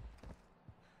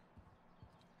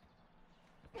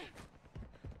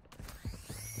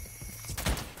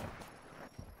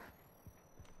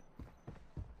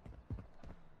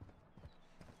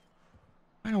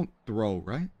 I don't throw,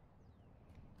 right?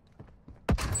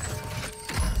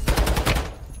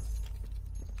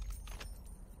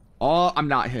 Oh, I'm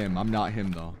not him. I'm not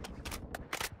him, though.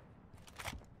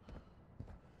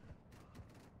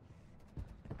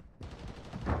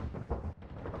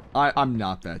 I'm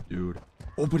not that dude.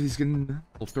 Oh, but he's getting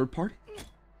a third party?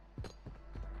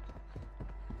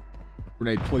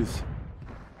 Grenade, please.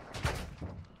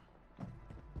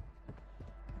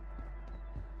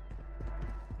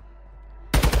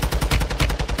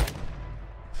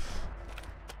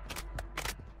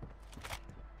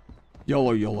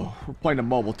 YOLO. We're playing a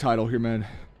mobile title here, man.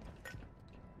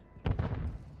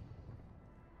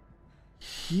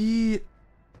 He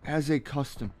has a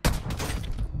custom.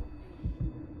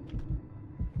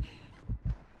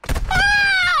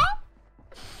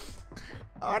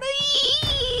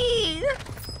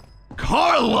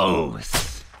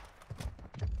 Carlos!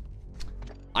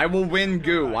 I will win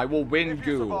goo. I will win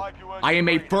goo. I am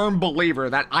a firm believer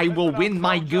that I will win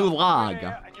my gulag.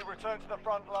 And you return to the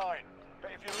front line.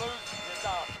 But if you lose, you're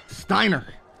done. Steiner.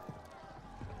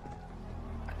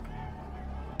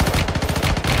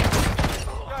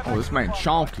 Oh, this man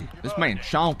chonky. This man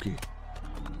chonky.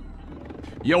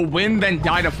 Yo, win, then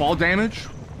die to fall damage.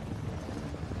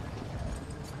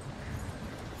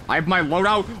 I have my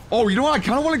loadout. Oh, you know what? I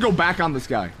kind of want to go back on this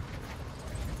guy.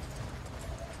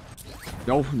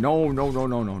 No, no, no, no,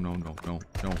 no, no, no, no, no,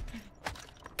 no.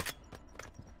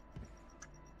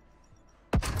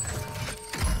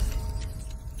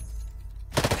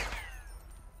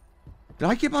 Did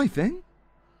I get my thing?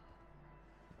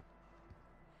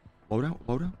 Loadout,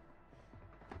 loadout.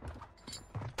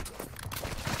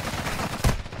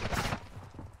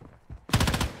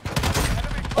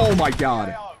 Oh my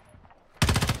god.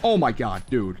 Oh my god,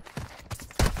 dude.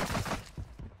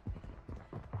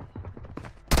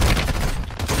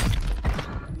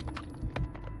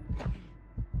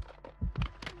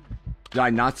 Did I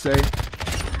not say?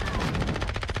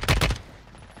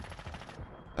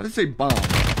 I didn't say bomb.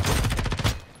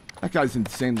 That guy's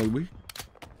insanely weak.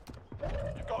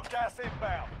 You've got gas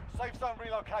inbound. Safe zone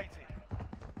relocated.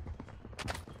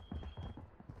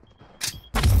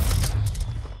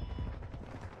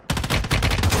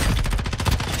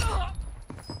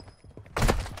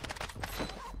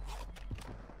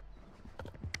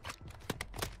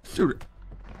 Dude,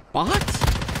 bots?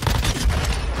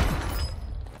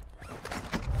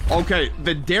 Okay,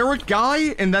 the Derek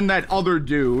guy and then that other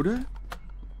dude.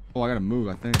 Oh, I gotta move,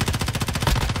 I think.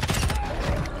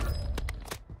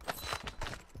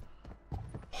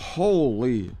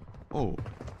 Holy. Oh.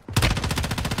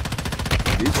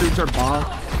 These dudes are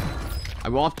bots. I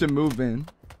will have to move in.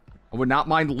 I would not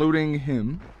mind looting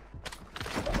him.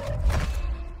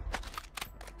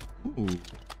 Ooh.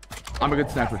 I'm a good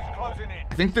sniper.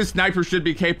 I think this sniper should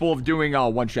be capable of doing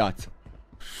one-shots.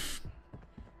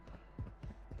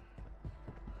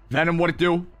 Venom, what it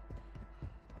do?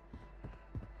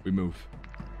 We move.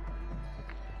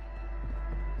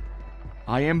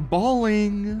 I am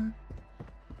balling.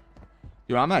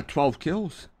 Yo, I'm at 12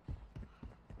 kills.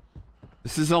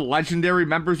 This is a legendary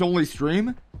members only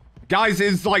stream. Guys,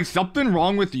 is like something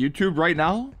wrong with YouTube right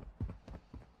now?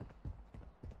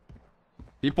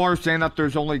 People are saying that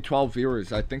there's only 12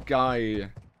 viewers. I think I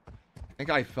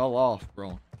fell off,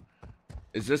 bro.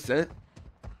 Is this it?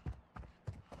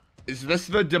 Is this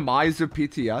the demise of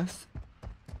PTS?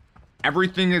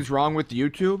 Everything is wrong with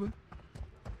YouTube?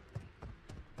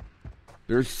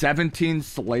 There's 17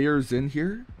 slayers in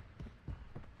here?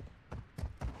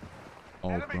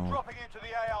 Oh, bro.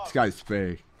 This guy's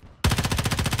fake.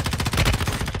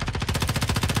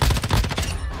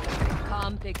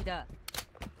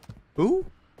 Who?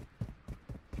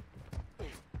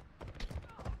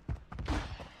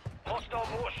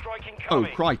 Oh,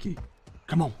 crikey.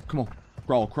 Come on, come on.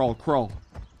 Crawl, crawl, crawl.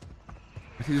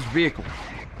 I see this vehicle.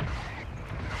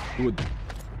 Good.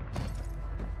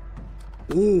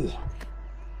 Oh.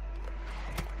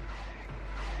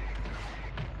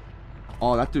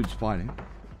 Oh, that dude's fighting.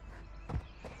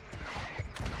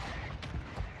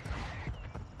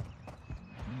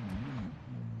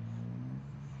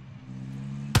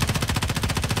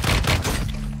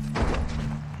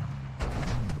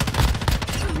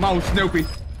 Come on, Snoopy.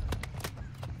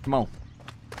 Come on.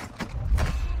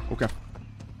 Okay.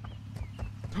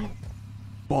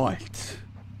 But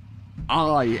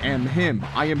I am him.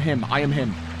 I am him. I am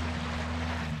him.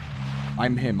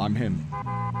 I'm him. I'm him.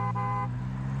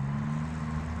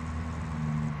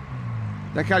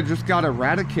 That guy just got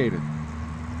eradicated.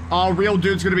 Oh, real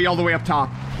dude's gonna be all the way up top.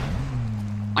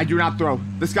 I do not throw.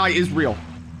 This guy is real.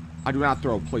 I do not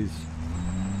throw, please.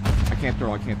 I can't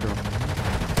throw. I can't throw.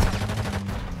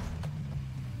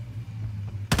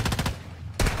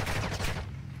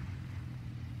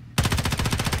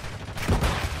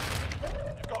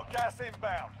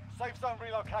 Inbound. Safe zone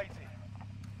relocated.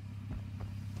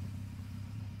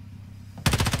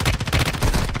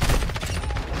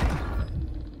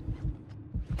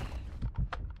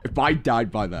 If I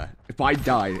died by that, if I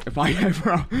died, if I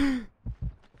ever...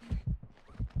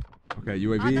 Okay,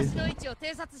 UAV.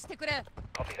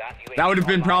 That would have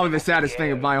been probably the saddest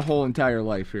thing of my whole entire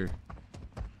life here.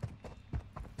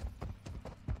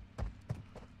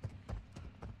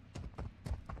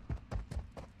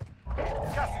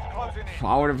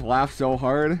 I would have laughed so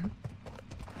hard.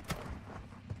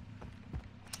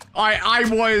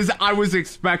 I was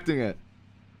expecting it.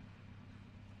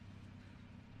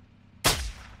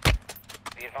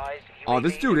 Oh,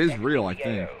 this dude is real, I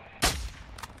think.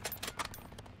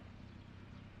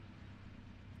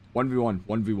 1v1,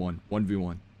 1v1,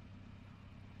 1v1.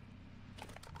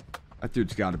 That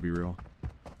dude's gotta be real.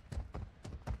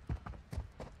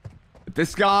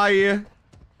 This guy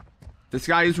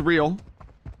is real.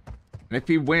 And if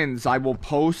he wins, I will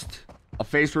post a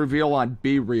face reveal on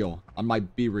Be Real. On my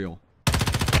Be Real.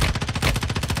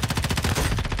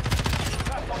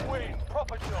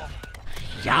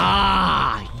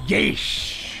 Yeah,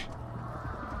 yeesh.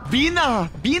 Vina.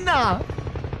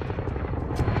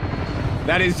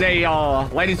 That is a,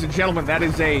 ladies and gentlemen, that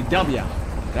is a W.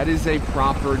 That is a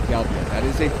proper W. That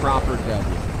is a proper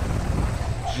W.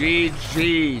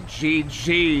 GG.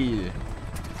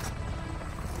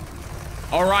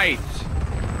 All right.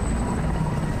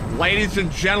 Ladies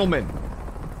and gentlemen.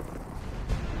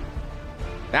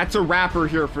 That's a wrapper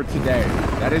here for today.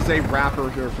 That is a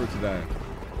wrapper here for today.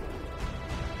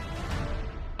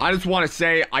 I just want to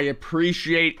say I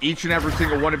appreciate each and every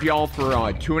single one of y'all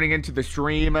for tuning into the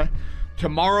stream.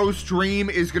 Tomorrow's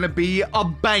stream is going to be a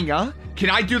banger.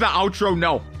 Can I do the outro?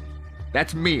 No.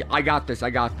 That's me. I got this.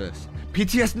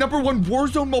 PTS #1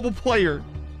 Warzone mobile player.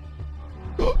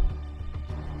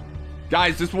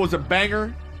 Guys, this was a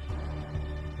banger.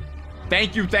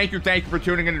 Thank you for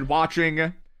tuning in and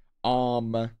watching.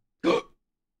 I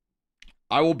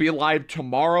will be live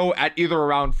tomorrow at either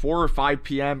around 4 or 5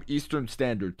 p.m. Eastern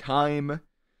Standard Time.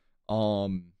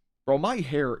 Bro, my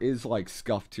hair is like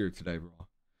scuffed here today, bro.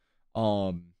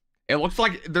 It looks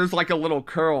like there's like a little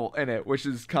curl in it, which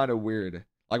is kind of weird.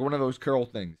 Like one of those curl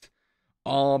things.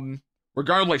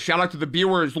 Regardless, shout out to the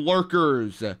viewers,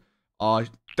 lurkers.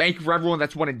 Thank you for everyone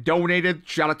that's went and donated.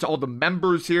 Shout out to all the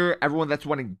members here. Everyone that's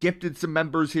went and gifted some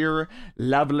members here.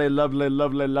 Lovely.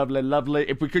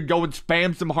 If we could go and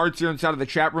spam some hearts here inside of the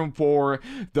chat room for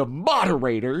the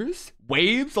moderators.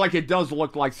 Waves? Like it does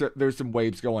look like there's some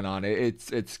waves going on.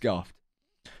 It's scuffed.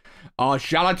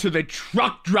 Shout out to the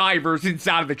truck drivers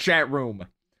inside of the chat room.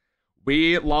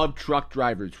 We love truck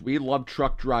drivers.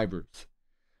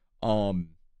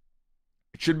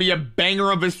 It should be a banger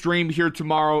of a stream here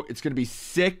tomorrow. It's going to be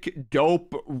sick,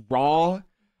 dope, raw.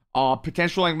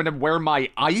 Potentially I'm going to wear my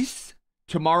ice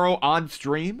tomorrow on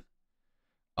stream.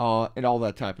 And all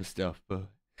that type of stuff. But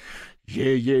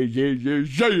yeah.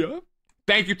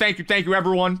 Thank you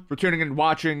everyone for tuning in and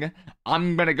watching.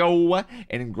 I'm going to go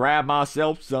and grab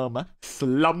myself some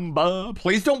slumber.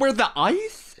 Please don't wear the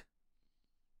ice.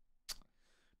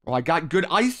 Well, I got good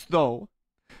ice though.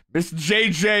 Miss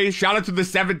JJ, shout out to the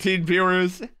 17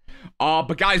 viewers.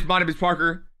 But guys, my name is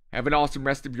Parker. Have an awesome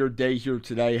rest of your day here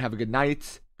today. Have a good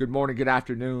night, good morning, good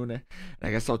afternoon. And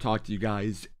I guess I'll talk to you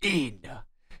guys in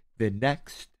the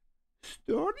next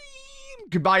stream.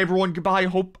 Goodbye, everyone. Goodbye.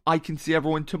 Hope I can see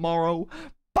everyone tomorrow.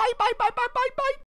 Bye.